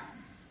tip,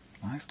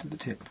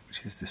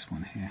 which is this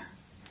one here.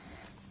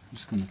 I'm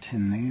just going to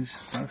tin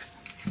these both.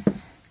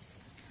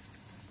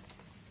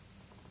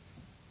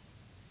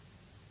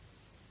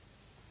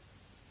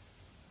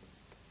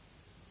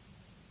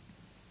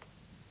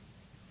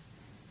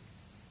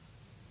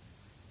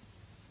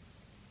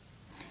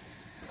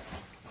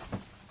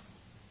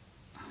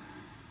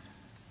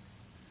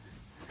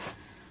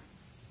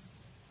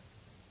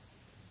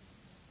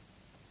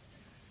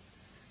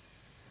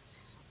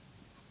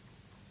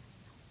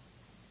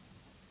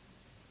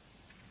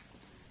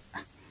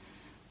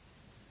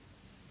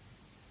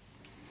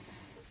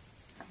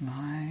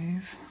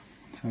 Live.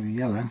 So the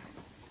yellow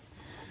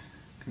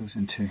goes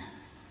into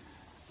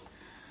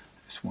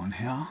this one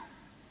here,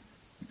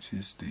 which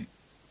is the,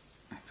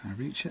 can I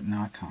reach it? No,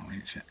 I can't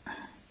reach it.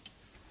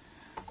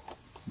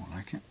 More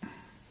like it.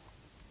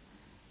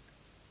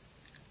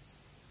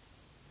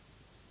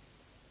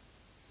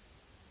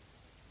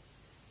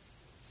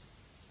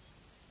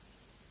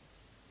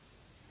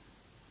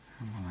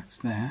 And while that's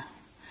there,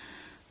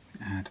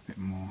 add a bit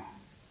more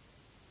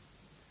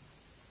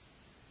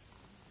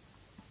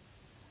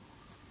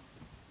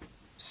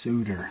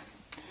solder.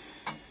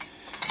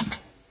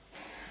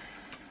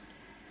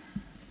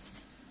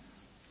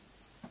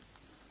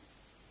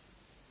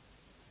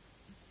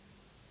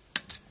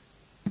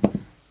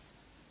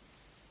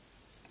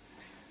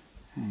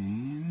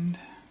 And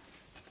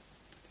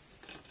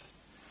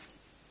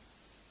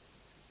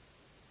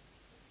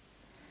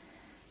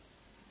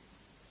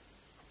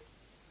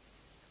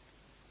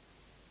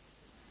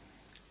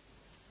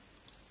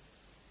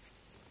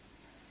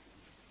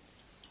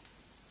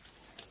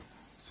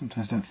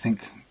sometimes don't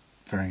think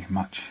very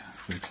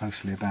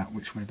closely about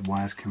which way the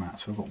wires come out,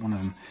 so I've got one of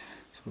them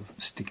sort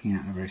of sticking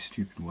out in a very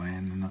stupid way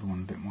and another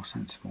one a bit more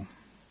sensible.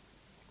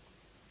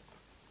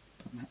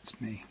 But that's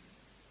me.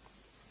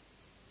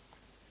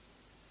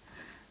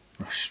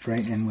 Rush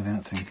straight in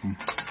without thinking.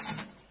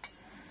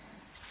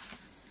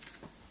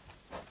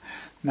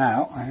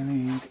 Now I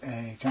need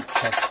a jack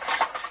plug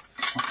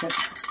socket.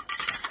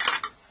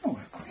 Oh,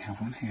 look, we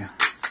have one here.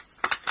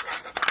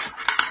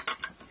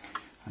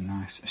 A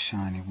nice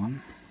shiny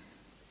one.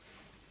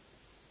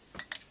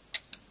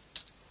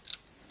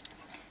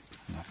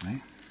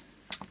 Lovely.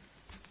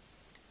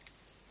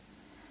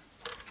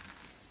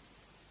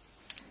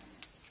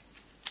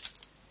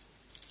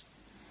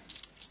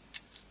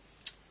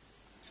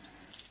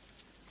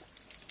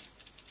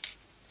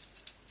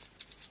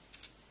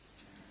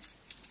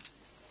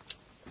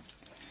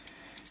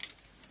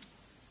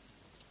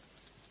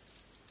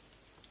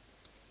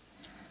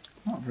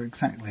 Not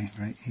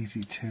very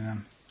easy to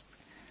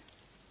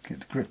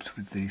get to grips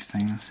with these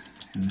things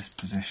in this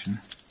position,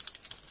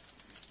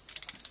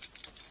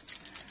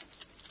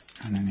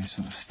 and then you're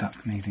sort of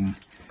stuck needing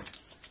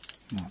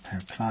a pair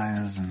of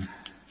pliers and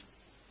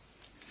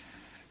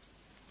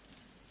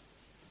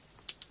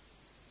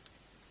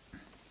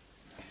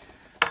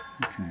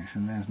okay, so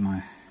there's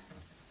my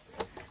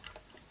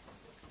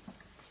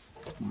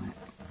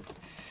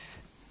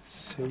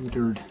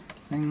soldered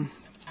thing.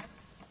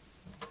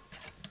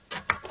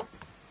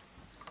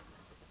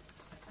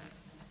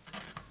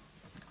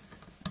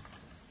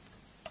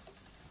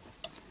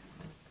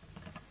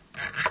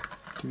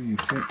 Do you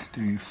fit?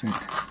 Do you fit?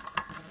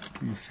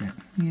 Do you fit?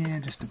 Yeah,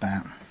 just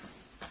about.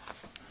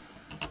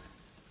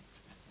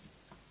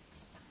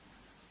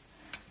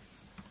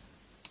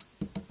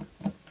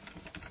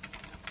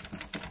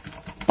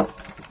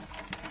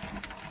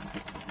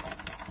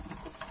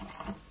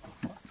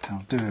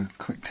 I'll do a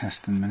quick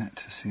test in a minute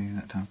to see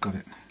that I've got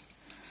it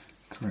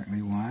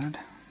correctly wired,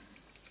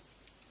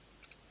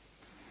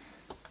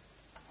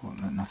 or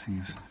that nothing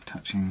is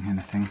touching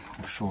anything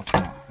or shorting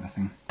out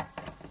anything.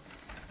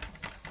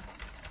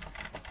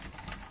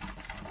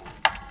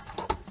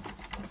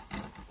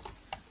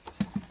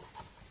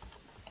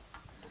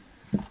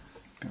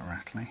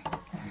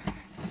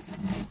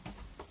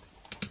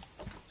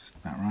 Just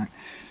about right.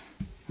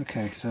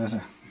 Okay, so as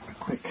a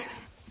quick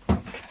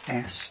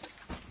test,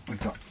 we've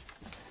got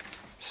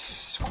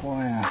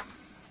Encore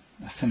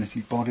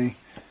Affinty body,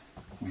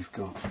 we've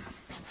got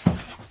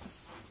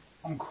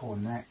Encore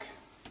neck,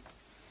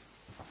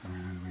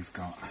 and we've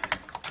got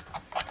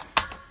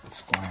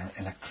Squire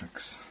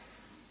electrics.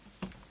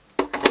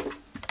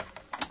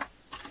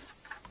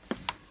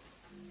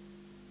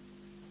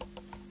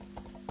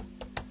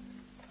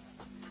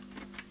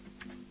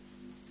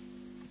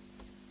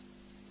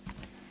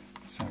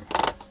 So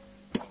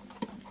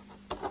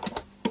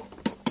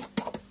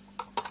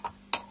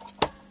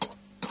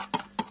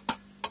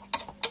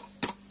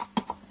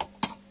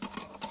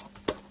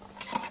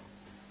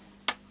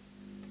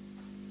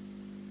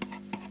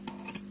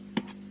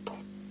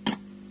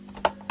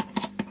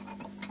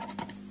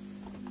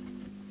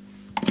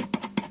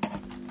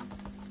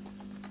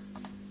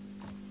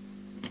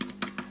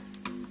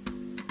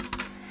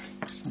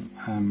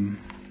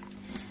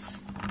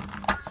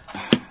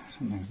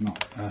something's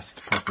not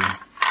earthed properly.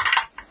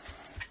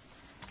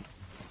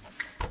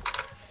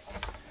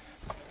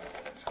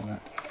 So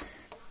that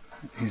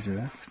is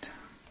earthed.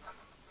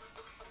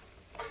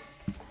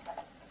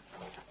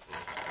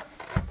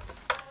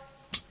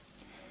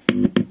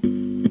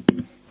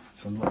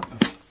 It's a lot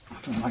of, I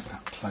don't like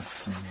that plug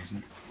for some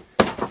reason.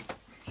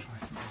 Try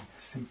something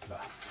simpler.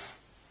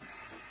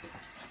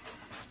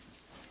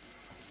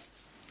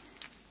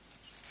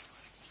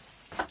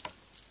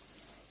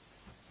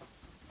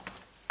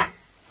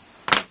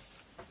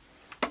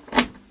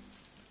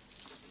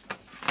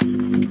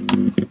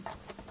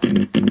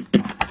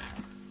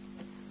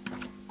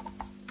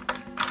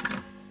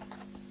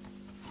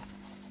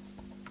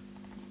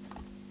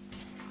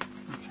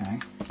 Okay,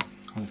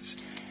 let's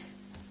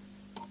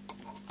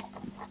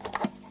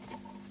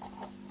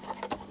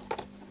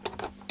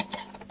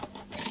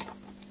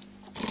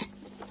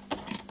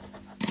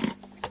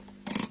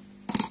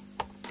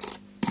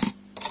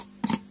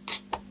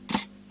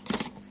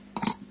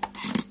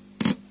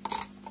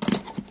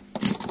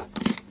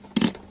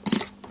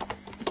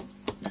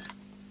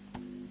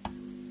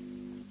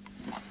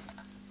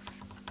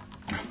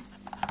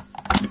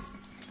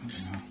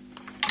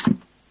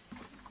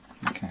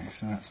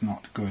so that's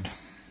not good.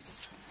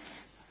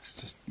 Let's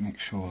just make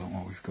sure that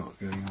what we've got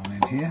going on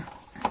in here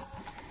is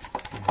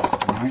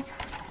right.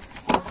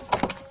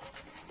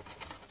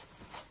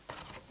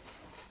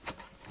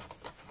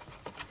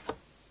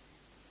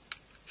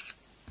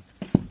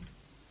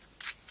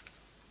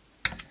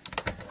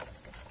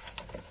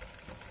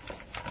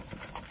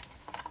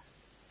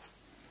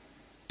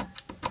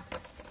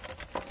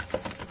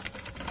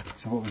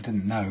 So what we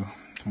didn't know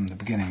from the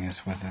beginning is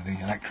whether the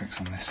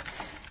electrics on this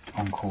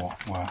Encore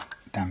were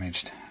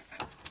damaged.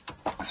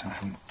 So I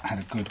haven't had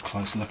a good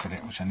close look at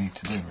it, which I need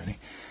to do really,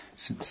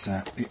 since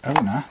the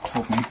owner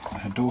told me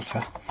that her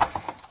daughter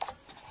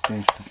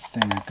gave the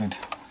thing a good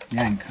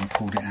yank and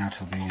pulled it out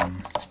of the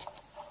amp.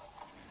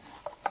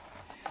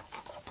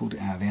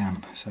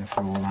 So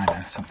for all I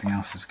know, something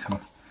else has come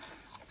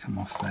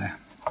off there.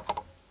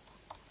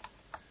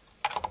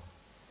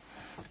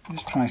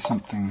 Just try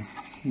something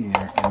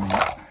here.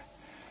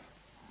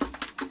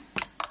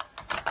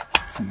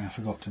 Something I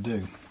forgot to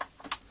do.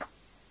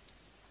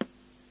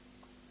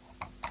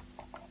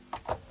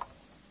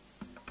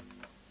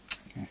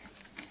 Okay.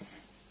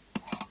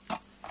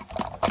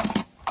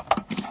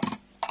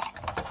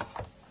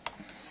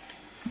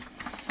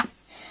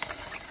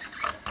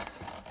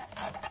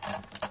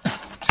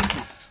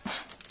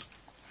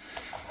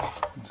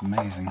 It's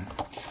amazing.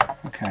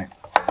 Okay,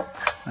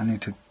 I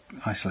need to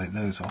isolate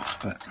those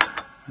off, but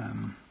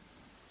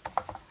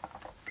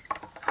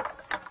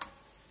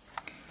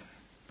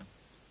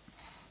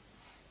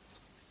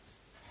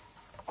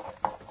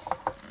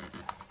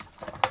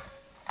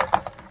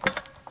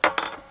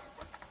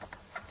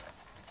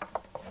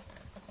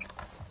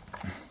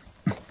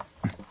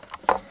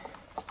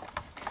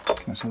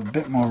so a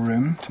bit more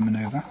room to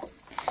manoeuvre.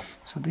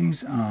 So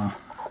these are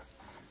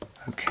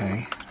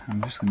okay.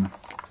 I'm just going to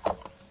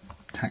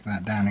tack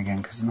that down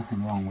again because there's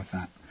nothing wrong with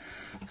that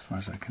as far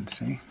as I can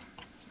see.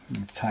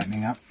 Need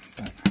tightening up,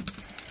 but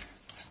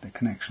the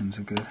connections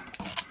are good.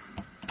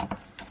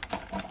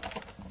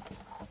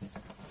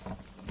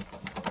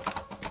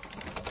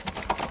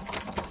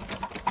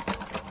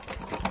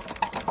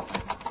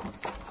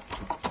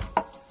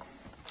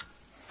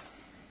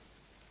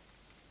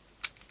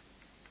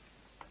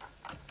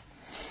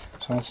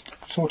 So I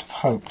sort of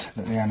hoped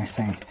that the only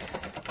thing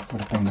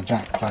would have been the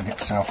jack plug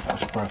itself that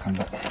was broken,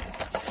 but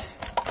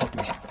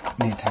probably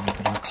need to have a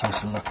bit of a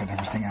closer look at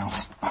everything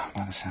else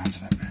by the sounds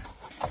of it.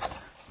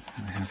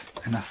 And we have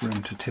enough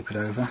room to tip it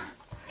over,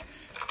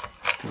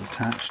 still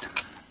attached,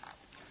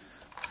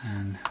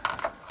 and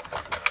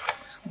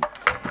just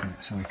get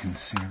it so we can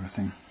see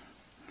everything.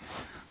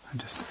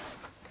 And just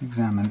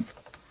examine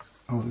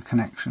all the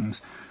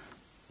connections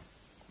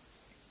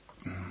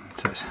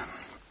to it.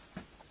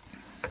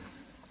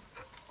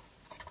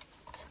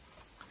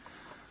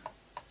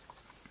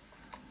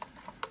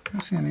 I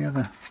don't see any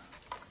other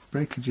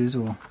breakages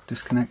or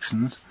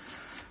disconnections.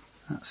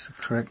 That's the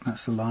correct,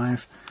 that's the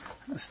live,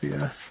 that's the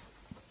earth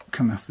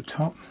coming off the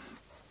top.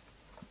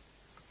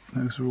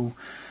 Those are all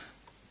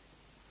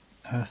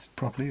earthed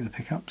properly, the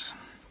pickups.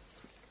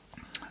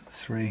 The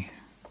 3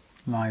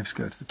 lives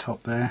go to the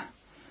top there.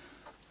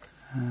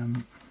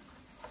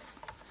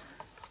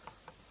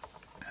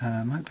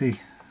 Might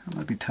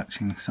be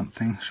touching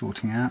something,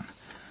 shorting out.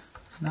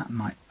 That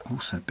might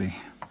also be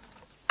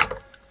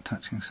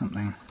touching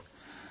something.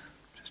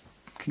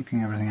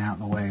 Keeping everything out of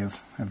the way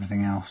of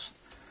everything else.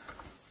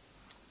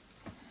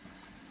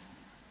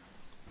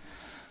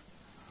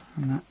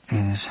 And that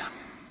is,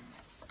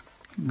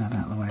 keep that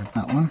out of the way of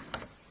that one.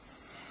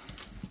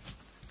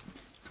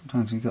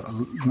 Sometimes you've got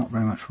not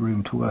very much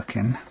room to work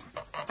in.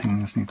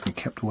 Things need to be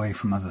kept away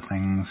from other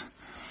things.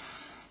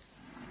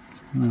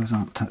 And those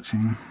aren't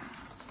touching.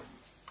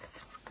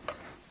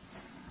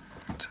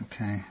 That's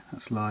okay,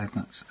 that's live,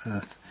 that's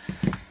earth.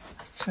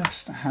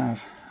 Just to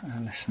have a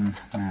listen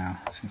now,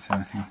 see if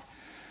anything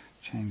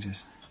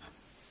changes.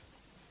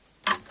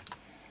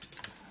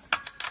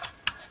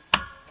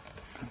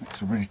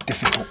 It's a really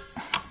difficult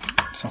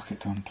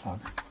socket to unplug.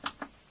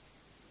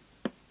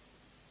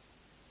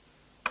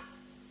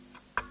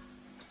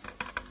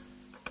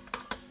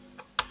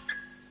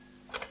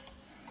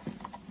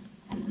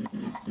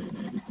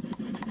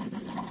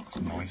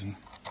 It's noisy.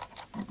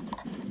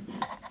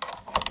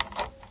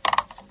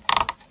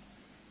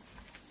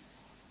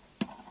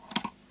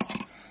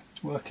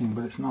 It's working,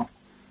 but it's not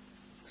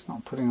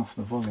putting off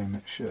the volume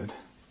it should.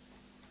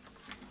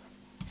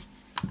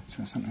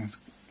 So something's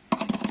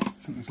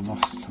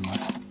lost somewhere.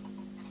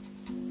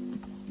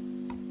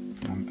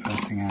 I'm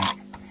earthing out.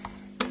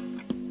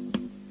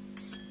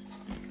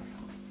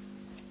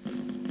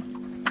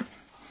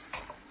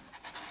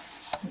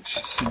 Which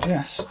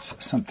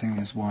suggests something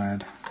is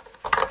wired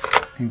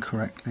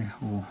incorrectly,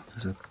 or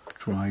there's a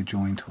dry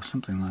joint or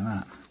something like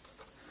that.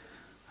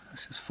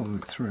 Let's just follow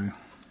it through.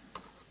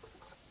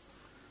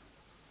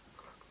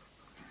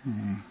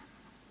 Okay.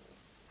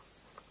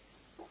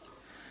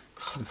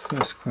 So the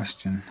first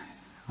question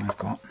I've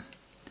got is,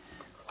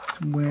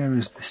 where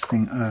is this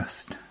thing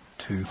earthed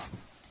to?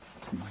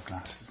 From my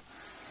glasses.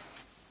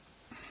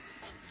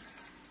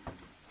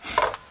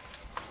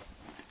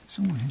 It's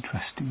all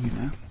interesting, you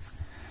know.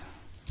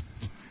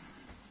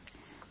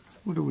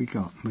 What do we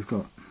got? We've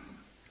got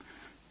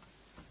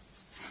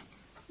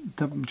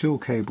dual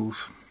cables,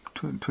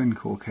 twin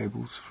core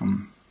cables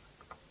from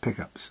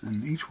pickups,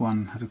 and each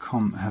one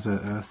has a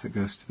earth that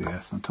goes to the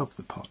earth on top of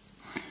the pot,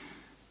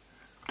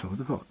 top of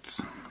the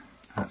pots.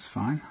 That's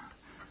fine.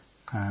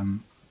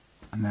 And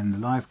then the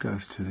live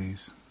goes to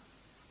these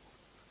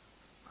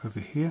over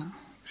here,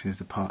 which is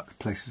the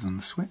places on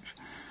the switch.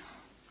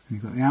 And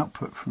you've got the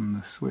output from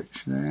the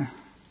switch there,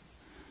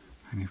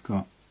 and you've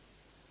got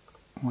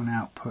one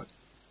output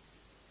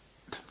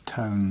to the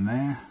tone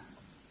there.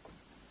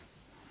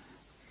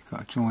 You've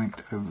got a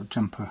joint over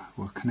jumper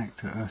or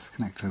connector, earth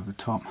connector over the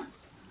top.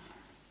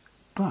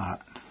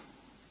 But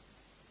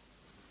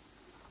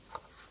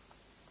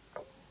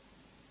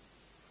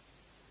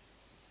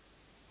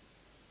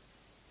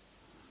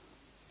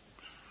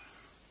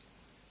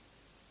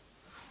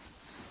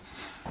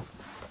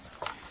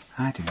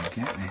I didn't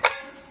get this.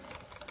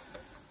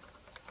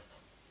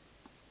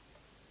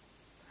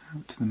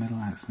 Out to the middle,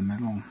 out to the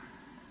middle.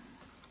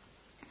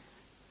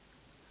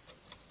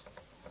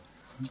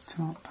 Over the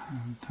top,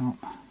 over the top.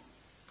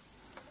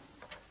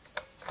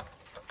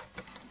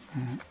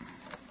 Yeah.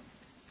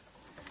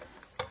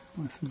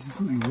 Well, if there's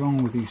something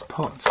wrong with these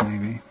pots,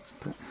 maybe,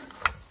 but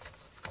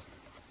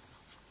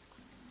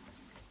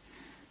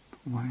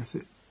why does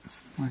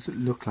it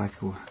look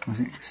like, or why is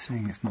it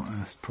saying it's not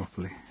earthed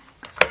properly?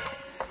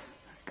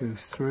 It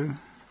goes through,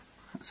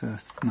 that's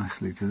earthed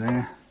nicely to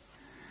there,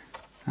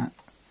 that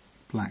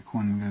black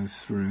one goes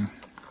through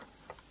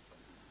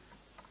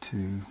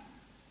to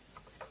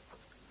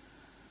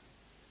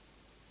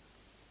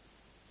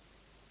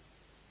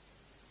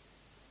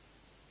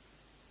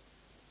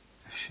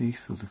the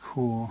sheath or the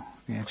core,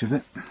 the edge of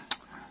it.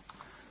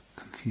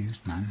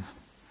 Confused, man.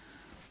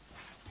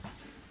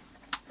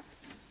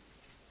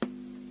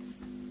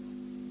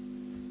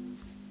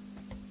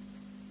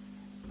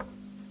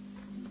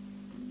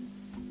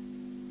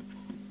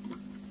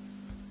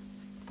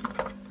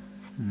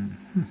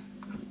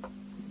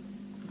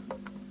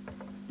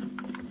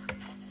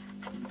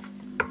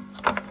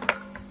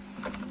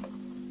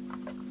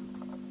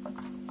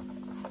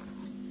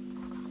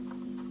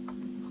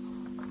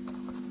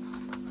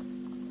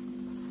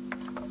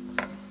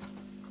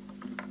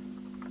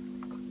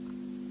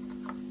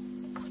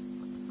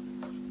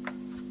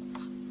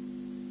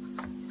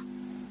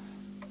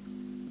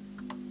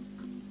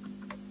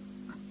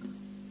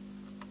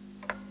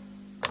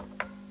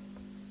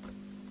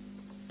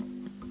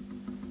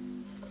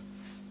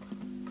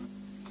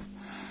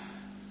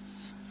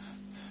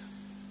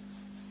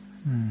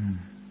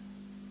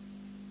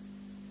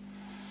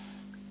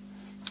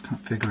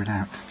 Can't figure it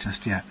out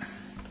just yet.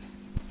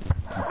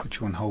 I'll put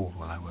you on hold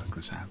while I work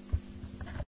this out.